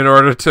in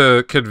order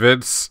to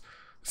convince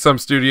some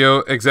studio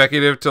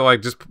executive to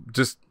like just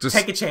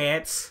take a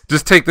chance.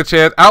 Just take the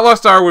chance. Outlaw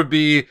Star would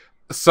be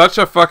such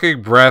a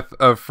fucking breath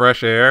of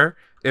fresh air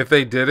if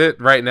they did it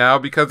right now,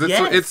 because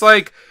it's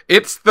like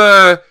it's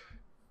not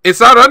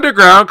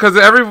underground, because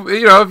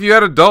if you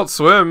had Adult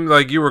Swim,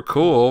 like, you were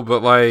cool,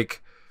 but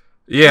like,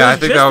 I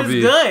think that would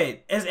be just as good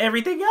as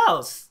everything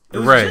else. It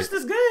was just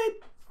as good.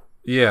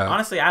 Yeah.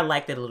 Honestly, I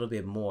liked it a little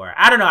bit more.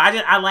 I don't know.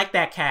 I like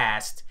that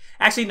cast.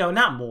 Actually, no,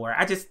 not more.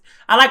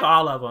 I like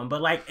all of them,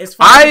 but like as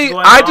far as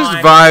going I just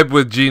vibe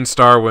with Gene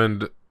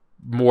Starwind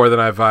more than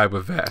I vibe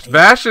with Vash. Yeah.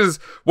 Vash is,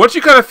 once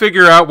you kind of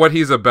figure out what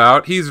he's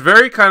about, he's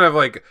very kind of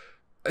like,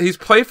 he's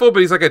playful, but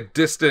he's like a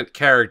distant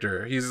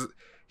character.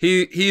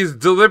 He's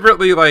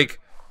deliberately like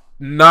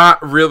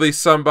not really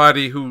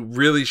somebody who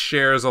really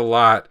shares a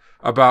lot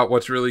about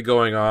what's really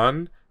going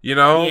on. You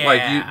know, yeah.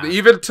 like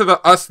even to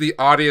the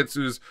audience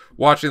who's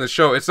watching the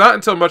show, it's not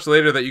until much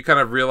later that you kind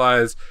of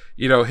realize,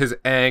 you know, his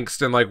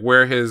angst and like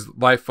where his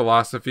life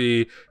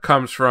philosophy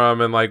comes from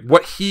and like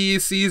what he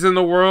sees in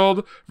the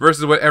world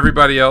versus what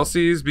everybody else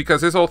sees,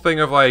 because his whole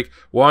thing of like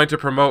wanting to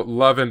promote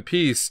love and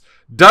peace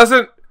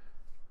doesn't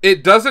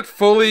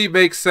fully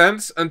make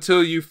sense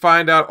until you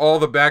find out all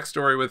the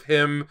backstory with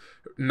him,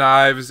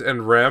 Knives,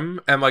 and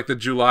Rem, and like the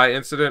July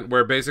incident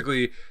where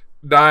basically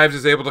Knives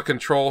is able to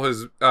control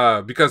his,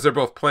 because they're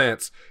both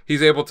plants,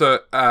 he's able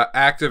to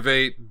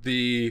activate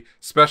the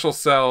special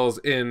cells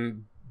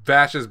in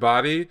Vash's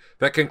body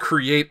that can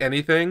create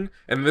anything.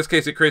 And in this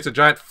case, it creates a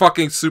giant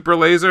fucking super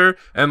laser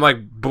and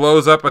like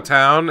blows up a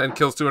town and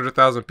kills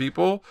 200,000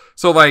 people.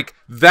 So like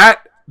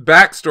that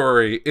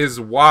backstory is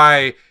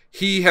why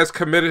he has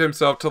committed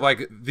himself to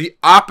like the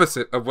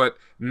opposite of what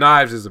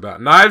Knives is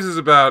about. Knives is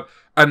about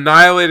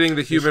annihilating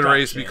the human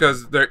race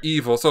because they're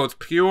evil. So it's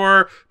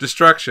pure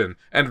destruction.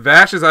 And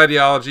Vash's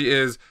ideology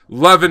is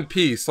love and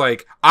peace.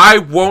 Like, I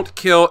won't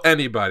kill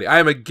anybody. I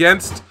am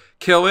against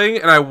killing,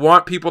 and I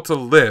want people to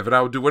live, and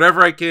I will do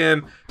whatever I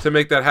can to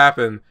make that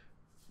happen.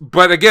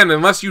 But again,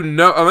 once you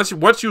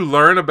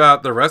learn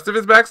about the rest of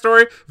his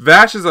backstory,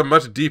 Vash is a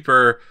much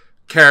deeper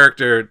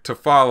character to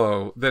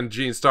follow than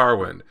Gene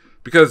Starwind,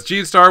 because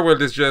Gene Starwind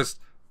is just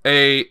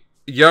a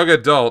young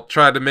adult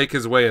trying to make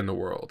his way in the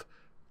world.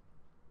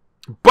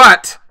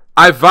 But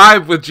I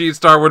vibe with Gene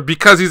Starwind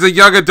because he's a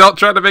young adult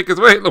trying to make his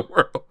way in the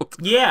world.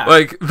 Yeah.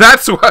 Like,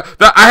 that's what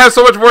I have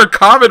so much more in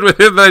common with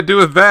him than I do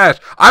with Vash.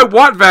 I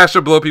want Vash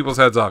to blow people's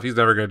heads off. He's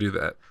never going to do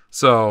that.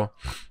 So,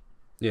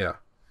 yeah.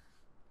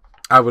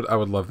 I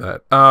would love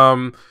that.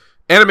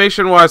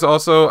 Animation wise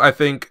also, I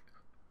think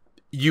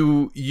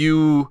we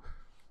talked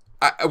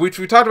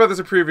about this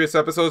in previous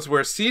episodes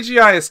where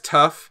CGI is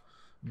tough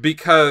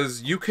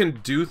because you can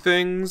do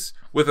things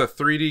with a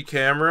 3D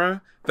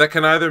camera that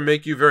can either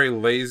make you very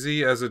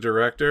lazy as a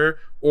director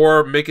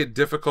or make it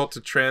difficult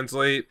to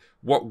translate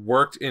what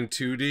worked in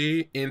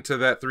 2D into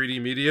that 3D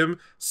medium.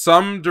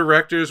 Some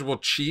directors will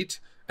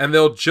cheat and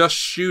they'll just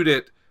shoot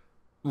it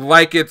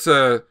like it's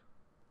a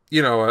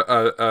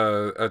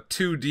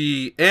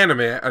 2D anime,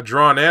 a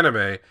drawn anime.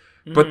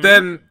 Mm-hmm. But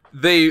then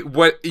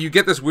you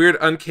get this weird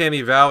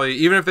uncanny valley,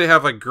 even if they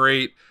have like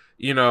great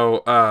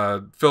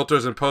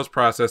filters and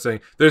post-processing,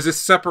 there's this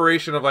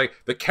separation of like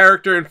the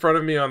character in front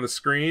of me on the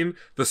screen,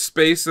 the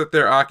space that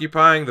they're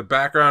occupying, the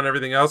background,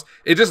 everything else.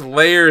 It just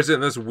layers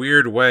in this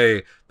weird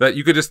way that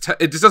you could just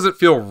it just doesn't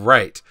feel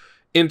right.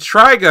 In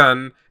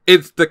Trigun,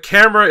 the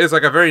camera is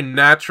like a very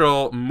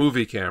natural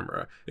movie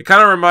camera. It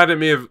kind of reminded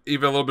me of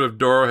even a little bit of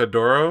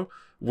Dorohedoro,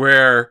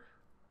 where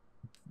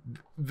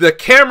the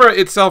camera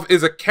itself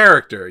is a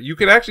character. You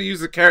can actually use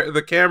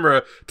the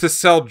camera to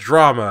sell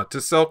drama, to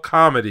sell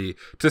comedy,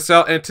 to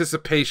sell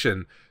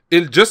anticipation.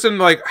 In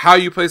like how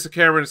you place the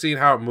camera in a scene,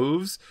 how it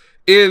moves.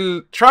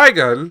 In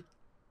Trigun,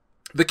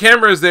 the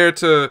camera is there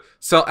to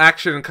sell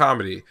action and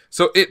comedy.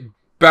 So it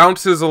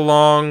bounces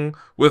along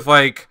with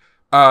like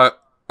a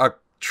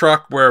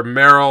truck where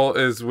Meryl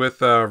is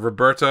with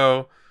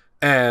Roberto,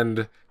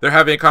 and they're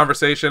having a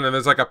conversation, and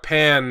there's like a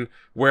pan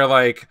where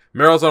like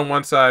Meryl's on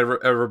one side,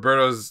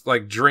 Roberto's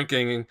like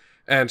drinking,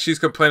 and she's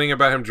complaining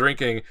about him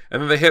drinking, and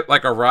then they hit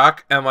like a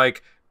rock, and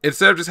like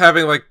instead of just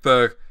having like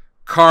the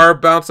car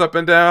bounce up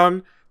and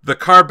down, the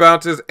car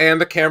bounces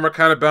and the camera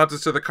kind of bounces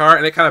to the car,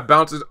 and it kind of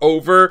bounces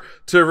over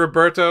to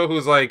Roberto,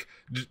 who's like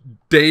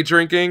day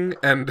drinking,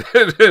 and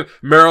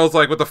Meryl's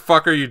like, what the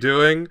fuck are you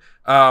doing?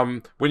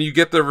 When you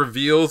get the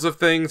reveals of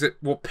things, it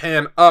will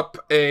pan up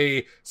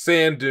a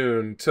sand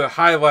dune to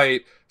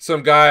highlight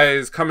some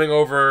guys coming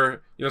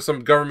over,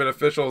 some government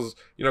officials,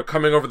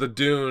 coming over the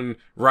dune,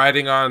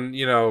 riding on,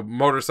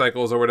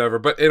 motorcycles or whatever,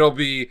 but they'll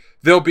be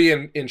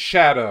in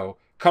shadow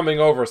coming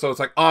over. So it's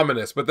like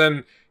ominous, but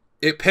then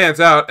it pans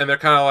out and they're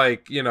kind of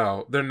like,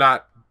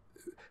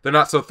 they're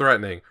not so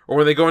threatening. Or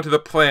when they go into the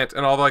plant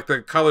and all like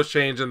the colors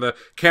change and the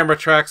camera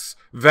tracks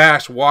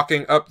Vash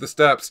walking up the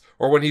steps,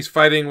 or when he's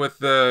fighting with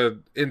the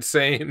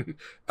insane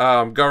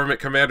government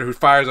commander who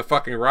fires a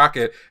fucking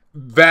rocket,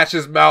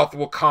 Vash's mouth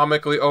will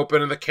comically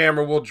open and the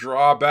camera will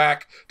draw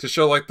back to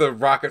show like the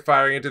rocket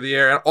firing into the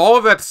air. And all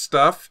of that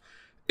stuff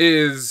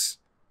is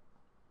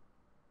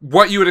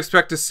what you would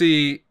expect to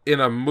see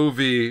in a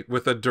movie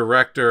with a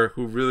director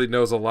who really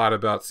knows a lot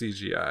about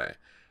CGI.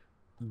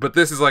 But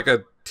this is like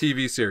a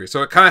TV series,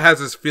 so it kind of has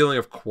this feeling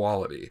of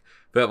quality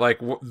that like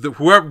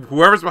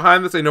whoever's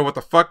behind this, they know what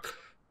the fuck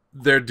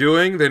they're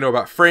doing. They know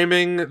about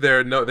framing.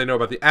 They know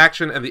about the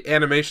action, and the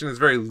animation is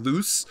very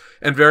loose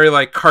and very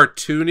like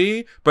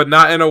cartoony, but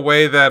not in a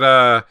way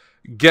that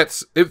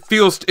it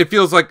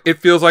feels like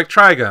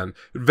Trigun.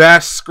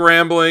 Vash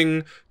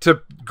scrambling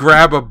to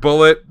grab a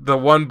bullet, the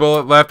one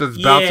bullet left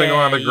is bouncing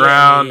on the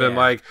ground, and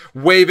like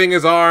waving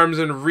his arms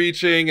and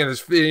reaching, and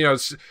his, you know,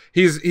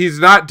 he's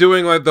not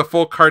doing like the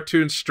full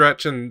cartoon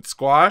stretch and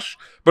squash,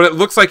 but it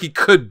looks like he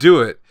could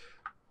do it.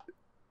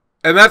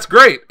 And that's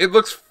great. It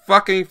looks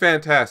fucking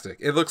fantastic.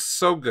 It looks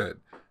so good.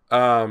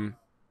 That's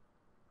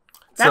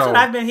what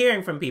I've been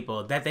hearing from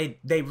people, that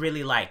they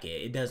really like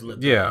it. It does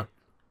look good.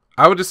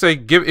 I would just say,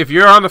 if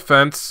you're on the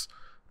fence,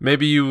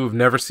 maybe you've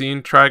never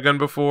seen Trigun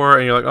before,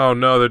 and you're like, oh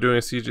no, they're doing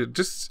a CG.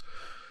 Just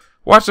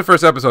watch the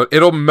first episode.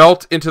 It'll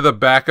melt into the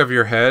back of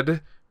your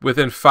head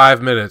within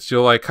 5 minutes.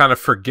 You'll like kind of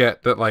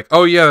forget that, like,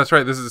 oh yeah, that's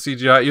right, this is a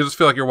CGI. You'll just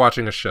feel like you're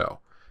watching a show.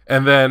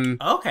 And then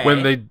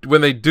when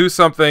they do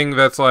something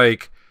that's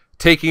like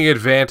taking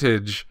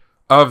advantage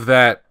of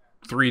that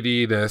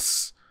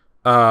 3D-ness,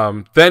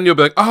 then you'll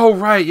be like, oh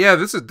right, yeah,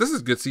 this is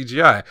good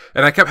CGI.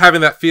 And I kept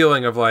having that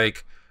feeling of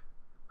like,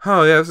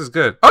 oh yeah, this is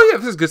good. Oh yeah,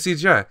 this is good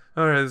CGI.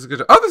 All right, this is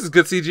good. Oh, this is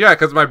good CGI,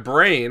 because my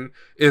brain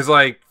is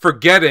like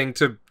forgetting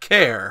to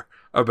care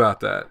about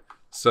that.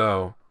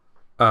 So,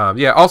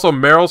 yeah. Also,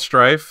 Meryl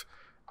Streif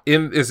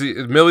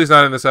Millie's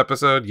not in this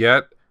episode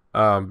yet,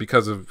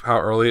 because of how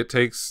early it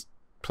takes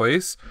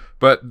place.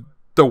 But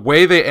the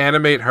way they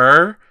animate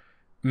her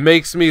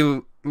makes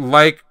me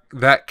like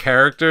that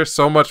character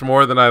so much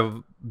more than I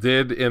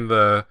did in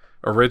the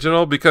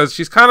original, because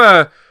she's kind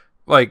of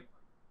like,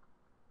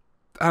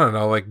 I don't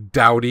know, like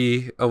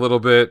dowdy a little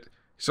bit.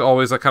 She's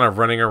always like kind of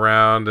running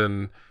around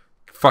and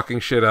fucking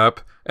shit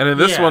up. And in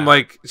this one,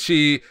 like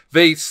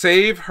they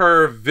save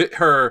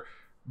her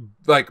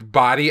like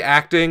body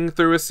acting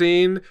through a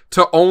scene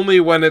to only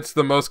when it's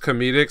the most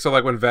comedic. So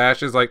like when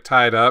Vash is like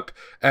tied up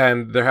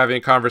and they're having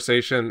a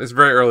conversation. It's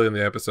very early in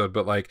the episode,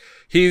 but like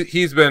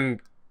he's been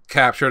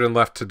captured and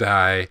left to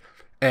die,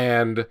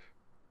 and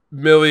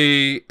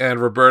Millie and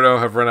Roberto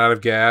have run out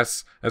of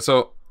gas, and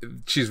so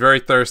she's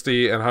very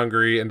thirsty and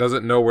hungry and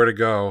doesn't know where to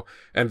go,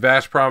 and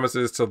Vash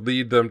promises to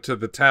lead them to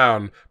the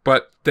town,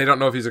 but they don't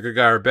know if he's a good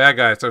guy or a bad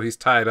guy, so he's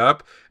tied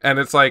up. And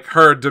it's like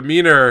her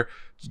demeanor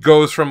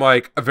goes from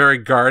like a very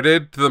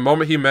guarded to the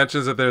moment he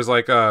mentions that there's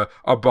like a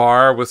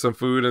bar with some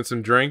food and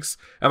some drinks,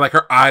 and like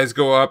her eyes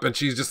go up and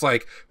she's just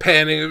like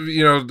panning,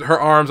 you know, her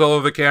arms all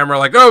over the camera,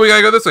 like, oh, we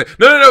gotta go this way,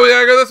 no, we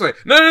gotta go this way,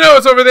 no,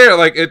 it's over there.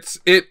 Like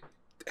it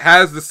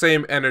has the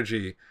same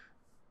energy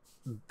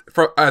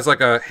as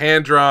like a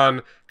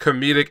hand-drawn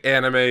comedic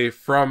anime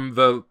from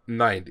the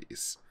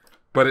 90s,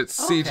 but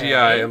it's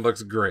CGI and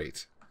looks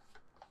great.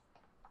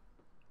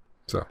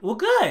 So, well,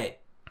 good.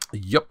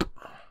 Yep.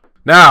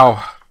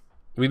 Now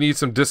we need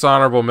some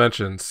dishonorable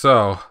mentions.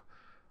 So,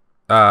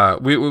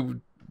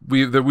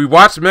 we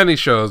watched many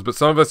shows, but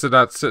some of us did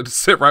not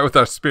sit right with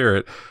our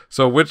spirit.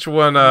 So, which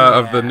one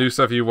of the new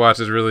stuff you watched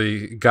has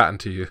really gotten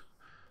to you?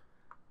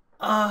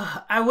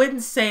 I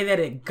wouldn't say that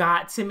it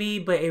got to me,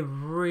 but it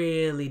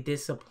really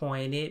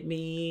disappointed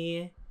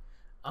me.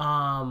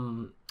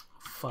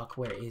 Fuck,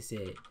 where is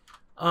it?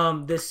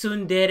 The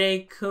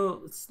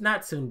Tsundere-kun. It's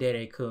not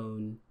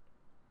Tsundere-kun.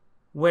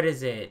 What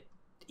is it?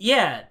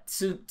 Yeah,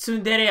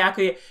 Tsundere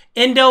Akuya.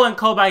 Endo and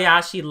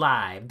Kobayashi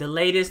Live. The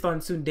latest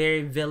on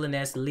Tsundere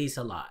Villainess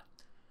Lisa Lot.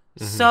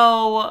 Mm-hmm.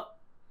 So,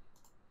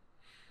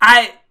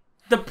 I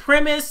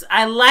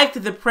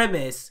liked the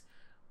premise,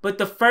 but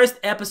the first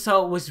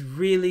episode was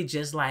really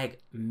just like,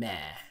 meh.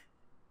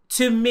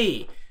 To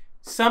me.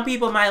 Some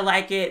people might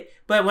like it,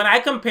 but when I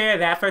compare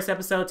that first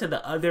episode to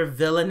the other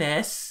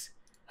villainess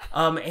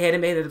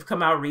anime that have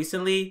come out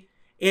recently,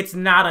 it's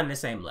not on the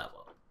same level.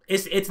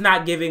 It's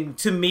not giving,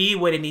 to me,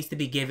 what it needs to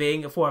be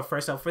giving for a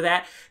first up for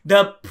that.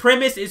 The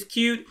premise is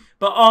cute,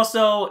 but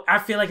also I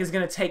feel like it's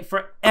going to take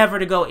forever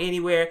to go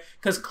anywhere,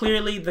 because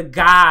clearly the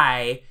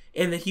guy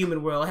in the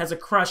human world has a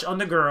crush on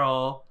the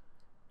girl,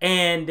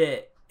 and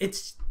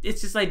it's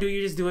just like, dude,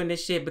 you're just doing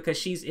this shit because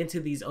she's into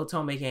these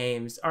otome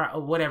games, or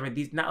whatever,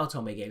 these, not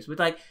otome games, but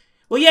like,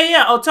 well,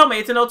 yeah, otome,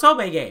 it's an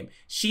otome game.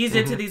 She's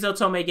into these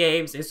otome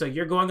games, and so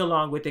you're going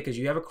along with it because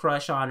you have a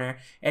crush on her,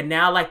 and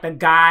now, like, the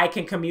guy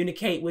can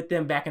communicate with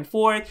them back and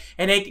forth,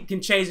 and they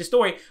can change the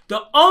story.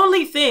 The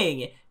only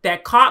thing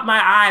that caught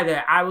my eye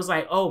that I was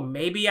like, oh,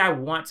 maybe I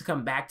want to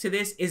come back to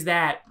this, is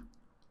that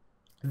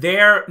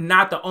they're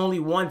not the only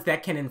ones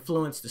that can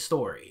influence the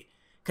story,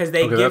 because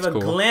they give a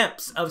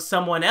glimpse of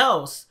someone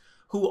else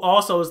who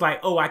also is like,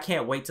 oh, I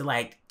can't wait to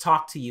like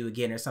talk to you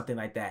again or something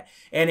like that.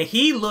 And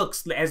he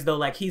looks as though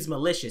like he's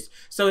malicious.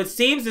 So it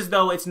seems as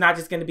though it's not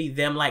just going to be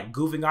them like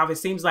goofing off. It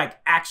seems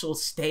like actual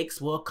stakes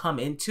will come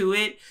into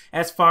it,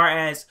 as far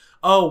as,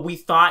 oh, we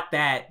thought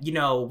that, you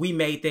know, we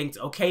made things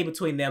okay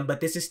between them, but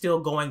this is still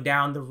going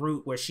down the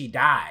route where she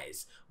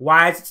dies.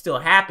 Why is it still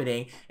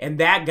happening? And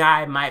that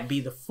guy might be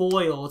the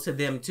foil to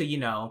them to, you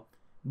know,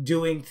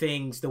 doing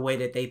things the way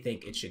that they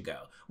think it should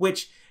go.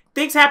 Which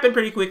things happen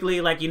pretty quickly.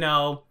 Like, you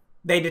know,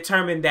 they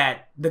determined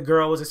that the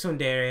girl was a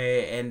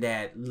tsundere, and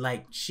that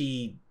like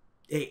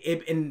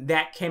and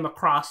that came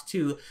across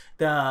to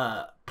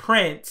the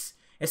prince,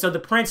 and so the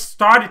prince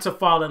started to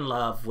fall in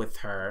love with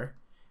her,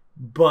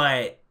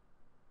 but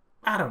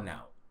I don't know.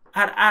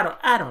 I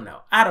don't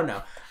know. I don't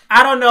know.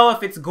 I don't know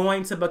if it's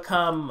going to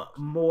become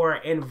more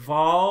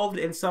involved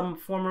in some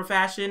form or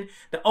fashion.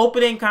 The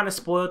opening kind of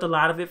spoiled a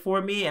lot of it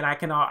for me, and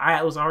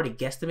I was already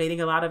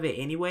guesstimating a lot of it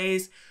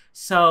anyways.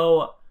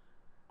 So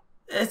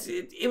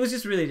it was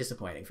just really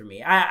disappointing for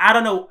me. I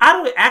don't know.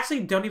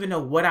 Don't even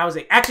know what I was.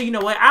 Actually, you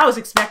know what? I was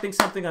expecting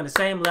something on the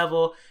same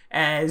level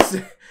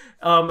as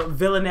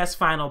Villainess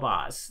Final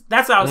Boss.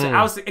 That's what I was.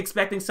 I was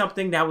expecting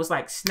something that was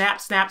like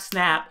snap, snap,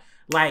 snap.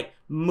 Like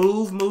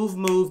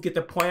move, get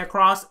the point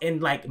across,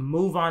 and like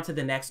move on to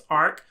the next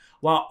arc,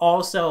 while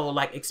also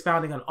like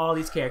expounding on all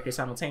these characters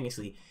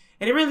simultaneously.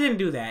 And it really didn't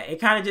do that. It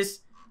kind of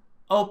just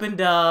opened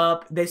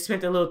up. They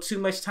spent a little too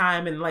much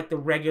time in like the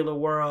regular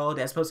world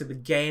as opposed to the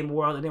game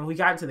world. And then when we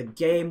got into the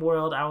game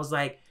world, I was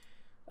like,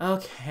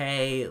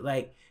 okay,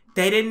 like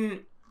they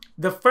didn't.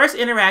 The first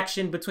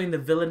interaction between the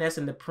villainess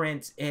and the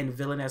prince in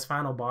Villainess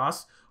Final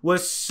Boss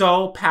was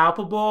so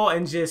palpable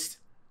and just,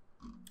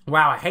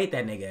 wow, I hate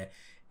that nigga.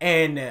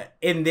 And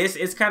in this,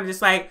 it's kind of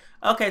just like,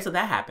 okay, so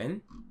that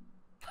happened.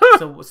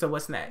 So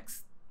what's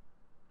next?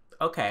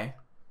 Okay,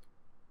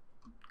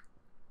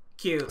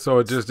 cute. So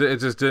it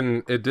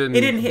didn't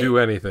do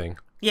anything.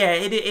 Yeah,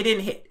 it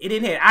didn't hit. It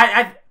didn't hit.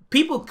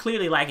 People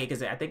clearly like it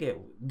because I think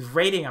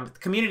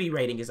community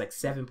rating is like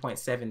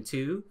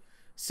 7.72.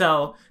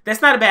 So that's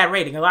not a bad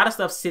rating. A lot of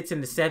stuff sits in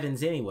the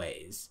 7s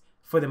anyways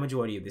for the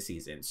majority of the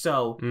season.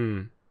 So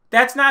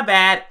that's not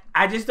bad.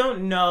 I just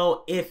don't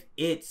know if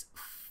it's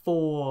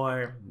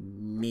for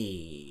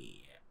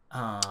me.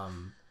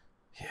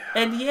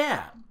 And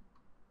yeah,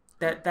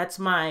 that's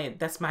my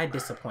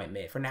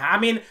disappointment for now. I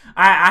mean,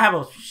 I have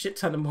a shit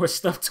ton of more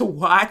stuff to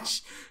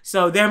watch,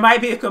 so there might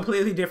be a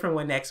completely different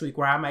one next week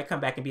where I might come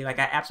back and be like,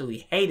 I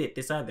absolutely hated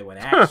this other one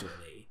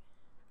actually.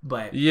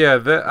 But yeah,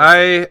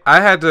 I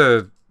had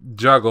to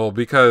juggle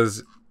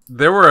because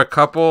there were a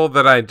couple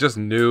that I just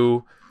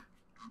knew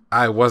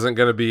I wasn't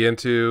going to be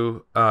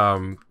into,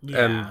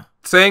 and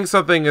saying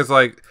something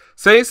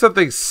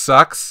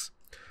sucks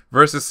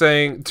versus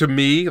saying to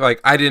me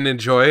like I didn't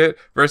enjoy it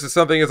versus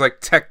something is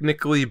like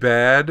technically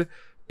bad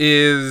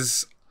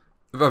is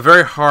a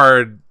very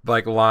hard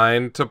like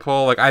line to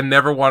pull. Like I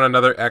never want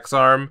another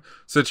X-Arm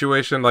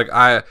situation. Like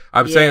I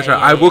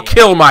will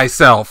kill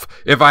myself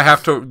if I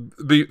have to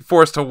be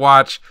forced to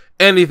watch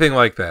anything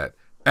like that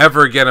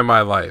ever again in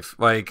my life.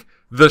 Like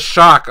the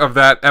shock of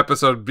that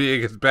episode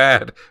being as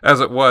bad as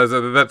it was,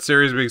 and that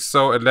series being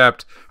so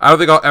inept, I don't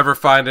think I'll ever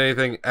find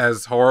anything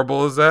as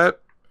horrible as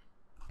that.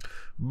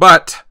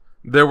 But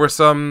there were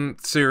some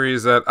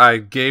series that I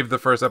gave the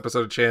first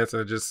episode a chance,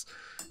 and it just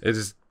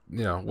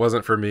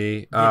wasn't for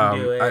me.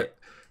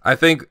 I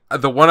think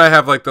the one I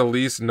have like the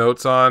least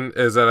notes on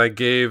is that I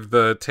gave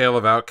the Tale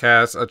of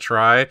Outcasts a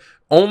try,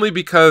 only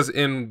because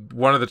in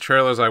one of the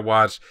trailers I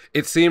watched,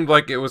 it seemed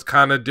like it was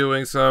kind of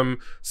doing some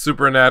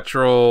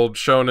supernatural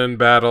shonen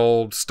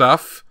battle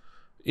stuff.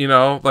 You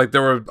know, like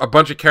there were a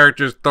bunch of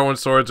characters throwing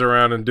swords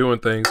around and doing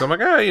things. So I'm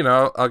like,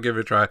 I'll give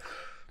it a try.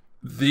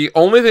 The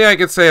only thing I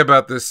can say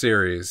about this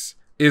series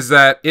is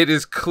that it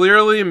is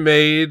clearly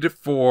made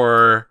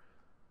for,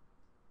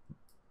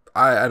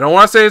 I don't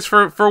want to say it's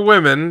for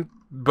women,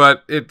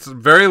 but it's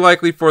very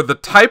likely for the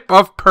type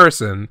of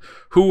person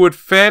who would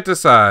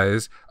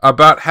fantasize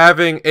about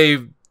having a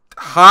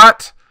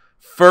hot,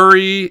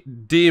 furry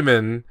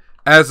demon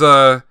as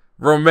a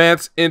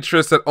romance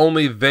interest that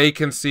only they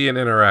can see and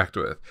interact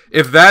with.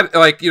 If that,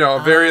 like, a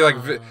very, like,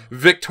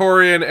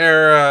 Victorian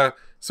era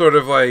sort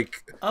of,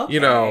 like,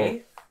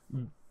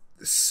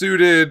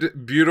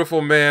 suited,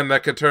 beautiful man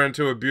that could turn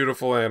into a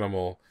beautiful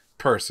animal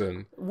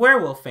person.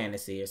 Werewolf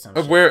fantasy or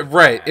something.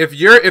 Right.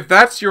 If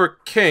that's your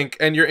kink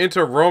and you're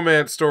into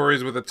romance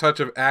stories with a touch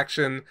of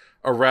action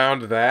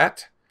around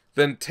that,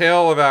 then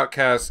Tale of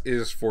Outcasts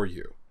is for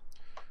you.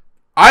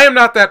 I am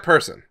not that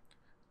person.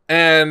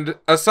 And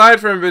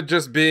aside from it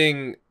just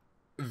being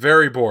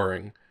very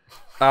boring,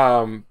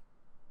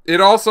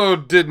 it also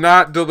did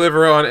not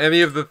deliver on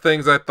any of the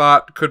things I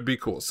thought could be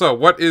cool. So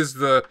what is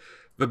the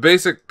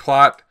basic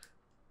plot?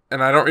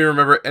 And I don't even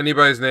remember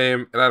anybody's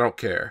name, and I don't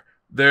care.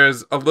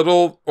 There's a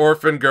little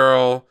orphan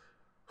girl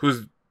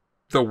who's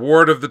the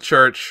ward of the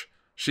church.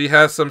 She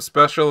has some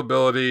special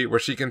ability where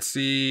she can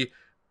see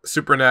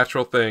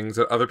supernatural things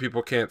that other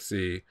people can't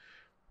see.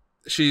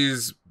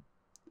 She's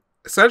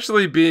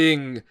essentially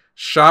being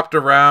shopped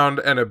around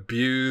and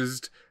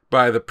abused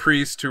by the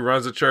priest who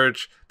runs the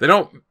church.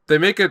 They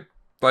make it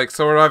like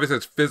sort of obvious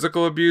it's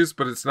physical abuse,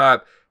 but it's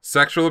not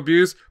sexual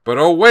abuse. But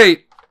oh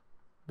wait,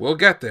 we'll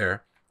get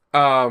there.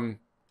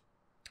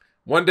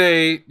 One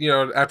day,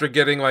 after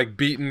getting like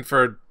beaten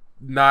for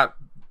not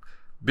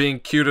being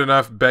cute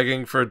enough,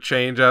 begging for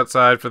change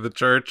outside for the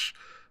church,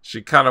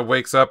 she kind of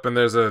wakes up and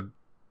there's a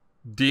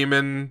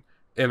demon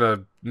in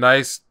a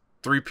nice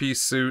 3-piece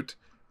suit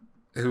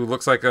who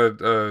looks like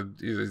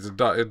he's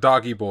a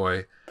doggy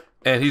boy,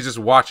 and he's just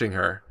watching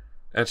her.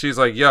 And she's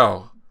like,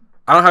 yo,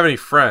 I don't have any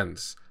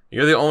friends.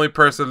 You're the only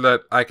person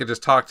that I could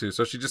just talk to.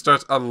 So she just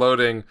starts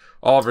unloading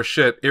all of her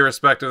shit,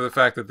 irrespective of the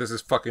fact that this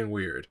is fucking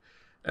weird.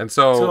 And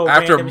so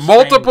after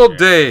multiple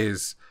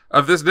days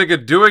of this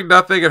nigga doing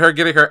nothing and her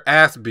getting her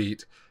ass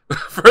beat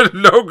for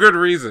no good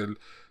reason.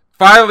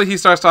 Finally, he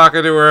starts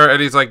talking to her,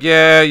 and he's like,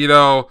 yeah, you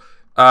know,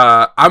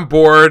 I'm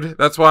bored.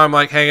 That's why I'm,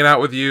 like, hanging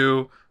out with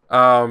you.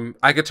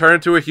 I could turn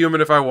into a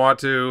human if I want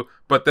to,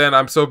 but then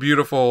I'm so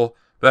beautiful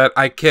that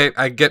I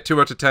get too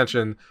much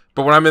attention.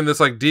 But when I'm in this,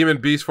 like, demon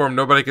beast form,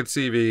 nobody can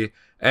see me.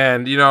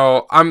 And, you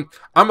know, I'm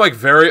like,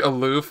 very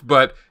aloof,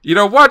 but, you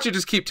know, why don't you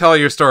just keep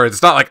telling your stories?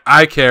 It's not like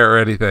I care or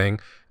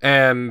anything.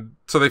 And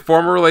so they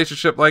form a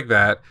relationship like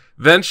that.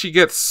 Then she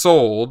gets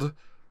sold.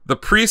 The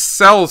priest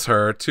sells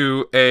her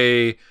to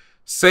a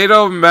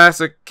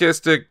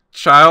sadomasochistic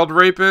child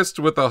rapist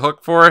with a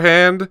hook for a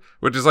hand,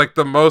 which is, like,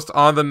 the most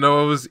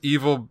on-the-nose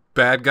evil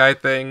bad guy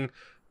thing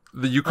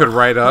that you could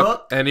write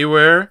up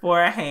anywhere.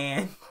 For a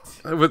hand.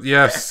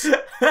 Yes.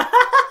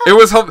 It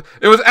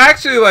was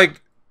actually,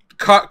 like,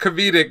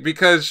 comedic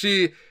because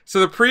so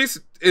the priest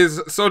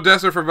is so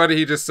desperate for money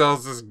he just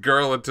sells this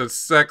girl into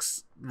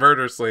sex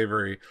murder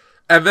slavery,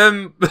 and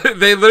then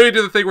they literally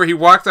do the thing where he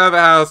walks out of the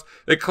house,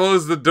 they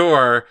close the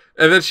door,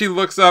 and then she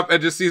looks up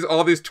and just sees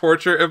all these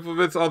torture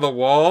implements on the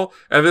wall,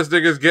 and this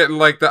nigga's getting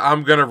like the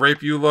I'm gonna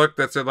rape you look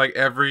that's in like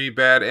every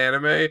bad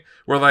anime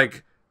where,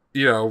 like,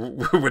 you know,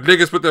 when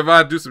niggas put their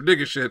mind to do some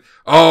nigga shit,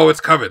 oh,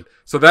 it's coming.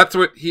 So that's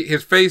what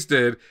his face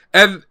did,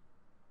 and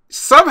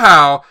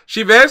somehow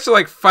she managed to,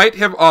 like, fight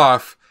him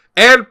off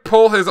and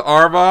pull his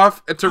arm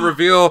off and to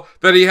reveal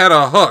that he had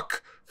a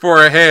hook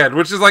for a hand,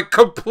 which is, like,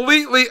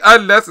 completely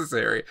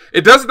unnecessary.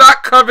 It does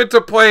not come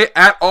into play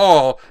at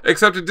all,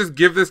 except to just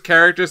give this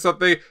character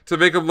something to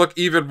make him look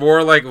even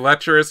more, like,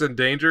 lecherous and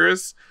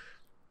dangerous.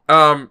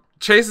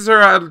 Chases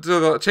her out to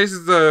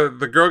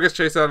the girl gets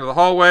chased out into the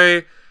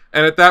hallway,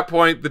 and at that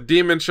point the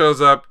demon shows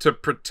up to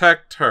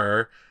protect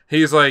her.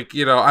 He's like,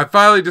 you know, I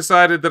finally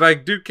decided that I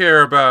do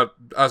care about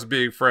us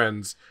being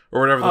friends, or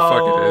whatever the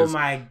fuck it is. Oh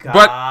my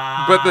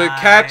god. But the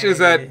catch is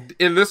that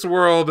in this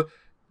world,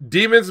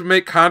 demons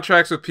make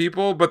contracts with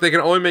people, but they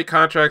can only make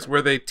contracts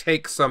where they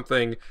take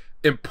something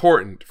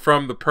important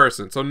from the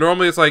person. So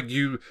normally it's like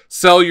you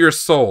sell your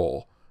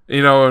soul,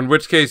 you know, in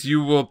which case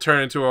you will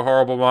turn into a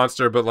horrible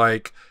monster, but,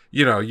 like,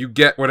 you know, you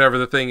get whatever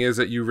the thing is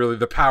that you really,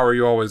 the power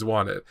you always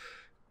wanted.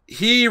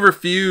 He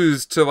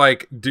refused to,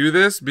 like, do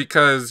this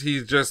because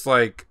he's just,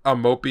 like, a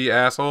mopey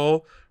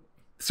asshole.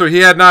 So he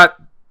had not,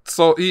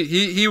 so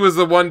he was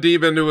the one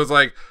demon who was,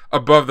 like,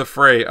 above the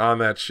fray on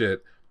that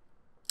shit.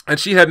 And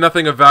she had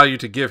nothing of value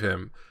to give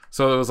him.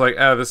 So it was like,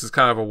 this is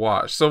kind of a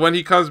wash. So when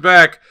he comes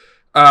back,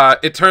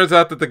 it turns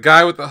out that the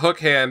guy with the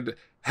hook hand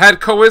had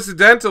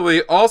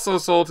coincidentally also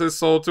sold his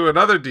soul to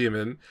another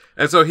demon.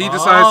 And so he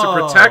decides to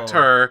protect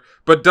her,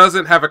 but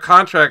doesn't have a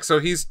contract, so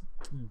he's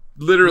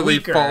literally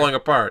falling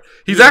apart.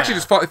 He's actually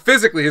just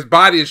physically, his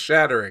body is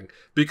shattering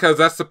because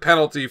that's the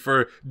penalty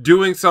for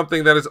doing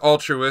something that is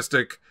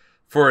altruistic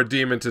for a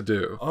demon to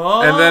do.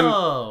 And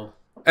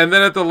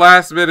then at the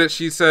last minute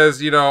she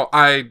says, you know,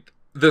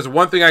 there's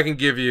one thing I can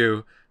give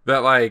you that,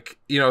 like,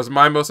 you know, is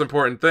my most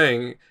important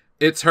thing.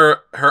 It's her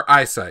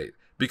eyesight,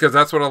 because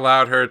that's what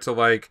allowed her to,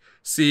 like,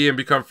 see and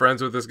become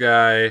friends with this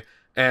guy.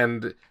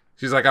 And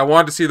she's like, I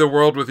want to see the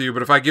world with you,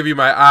 but if I give you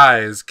my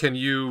eyes, can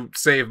you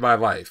save my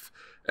life?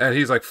 And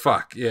he's like,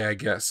 fuck, yeah, I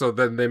guess. So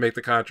then they make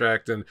the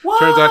contract, and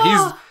turns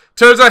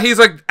out he's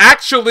like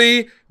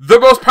actually the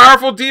most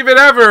powerful demon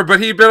ever, but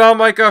he'd been on,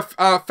 like, a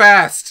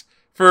fast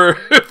for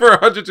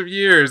hundreds of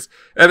years,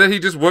 and then he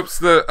just whoops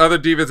the other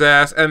demon's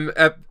ass. And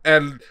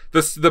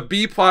the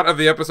B plot of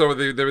the episode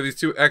where there were these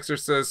two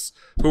exorcists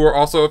who were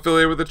also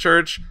affiliated with the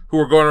church, who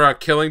were going around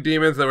killing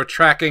demons. They were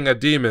tracking a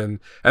demon,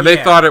 and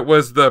they thought it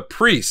was the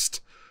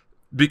priest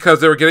because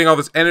they were getting all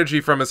this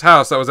energy from his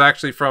house that was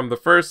actually from the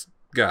first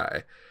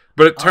guy.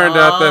 But it turned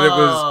out that it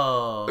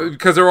was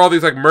because there were all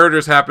these, like,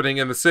 murders happening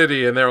in the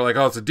city, and they were like,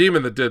 oh, it's a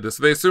demon that did this.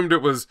 So they assumed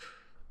it was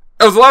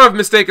a lot of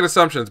mistaken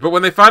assumptions. But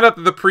when they found out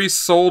that the priest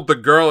sold the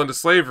girl into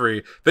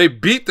slavery, they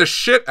beat the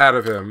shit out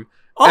of him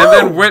and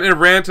then went and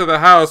ran to the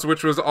house,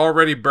 which was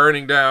already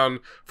burning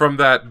down from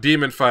that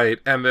demon fight,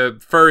 and the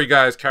furry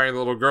guys carrying the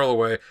little girl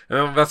away. And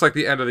then that's, like,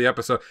 the end of the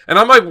episode. And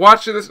I'm, like,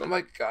 watching this, and I'm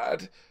like,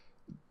 God,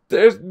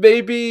 there's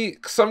maybe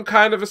some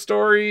kind of a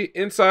story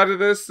inside of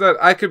this that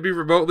I could be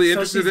remotely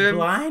interested in.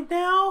 Blind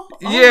now?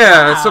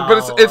 Yeah, wow.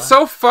 But it's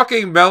so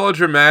fucking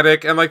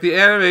melodramatic, and, like, the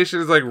animation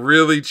is, like,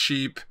 really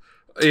cheap.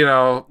 You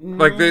know,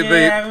 like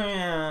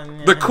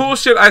the cool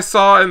shit I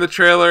saw in the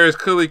trailer is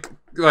clearly,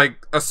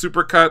 like, a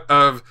supercut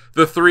of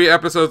the 3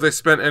 episodes they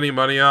spent any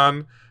money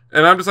on.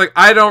 And I'm just like,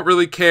 I don't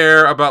really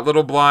care about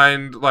little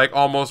blind, like,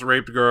 almost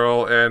raped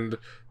girl and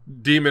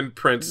demon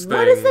prince thing.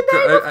 What is the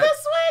name of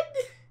this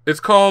one? It's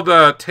called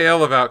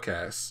Tale of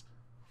Outcasts.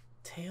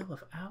 Tale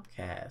of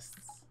Outcasts.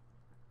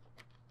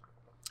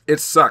 It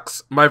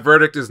sucks. My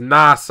verdict is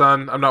nah,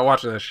 son. I'm not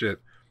watching that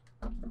shit.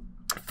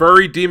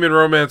 Furry demon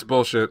romance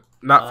bullshit.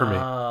 Not for me.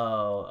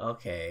 Oh,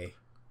 okay.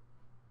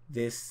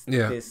 This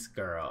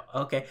girl.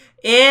 Okay.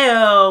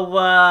 Ew.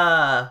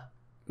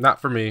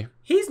 Not for me.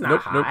 He's not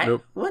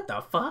hot. What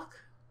the fuck?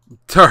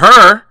 To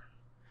her.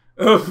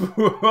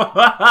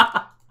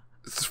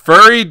 It's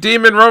furry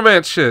demon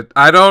romance shit.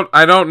 I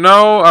don't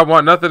know. I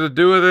want nothing to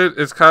do with it.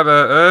 It's kind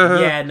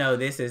of Yeah, no,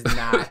 this is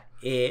not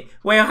it.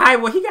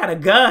 Well, he got a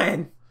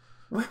gun.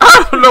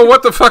 I don't know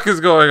what the fuck is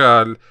going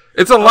on.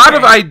 It's a lot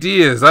of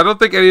ideas. I don't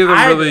think any of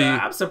them really.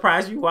 I'm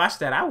surprised you watched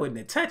that. I wouldn't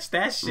have touched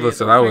that shit.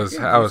 Listen, I was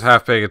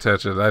half paying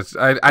attention. I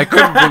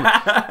couldn't.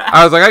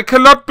 I was like, I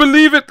cannot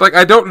believe it. Like,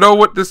 I don't know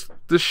what this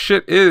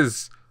shit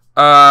is.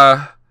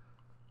 There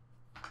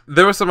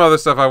was some other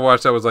stuff I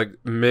watched that was like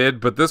mid,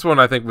 but this one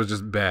I think was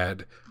just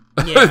bad.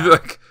 Yeah.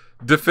 Like,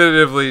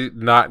 definitively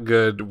not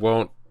good.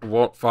 Won't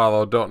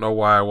follow. Don't know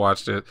why I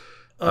watched it.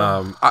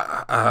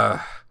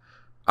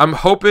 I'm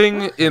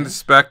hoping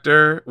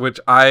Inspector, which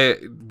I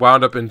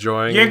wound up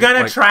enjoying. You're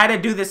gonna try to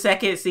do the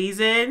second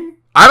season?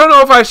 I don't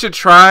know if I should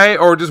try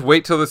or just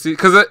wait till the season,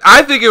 because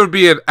I think it would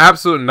be an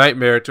absolute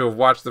nightmare to have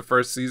watched the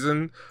first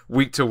season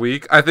week to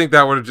week. I think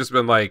that would have just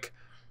been like,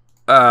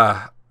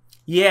 yeah.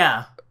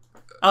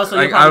 Also,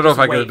 I don't know if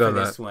I could have done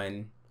that.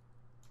 One.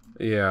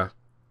 Yeah.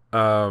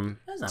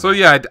 So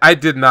yeah, I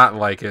did not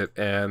like it,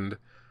 and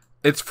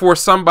it's for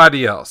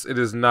somebody else. It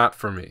is not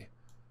for me.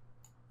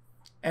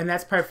 And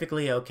that's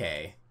perfectly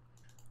okay.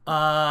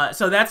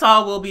 So that's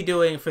all we'll be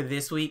doing for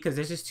this week, because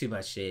there's just too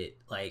much shit.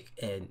 Like,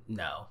 and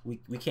no,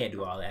 we can't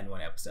do all that in one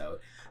episode.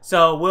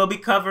 So we'll be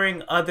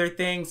covering other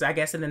things, I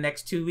guess, in the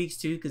next 2 weeks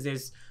too, because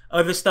there's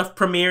other stuff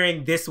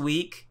premiering this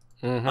week.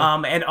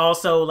 Mm-hmm. And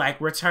also like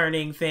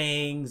returning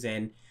things,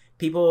 and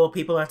people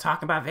are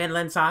talking about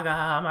Vinland Saga.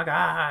 Oh my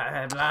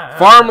god,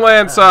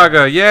 Farmland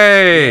Saga,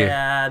 yay!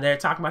 Yeah, they're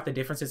talking about the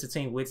differences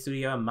between Wit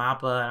Studio and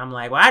Mappa. And I'm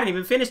like, well, I didn't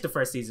even finish the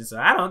first season, so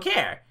I don't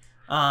care.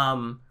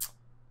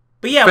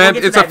 But yeah,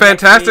 it's a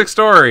fantastic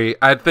story.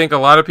 I think a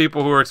lot of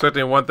people who are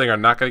expecting one thing are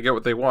not going to get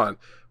what they want,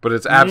 but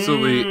it's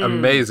absolutely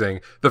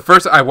amazing.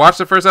 I watched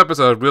the first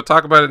episode. We'll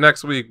talk about it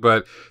next week,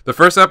 but the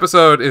first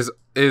episode is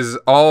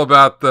all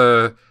about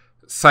the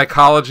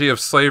psychology of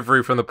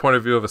slavery from the point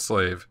of view of a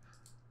slave.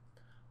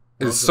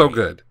 It's so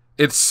good.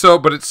 It's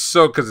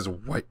because it's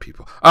white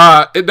people.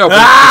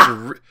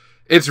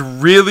 It's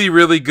really,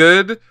 really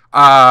good.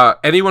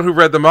 Anyone who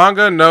read the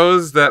manga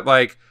knows that,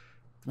 like,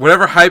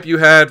 whatever hype you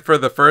had for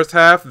the first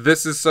half,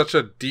 this is such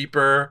a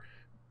deeper,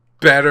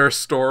 better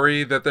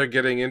story that they're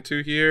getting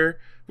into here.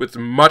 It's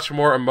much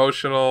more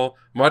emotional,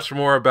 much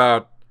more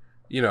about,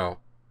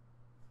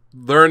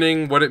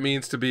 learning what it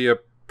means to be a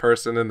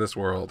person in this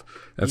world.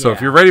 And so if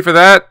you're ready for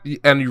that,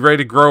 and you're ready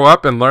to grow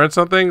up and learn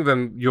something,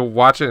 then you'll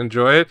watch it and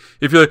enjoy it.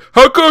 If you're like,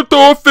 how come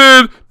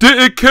Dolphin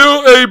didn't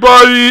kill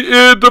anybody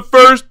in the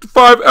first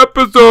 5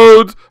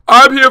 episodes?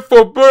 I'm here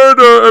for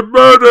murder and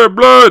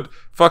blood.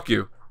 Fuck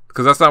you.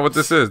 Because that's not what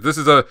this is. This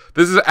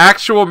is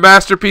actual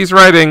masterpiece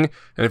writing.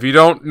 And if you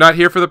not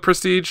here for the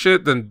prestige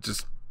shit, then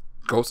just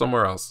go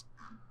somewhere else.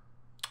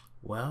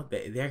 Well,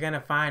 they're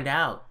gonna find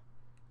out.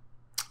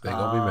 They're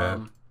gonna be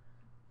mad.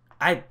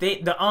 I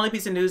think the only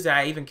piece of news that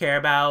I even care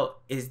about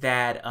is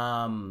that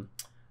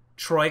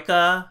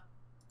Troika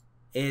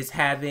is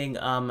having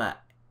Aoki.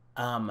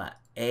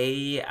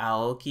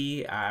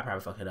 I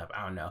probably fucked it up.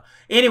 I don't know.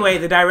 Anyway,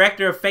 the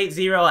director of Fate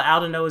Zero,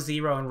 Aldino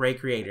Zero, and Ray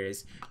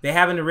Creators, they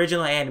have an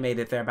original anime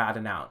that they're about to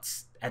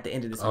announce at the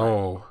end of this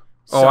month.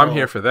 So I'm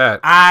here for that.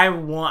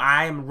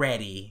 I'm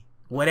ready.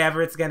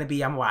 Whatever it's gonna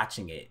be, I'm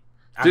watching it.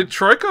 Did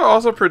Troika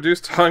also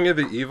produce Tongue of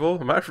the Evil?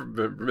 Am I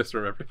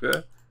misremembering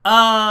that?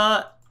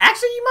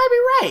 Actually, you might be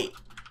right.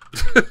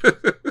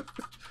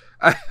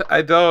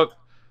 I don't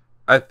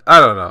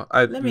know.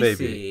 Let me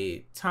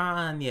see.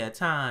 Tanya.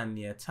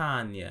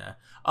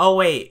 Oh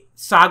wait,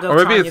 Saga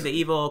of Tanya the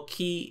Evil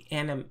Key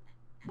Animation.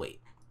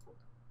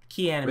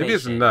 Maybe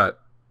it's Nut.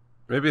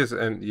 Maybe it's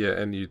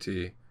NUT.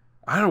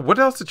 I don't know. What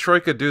else did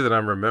Troika do that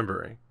I'm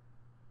remembering?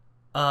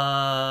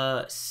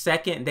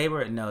 Second, they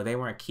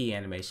weren't Key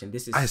Animation.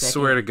 This is. I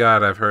swear to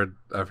God, I've heard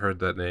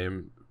that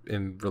name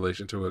in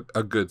relation to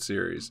a good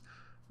series.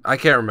 I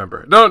can't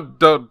remember.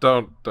 Don't.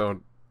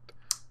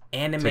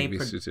 Anime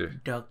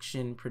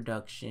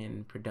production.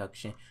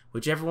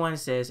 Whichever one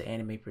says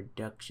anime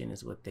production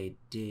is what they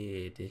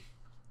did.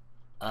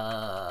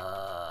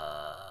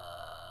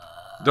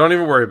 Don't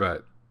even worry about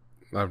it.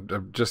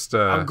 I'm just.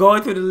 I'm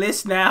going through the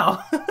list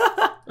now.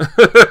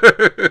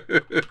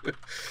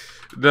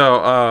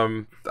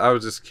 No, I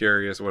was just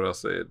curious what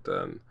else they had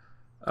done.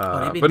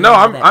 But no,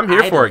 I'm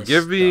here for it.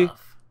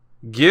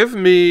 Give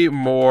me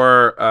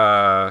more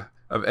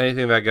of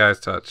anything that guy's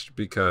touched,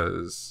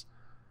 because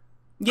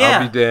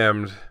I'll be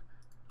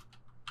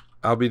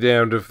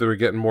damned if they were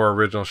getting more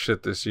original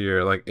shit this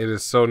year. Like, it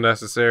is so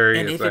necessary.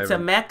 And if it's a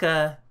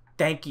mecha,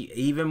 thank you,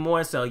 even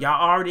more so.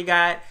 Y'all already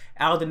got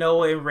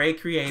Aldino and Ray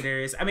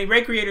Creators. I mean,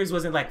 Ray Creators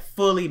wasn't like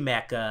fully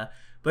mecha,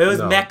 but it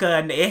was mecha,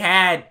 and it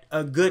had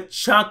a good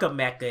chunk of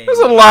mecha. There's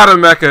a lot of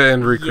mecha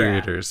in Ray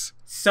Creators.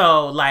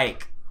 So,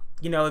 like,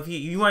 if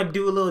you want to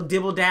do a little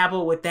dibble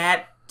dabble with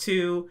that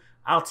too,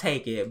 I'll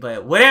take it.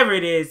 But whatever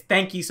it is,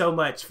 thank you so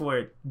much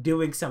for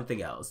doing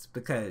something else,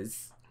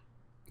 because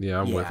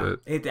I'm with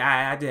it.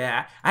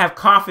 I have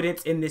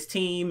confidence in this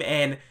team,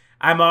 and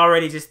I'm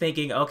already just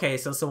thinking, okay,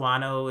 so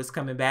Sawano is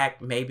coming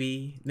back.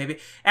 Maybe.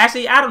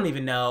 Actually, I don't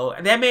even know.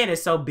 That man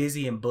is so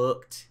busy and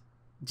booked.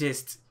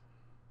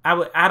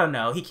 I don't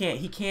know. He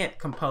can't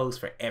compose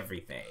for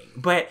everything.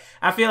 But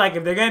I feel like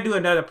if they're gonna do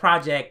another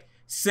project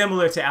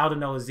similar to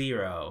Aldino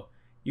Zero,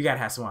 you gotta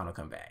have Sawano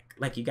come back.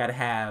 Like you gotta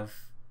have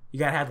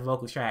the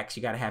vocal tracks.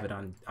 You gotta have it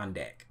on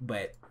deck.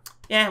 But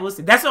yeah, we'll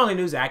see. That's the only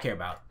news that I care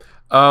about.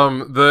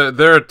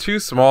 There are two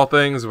small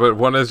things, but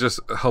one is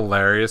just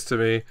hilarious to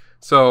me.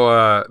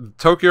 So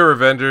Tokyo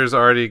Revengers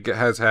already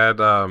has had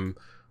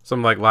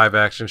some like live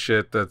action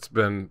shit that's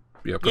been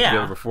put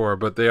together before,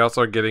 but they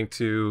also are getting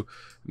to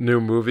new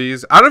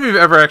movies. I don't know if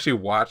you've ever actually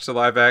watched the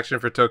live action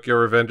for Tokyo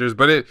Revengers,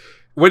 but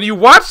when you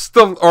watch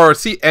or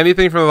see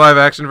anything from the live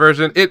action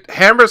version, it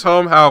hammers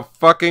home how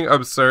fucking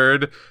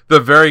absurd the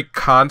very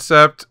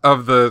concept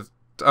of the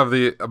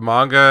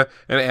manga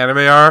and anime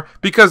are,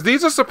 because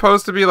these are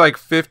supposed to be like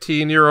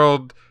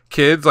 15-year-old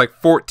kids, like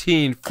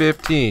 14,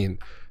 15.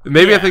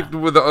 Maybe I think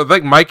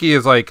like Mikey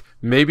is like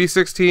maybe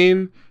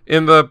 16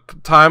 in the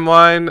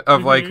timeline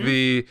of like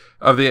the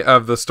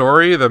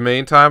story, the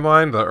main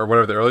timeline, or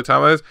whatever the early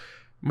timeline is.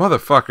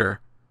 Motherfucker.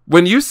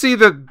 When you see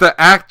the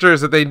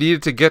actors that they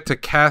needed to get to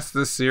cast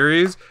this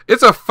series,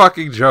 it's a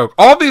fucking joke.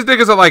 All these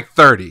niggas are like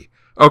 30,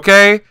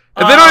 okay?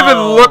 And they don't even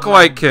look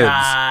like kids.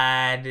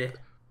 God.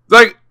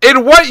 Like,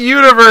 in what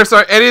universe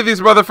are any of these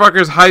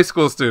motherfuckers high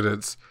school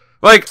students?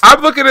 Like,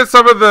 I'm looking at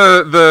some of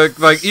the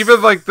like,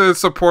 even like the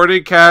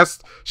supporting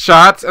cast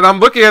shots, and I'm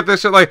looking at this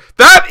shit like,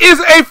 that is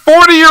a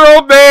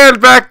 40-year-old man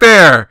back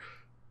there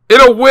in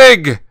a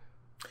wig.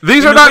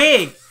 These are not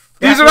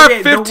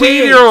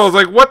 15-year-olds.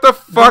 Like, what the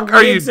fuck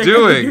are you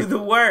doing? Do the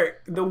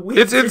work.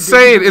 It's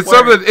insane. It's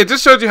something. It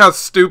just shows you how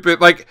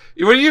stupid. Like,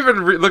 when you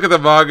even look at the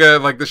manga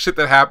and like the shit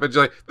that happens,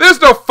 you're like, there's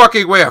no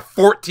fucking way a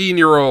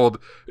 14-year-old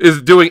is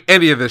doing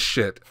any of this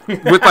shit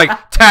with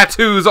like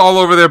tattoos all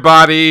over their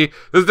body.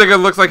 This nigga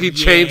looks like he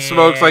chain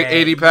smokes like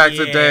 80 packs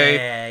a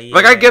day.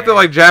 Like, I get that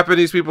like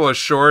Japanese people are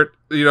short,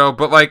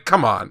 but like,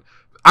 come on.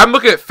 I'm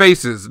looking at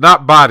faces,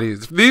 not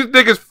bodies. These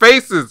niggas'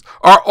 faces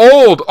are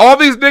old. All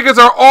these niggas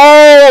are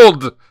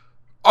old.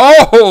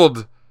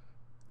 Old.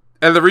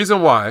 And the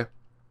reason why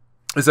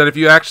is that if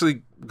you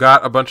actually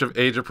got a bunch of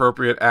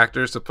age-appropriate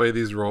actors to play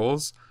these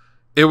roles,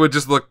 it would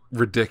just look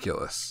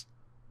ridiculous.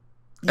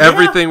 Yeah.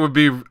 Everything would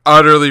be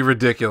utterly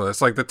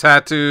ridiculous. Like the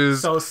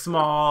tattoos. So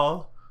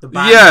small. The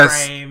body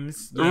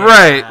frames. Yeah.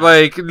 Right.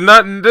 Like,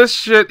 nothing. This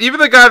shit. Even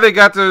the guy they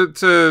got to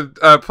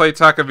play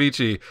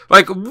Takamichi.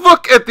 Like,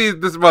 look at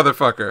this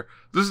motherfucker.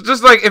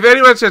 Just like, if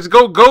anyone chance,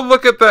 go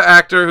look at the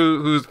actor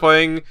who's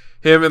playing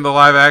him in the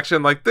live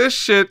action. Like, this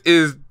shit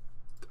is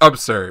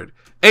absurd.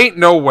 Ain't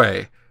no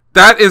way.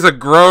 That is a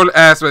grown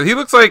ass man. He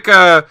looks like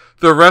the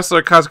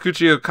wrestler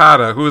Kazukuchi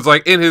Okada, who is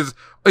like in his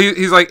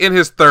he's like in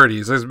his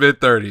 30s, his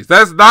mid 30s.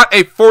 That's not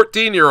a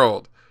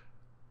 14-year-old.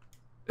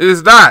 It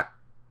is not.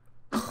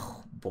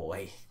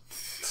 Boy.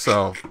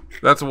 So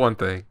that's one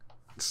thing.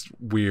 It's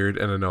weird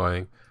and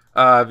annoying.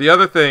 The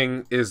other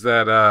thing is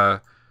that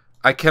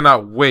I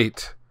cannot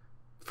wait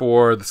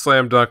for the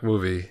Slam Dunk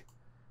movie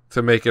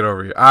to make it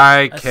over here.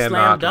 I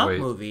cannot wait. Slam Dunk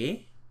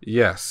movie?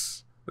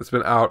 Yes. It's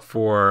been out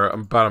for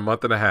about a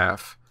month and a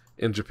half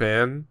in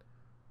Japan.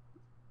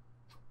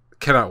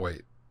 Cannot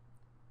wait.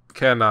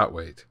 Cannot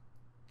wait.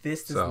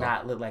 This does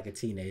not look like a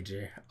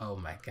teenager. Oh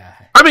my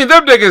god. I mean,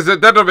 them niggas,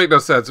 that don't make no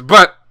sense.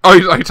 But are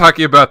you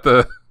talking about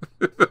the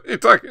you're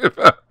talking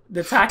about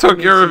the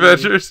Tokyo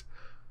Revengers?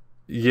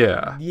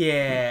 Yeah.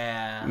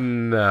 Yeah.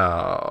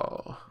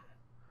 No.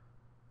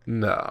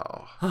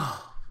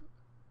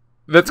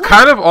 That's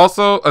kind of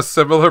also a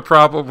similar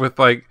problem with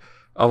like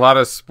a lot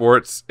of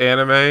sports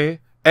anime,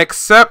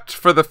 except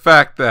for the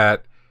fact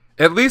that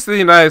at least in the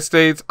United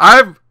States,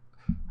 I've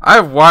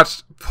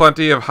watched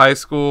plenty of high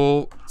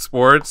school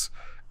sports.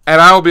 And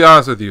I will be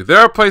honest with you, there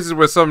are places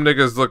where some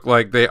niggas look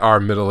like they are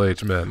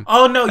middle-aged men.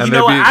 Oh, no, you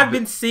know what? I've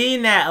been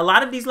seeing that. A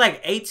lot of these,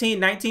 like, 18,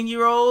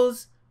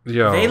 19-year-olds,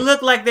 they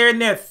look like they're in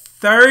their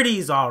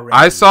 30s already.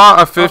 I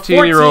saw a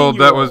 15-year-old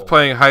that was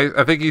playing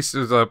I think he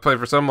was playing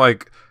for some,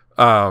 like,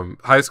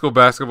 high school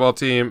basketball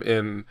team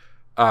in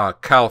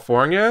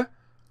California.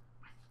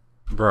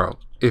 Bro,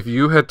 if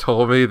you had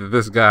told me that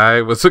this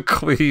guy was a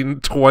clean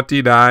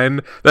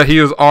 29, that he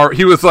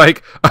was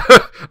like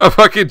a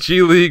fucking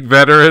G League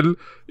veteran,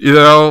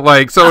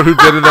 like someone who'd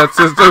been in that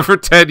system for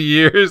 10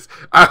 years,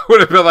 I would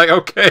have been like,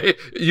 okay,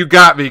 you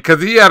got me.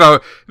 Because he had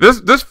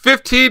this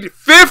 15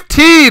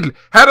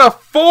 had a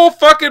full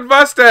fucking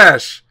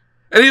mustache.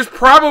 And he's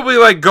probably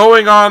like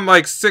going on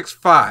like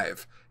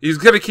 6'5". He's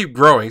going to keep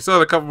growing. He still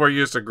had a couple more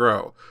years to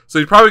grow. So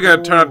he's probably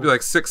going to turn out to be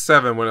like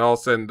 6'7" when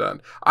all's said and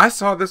done. I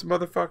saw this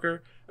motherfucker,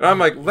 and I'm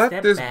like,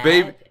 let this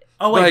baby...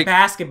 Oh, wait, like,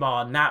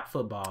 basketball, not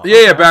football.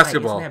 Yeah,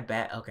 basketball. Like, isn't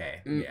that bad?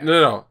 Okay. Yeah.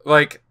 No.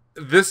 Like,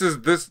 this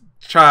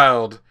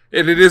child,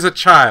 and it is a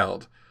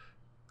child,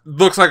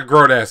 looks like a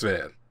grown-ass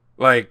man.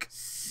 Like,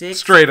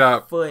 straight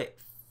up.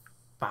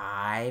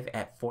 6'5"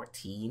 at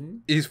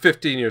 14? He's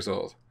 15 years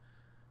old.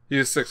 He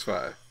is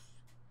 6'5".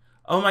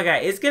 Oh my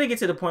god, it's gonna get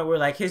to the point where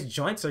like his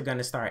joints are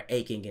gonna start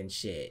aching and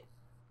shit.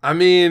 I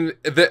mean,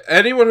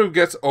 anyone who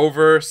gets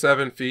over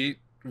 7 feet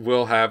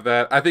will have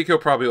that. I think he'll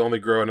probably only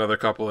grow another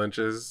couple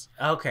inches.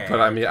 Okay. But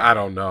I mean, I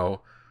don't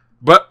know.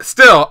 But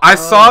still, I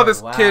saw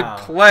this kid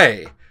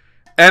play.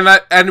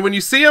 And when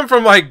you see him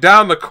from like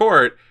down the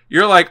court,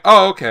 you're like,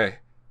 oh, okay.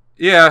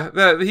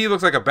 Yeah, he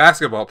looks like a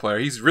basketball player.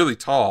 He's really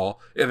tall.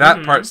 And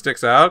that part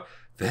sticks out.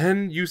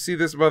 Then you see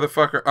this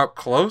motherfucker up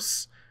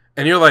close,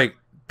 and you're like,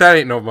 that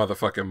ain't no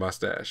motherfucking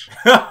mustache.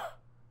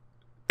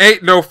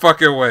 Ain't no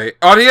fucking way.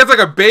 Oh, he has like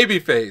a baby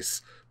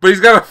face, but he's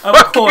got a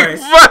fucking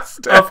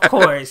mustache. Of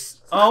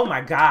course. Oh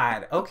my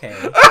god. Okay.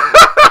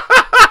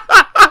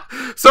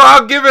 So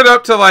I'll give it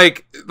up to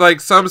like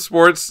some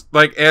sports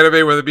like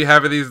anime where they be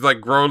having these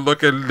like grown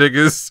looking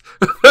niggas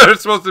that are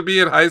supposed to be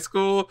in high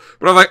school.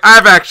 But I'm like,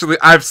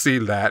 I've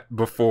seen that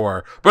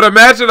before. But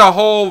imagine a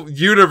whole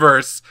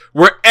universe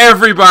where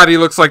everybody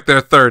looks like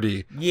they're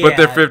 30, but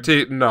they're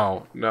 15.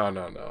 No.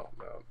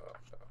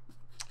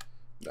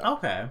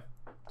 Okay.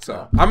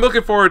 So I'm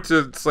looking forward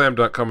to Slam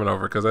Dunk coming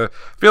over because I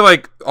feel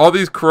like all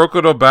these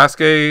Kuroko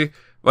Basket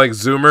like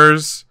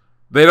Zoomers,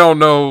 they don't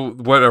know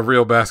what a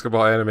real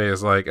basketball anime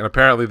is like, and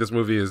apparently this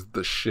movie is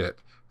the shit.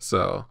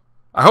 So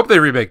I hope they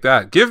remake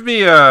that. Give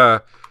me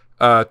a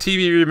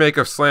TV remake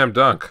of Slam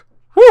Dunk.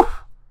 Woo!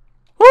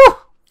 Woo!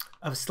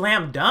 Of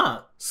Slam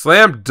Dunk?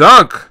 Slam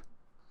Dunk!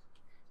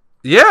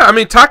 Yeah, I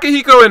mean,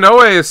 Takehiko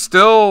Inoue is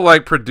still,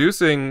 like,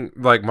 producing,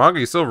 like, manga.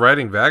 He's still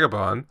writing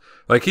Vagabond.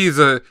 Like,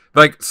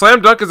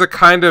 Slam Dunk is a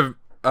kind of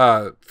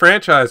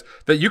franchise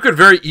that you could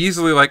very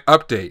easily, like,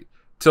 update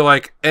to,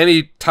 like,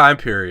 any time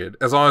period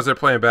as long as they're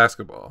playing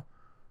basketball.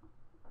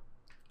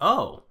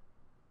 Oh.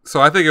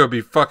 So I think it would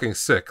be fucking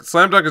sick.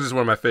 Slam Dunk is just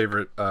one of my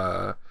favorite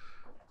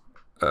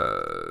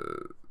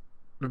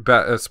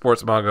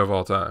sports manga of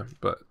all time.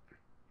 But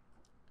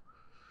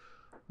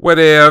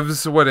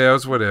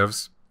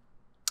whatevs.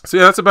 So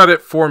yeah, that's about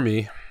it for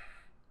me.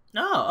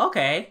 Oh,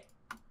 okay.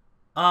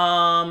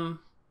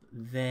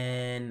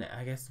 Then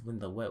I guess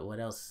what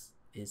else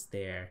is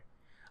there?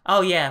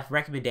 Oh yeah,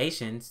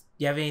 recommendations.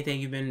 Do you have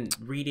anything you've been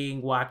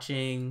reading,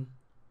 watching,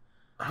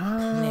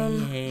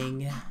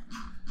 playing?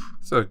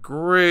 It's a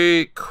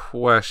great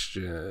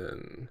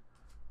question.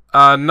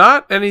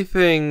 Not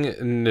anything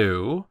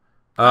new.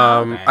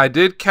 Okay. I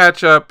did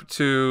catch up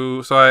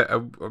to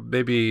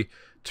maybe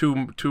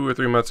two or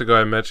 3 months ago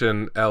I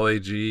mentioned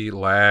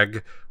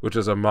Lag, which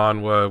is a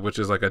manhwa, which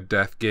is like a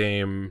death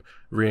game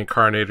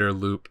reincarnator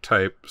loop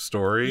type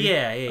story.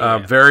 Yeah.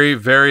 Very,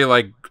 very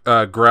like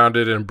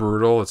grounded and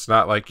brutal. It's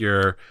not like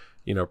your,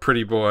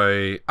 pretty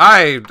boy.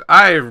 I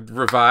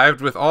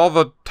revived with all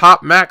the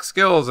top max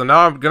skills and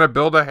now I'm gonna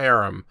build a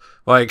harem.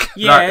 Like,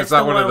 it's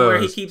not one of those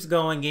where he keeps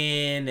going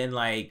in and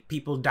like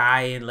people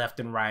dying left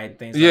and right and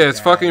things. Yeah,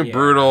 it's fucking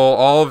brutal.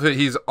 All of it.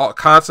 He's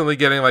constantly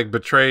getting like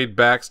betrayed,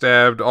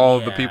 backstabbed. All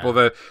of the people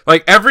that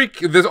like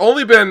there's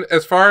only been,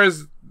 as far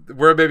as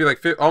we're maybe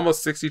like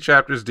almost 60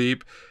 chapters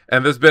deep,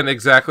 and there's been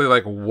exactly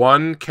like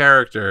one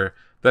character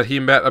that he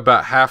met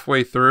about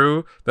halfway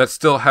through that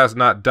still has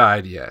not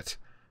died yet.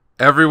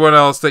 Everyone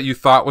else that you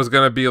thought was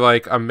going to be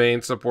like a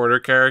main supporter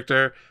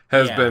character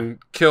has been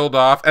killed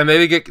off, and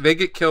they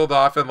get killed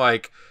off in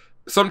like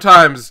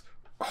sometimes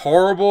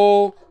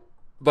horrible,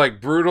 like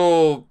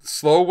brutal,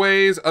 slow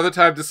ways. Other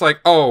times it's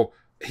like, oh,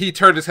 he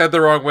turned his head the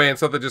wrong way and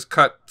something just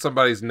cut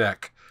somebody's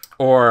neck,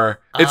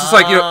 or it's just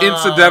like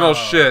incidental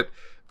shit.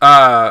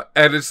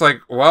 And it's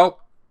like, well,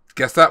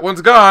 guess that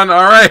one's gone.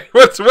 All right,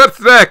 what's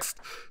next?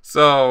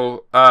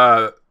 So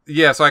so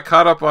I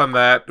caught up on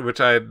that, which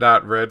I had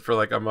not read for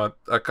like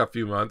a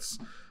few months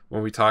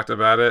when we talked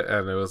about it,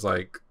 and it was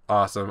like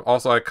awesome.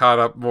 Also, I caught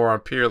up more on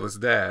Peerless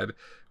Dad,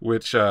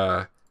 which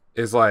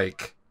is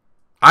like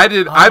I've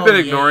been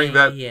ignoring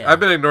that. Yeah. I've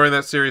been ignoring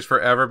that series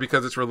forever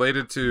because it's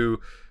related to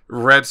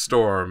Red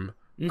Storm,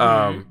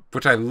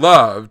 which I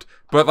loved.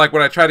 But like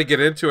when I tried to get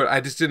into it,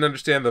 I just didn't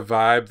understand the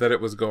vibe that it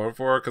was going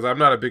for, because I'm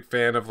not a big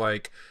fan of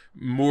like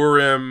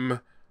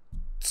Murim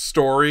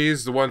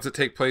stories, the ones that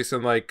take place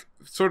in like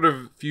sort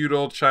of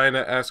feudal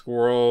China-esque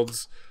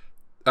worlds,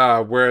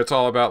 where it's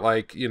all about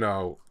like,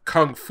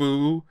 kung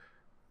fu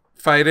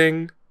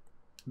fighting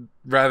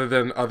rather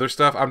than other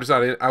stuff. I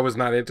was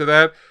not into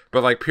that.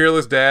 But like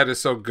Peerless Dad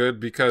is so good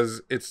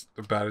because it's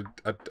about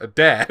a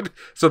dad.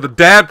 So the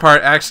dad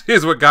part actually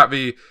is what got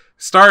me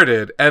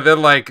started, and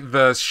then like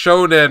the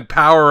shonen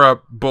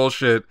power-up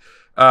bullshit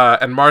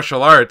and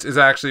martial arts is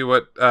actually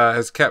what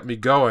has kept me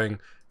going,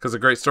 because a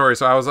great story.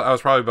 So I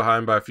was probably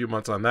behind by a few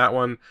months on that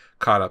one.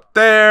 Caught up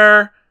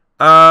there.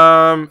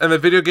 And then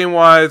video game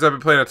wise, I've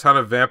been playing a ton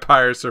of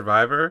Vampire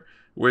Survivor,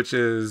 which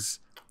is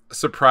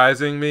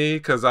surprising me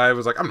because I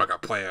was like, I'm not gonna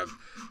play a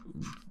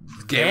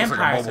game like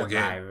a mobile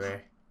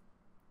game.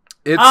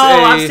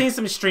 I've seen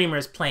some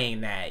streamers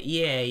playing that.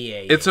 Yeah.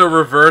 It's a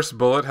reverse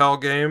bullet hell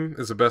game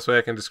is the best way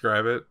I can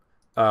describe it.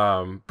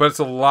 But it's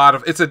a lot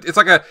of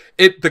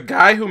the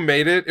guy who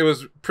made it. It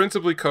was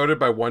principally coded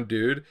by one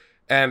dude.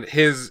 And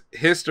his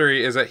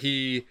history is that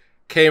he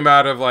came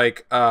out of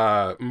like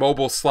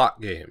mobile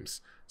slot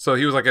games. So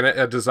he was like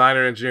a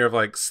designer engineer of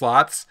like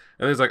slots,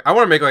 and he's like, I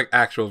want to make like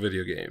actual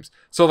video games.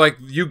 So like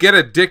you get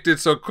addicted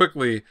so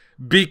quickly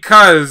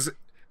because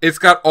it's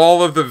got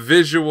all of the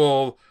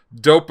visual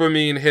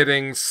dopamine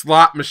hitting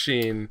slot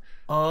machine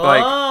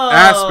like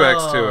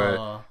aspects to it.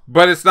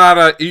 But it's not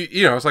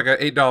it's like an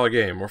 $8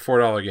 game or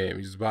 $4 game.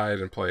 You just buy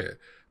it and play it.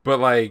 But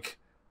like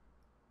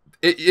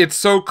it's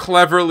so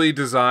cleverly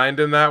designed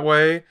in that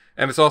way,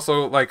 and it's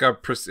also like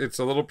it's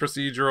a little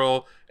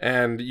procedural,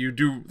 and you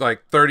do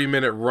like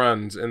 30-minute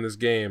runs in this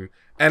game,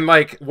 and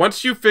like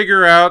once you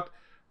figure out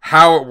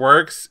how it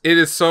works, it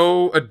is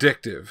so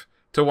addictive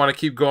to want to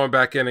keep going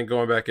back in and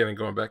going back in and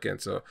going back in.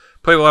 So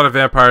played a lot of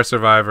Vampire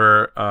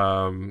Survivor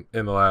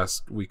in the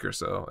last week or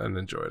so and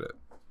enjoyed it.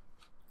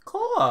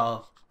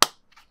 Cool.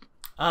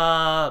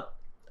 I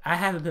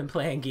haven't been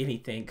playing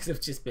anything because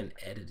I've just been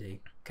editing.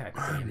 God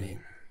damn it.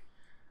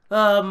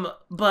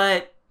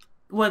 But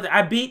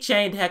I beat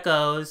Chained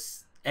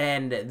Echoes,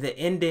 and the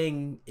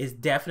ending is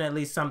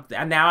definitely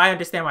something. Now I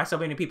understand why so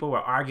many people were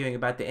arguing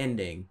about the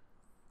ending.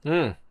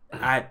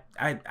 I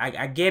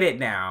get it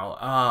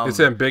now.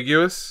 It's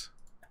ambiguous.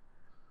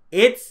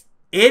 It's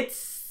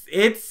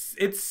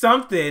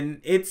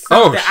something. It's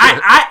something.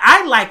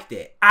 I liked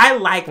it. I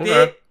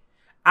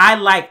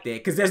liked it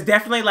because there's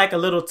definitely like a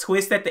little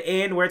twist at the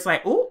end where it's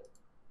like, ooh,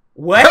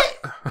 what?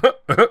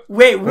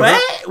 Wait,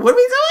 what? What are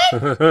we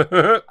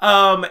doing?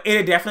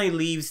 It definitely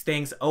leaves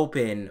things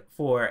open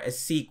for a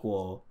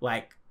sequel.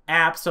 Like,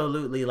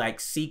 absolutely, like,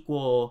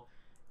 sequel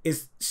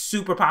is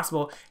super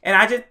possible.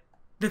 And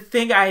the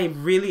thing I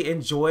really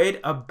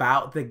enjoyed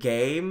about the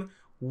game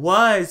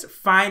was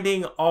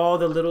finding all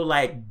the little,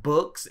 like,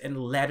 books and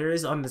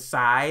letters on the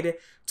side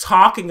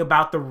talking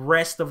about the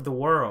rest of the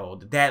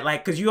world. That,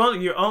 like, because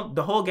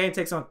the whole game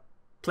takes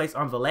place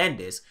on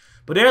Volandis.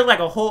 But there's like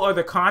a whole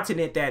other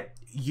continent that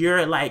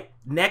you're like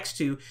next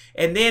to.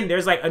 And then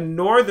there's like a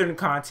northern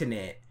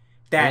continent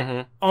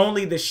that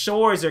only the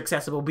shores are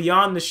accessible.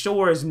 Beyond the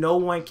shores, no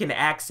one can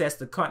access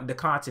the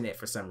continent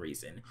for some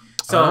reason.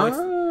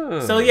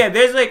 So yeah,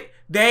 there's like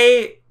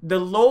the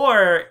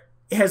lore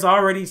is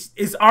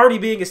already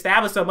being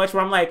established so much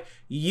where I'm like,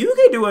 you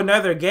can do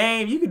another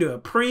game, you can do a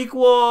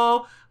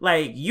prequel.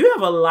 Like, you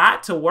have a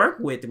lot to work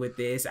with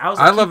this.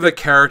 I love the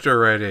character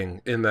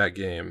writing in that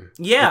game.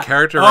 Yeah. The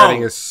character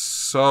writing is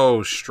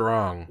so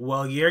strong.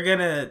 Well,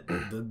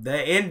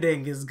 the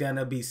ending is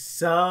gonna be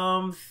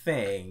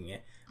something.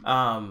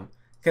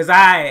 Cause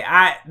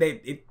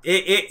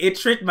it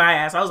tricked my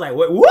ass. I was like,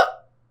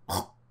 what?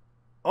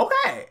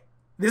 Okay.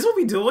 This is what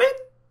we doing?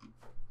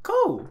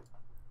 Cool.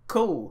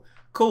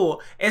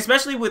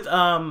 Especially with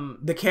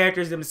the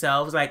characters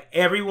themselves. Like,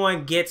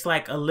 everyone gets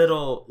like a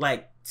little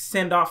like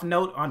send-off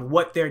note on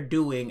what they're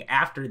doing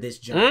after this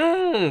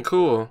jump.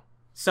 Cool.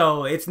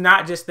 So it's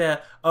not just this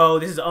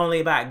is only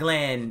about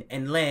Glenn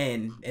and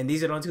Lynn, and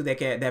these are the only two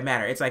that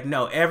matter. It's like,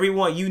 no,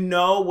 everyone, you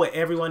know what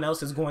everyone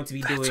else is going to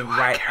be doing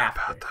right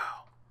after.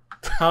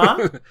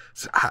 Huh?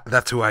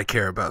 That's who I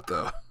care about,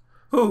 though.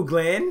 Who,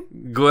 Glenn?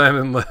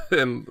 Glenn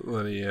and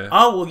Lenny, yeah.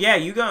 Oh, well, yeah,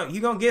 you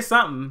gonna get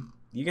something.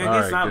 You're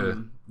gonna get something.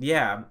 Good.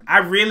 Yeah, I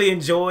really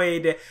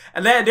enjoyed.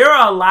 And there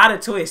are a lot of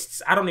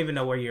twists. I don't even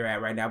know where you're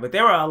at right now, but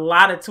there are a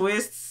lot of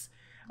twists,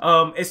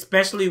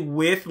 especially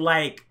with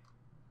like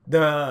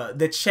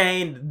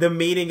the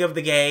meaning of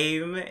the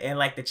game and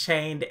like the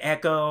chained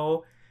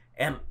echo.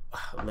 And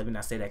let me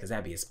not say that because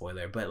that'd be a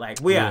spoiler. But like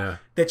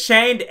the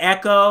chained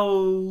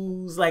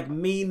echoes, like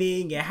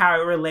meaning and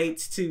how it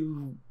relates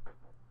to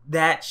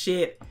that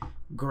shit.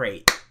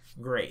 Great.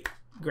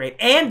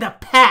 And the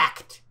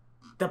pact.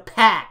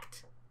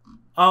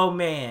 Oh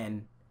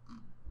man,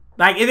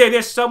 like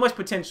there's so much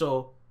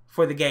potential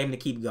for the game to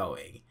keep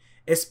going,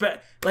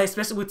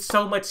 especially with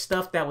so much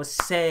stuff that was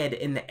said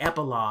in the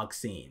epilogue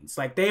scenes.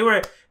 Like they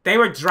were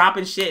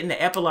dropping shit in the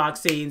epilogue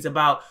scenes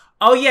about,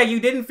 oh yeah,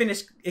 you didn't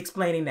finish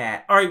explaining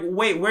that, or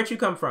wait, where'd you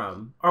come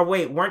from, or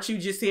wait, weren't you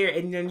just here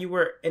and then you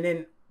were, and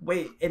then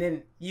wait, and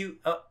then you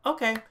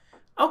okay,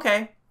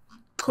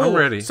 cool. I'm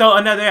ready. So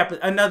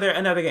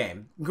another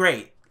game,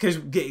 great, because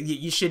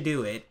you should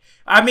do it.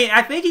 I mean,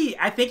 I think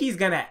he's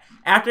gonna,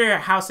 after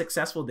how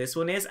successful this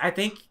one is, I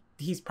think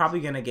he's probably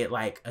gonna get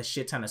like a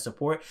shit ton of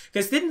support.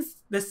 Because didn't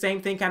the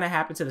same thing kind of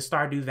happen to the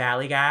Stardew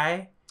Valley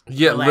guy?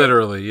 Yeah, like,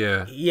 literally,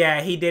 yeah.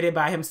 Yeah, he did it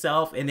by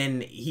himself, and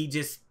then he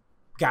just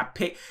got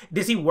picked.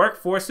 Does he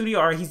work for a studio,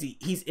 or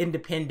he's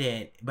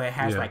independent but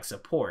has like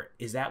support?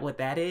 Is that what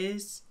that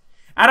is?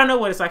 I don't know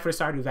what it's like for the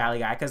Stardew Valley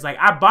guy, because like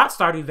I bought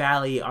Stardew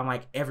Valley on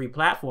like every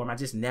platform. I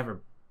just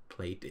never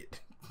played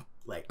it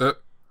like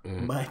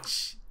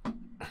much.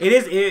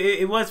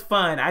 It was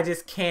fun. I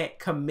just can't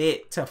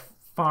commit to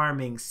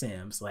farming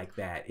sims like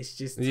that. It's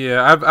just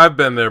I've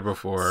been there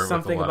before.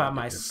 Something about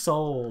my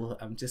soul.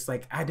 I'm just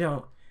like, I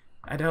don't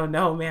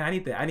know, man. I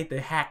need to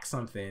hack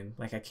something.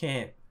 Like I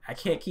can't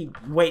keep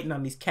waiting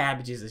on these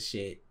cabbages and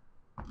shit.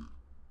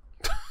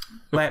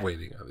 But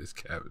waiting on these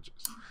cabbages.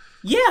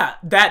 Yeah,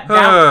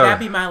 that'd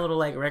be my little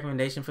like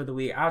recommendation for the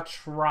week. I'll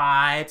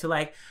try to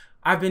like,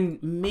 I've been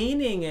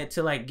meaning it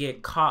to like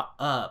get caught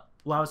up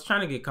Well, I was trying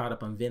to get caught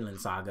up on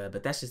Vinland Saga,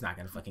 but that's just not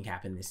gonna fucking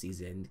happen this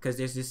season because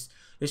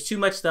there's too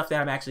much stuff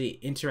that I'm actually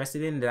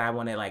interested in that I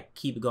want to like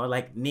keep going,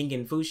 like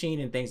Ningen Fushin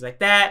and things like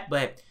that.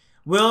 But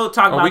we'll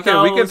talk about we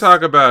can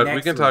talk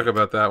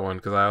about that one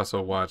because I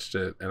also watched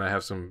it and I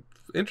have some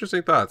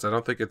interesting thoughts. I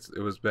don't think it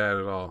was bad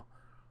at all.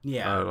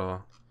 Yeah, not at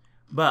all.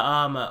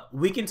 But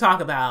we can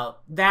talk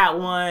about that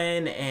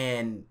one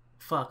and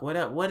fuck what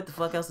the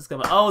fuck else is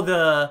coming? Oh,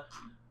 the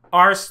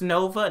Ars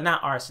Nova,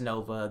 not Ars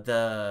Nova,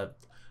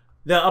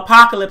 the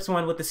Apocalypse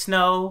one with the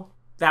snow.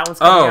 That one's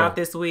coming out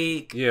this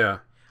week. Yeah.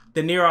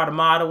 The Nier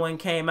Automata one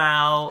came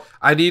out.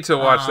 I need to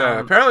watch that.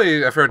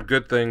 Apparently, I've heard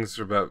good things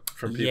from people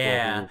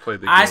who played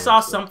the game. I saw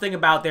something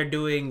about they're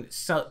doing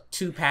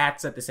 2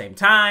 paths at the same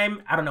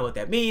time. I don't know what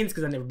that means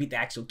because I never beat the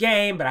actual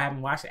game, but I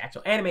haven't watched the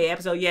actual anime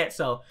episode yet.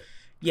 So,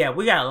 yeah,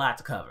 we got a lot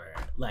to cover.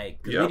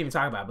 Like, we didn't even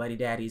talk about Buddy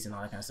Daddies and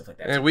all that kind of stuff like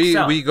that. And we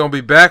gonna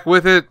be back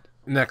with it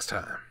next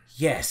time.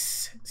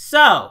 Yes.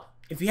 So,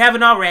 if you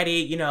haven't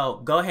already,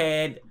 go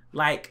ahead,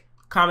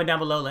 comment down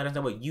below, let us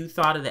know what you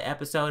thought of the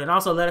episode, and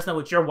also let us know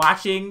what you're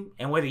watching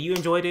and whether you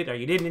enjoyed it or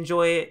you didn't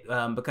enjoy it,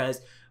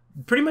 because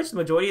pretty much the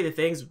majority of the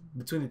things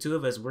between the two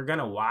of us we're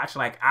gonna watch.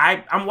 Like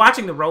I'm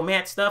watching the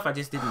romance stuff. I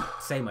just didn't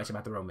say much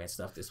about the romance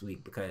stuff this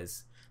week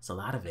because it's a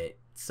lot of it,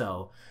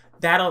 so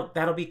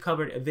that'll be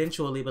covered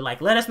eventually.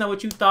 But let us know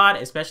what you thought,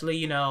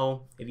 especially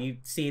if you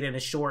see it in a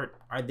short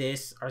or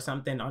this or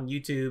something on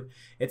YouTube,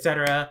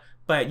 etc.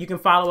 But you can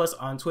follow us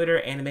on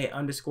Twitter,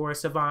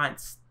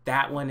 anime_savants.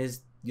 That one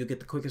is, you'll get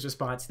the quickest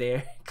response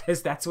there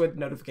because that's where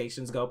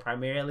notifications go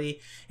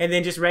primarily. And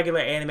then just regular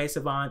Anime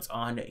Savants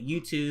on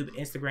YouTube,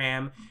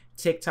 Instagram,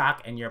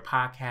 TikTok, and your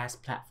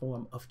podcast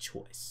platform of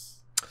choice.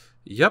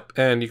 Yep,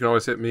 and you can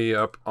always hit me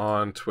up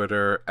on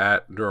Twitter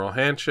at Neural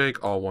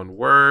Handshake, all one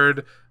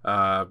word.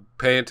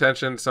 Pay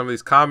attention to some of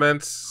these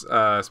comments,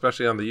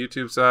 especially on the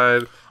YouTube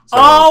side.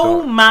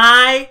 So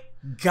my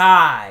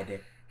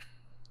God.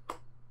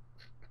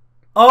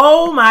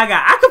 Oh my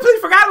God. I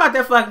completely forgot about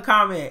that fucking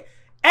comment.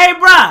 Hey,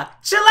 bruh,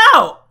 chill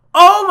out.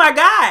 Oh my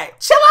God,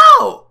 chill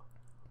out.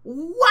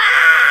 Wow.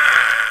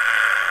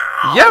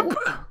 Yep.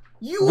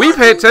 We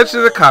pay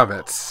attention to the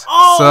comments.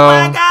 Oh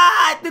my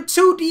God, the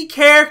 2D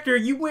character,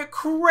 you went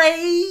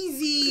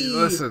crazy.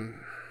 Listen,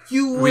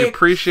 we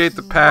appreciate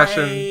the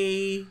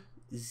passion.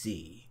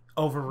 Crazy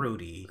over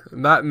Rudy.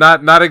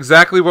 Not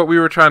exactly what we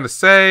were trying to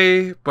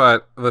say,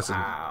 but listen.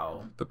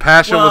 Wow. The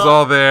passion was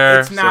all there.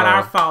 It's not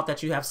our fault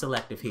that you have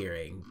selective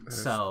hearing.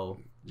 So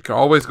you can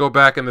always go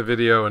back in the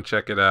video and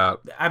check it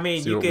out. I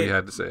mean, see what we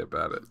had to say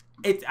about it.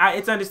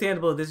 It's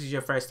understandable if this is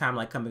your first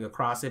time coming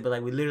across it,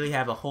 but we literally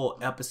have a whole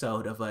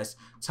episode of us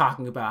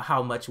talking about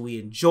how much we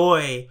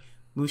enjoy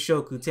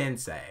Mushoku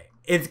Tensei,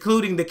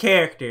 including the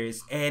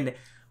characters, and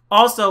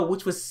also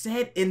which was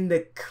said in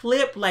the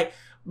clip, bruh,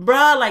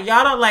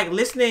 y'all don't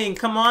listening.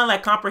 Come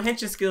on,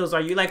 comprehension skills.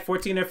 Are you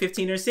 14 or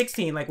 15 or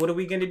 16? What are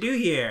we gonna do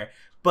here?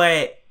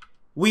 But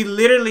we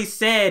literally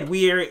said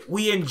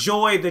we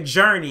enjoy the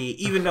journey,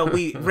 even though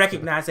we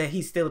recognize that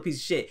he's still a piece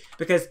of shit,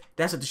 because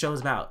that's what the show is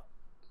about.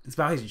 It's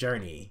about his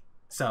journey.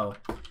 So,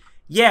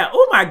 yeah.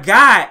 Oh my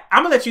God.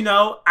 I'm gonna let you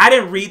know, I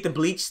didn't read the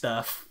Bleach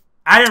stuff.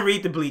 I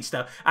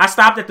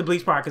stopped at the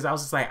Bleach part because I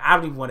was just I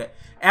don't even want to.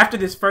 After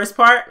this first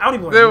part, I don't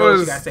even want to know what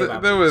you guys say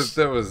about Bleach.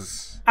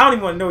 I don't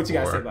even want to know what you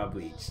guys say about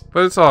Bleach.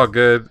 But it's all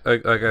good.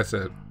 Like I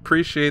said,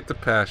 appreciate the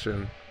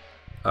passion.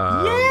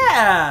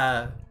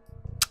 Yeah.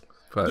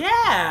 But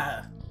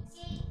yeah.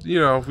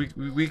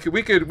 We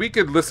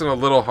could listen a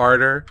little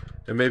harder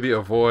and maybe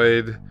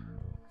avoid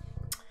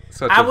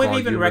such I wouldn't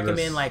even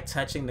recommend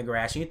touching the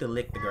grass. You need to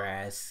lick the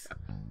grass.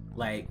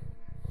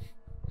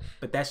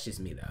 But that's just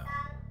me though.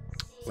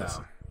 So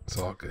listen, it's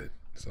all good.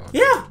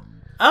 Yeah.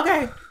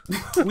 Okay.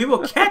 We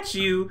will catch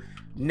you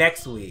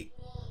next week.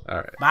 All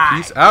right. Bye.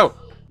 Peace out.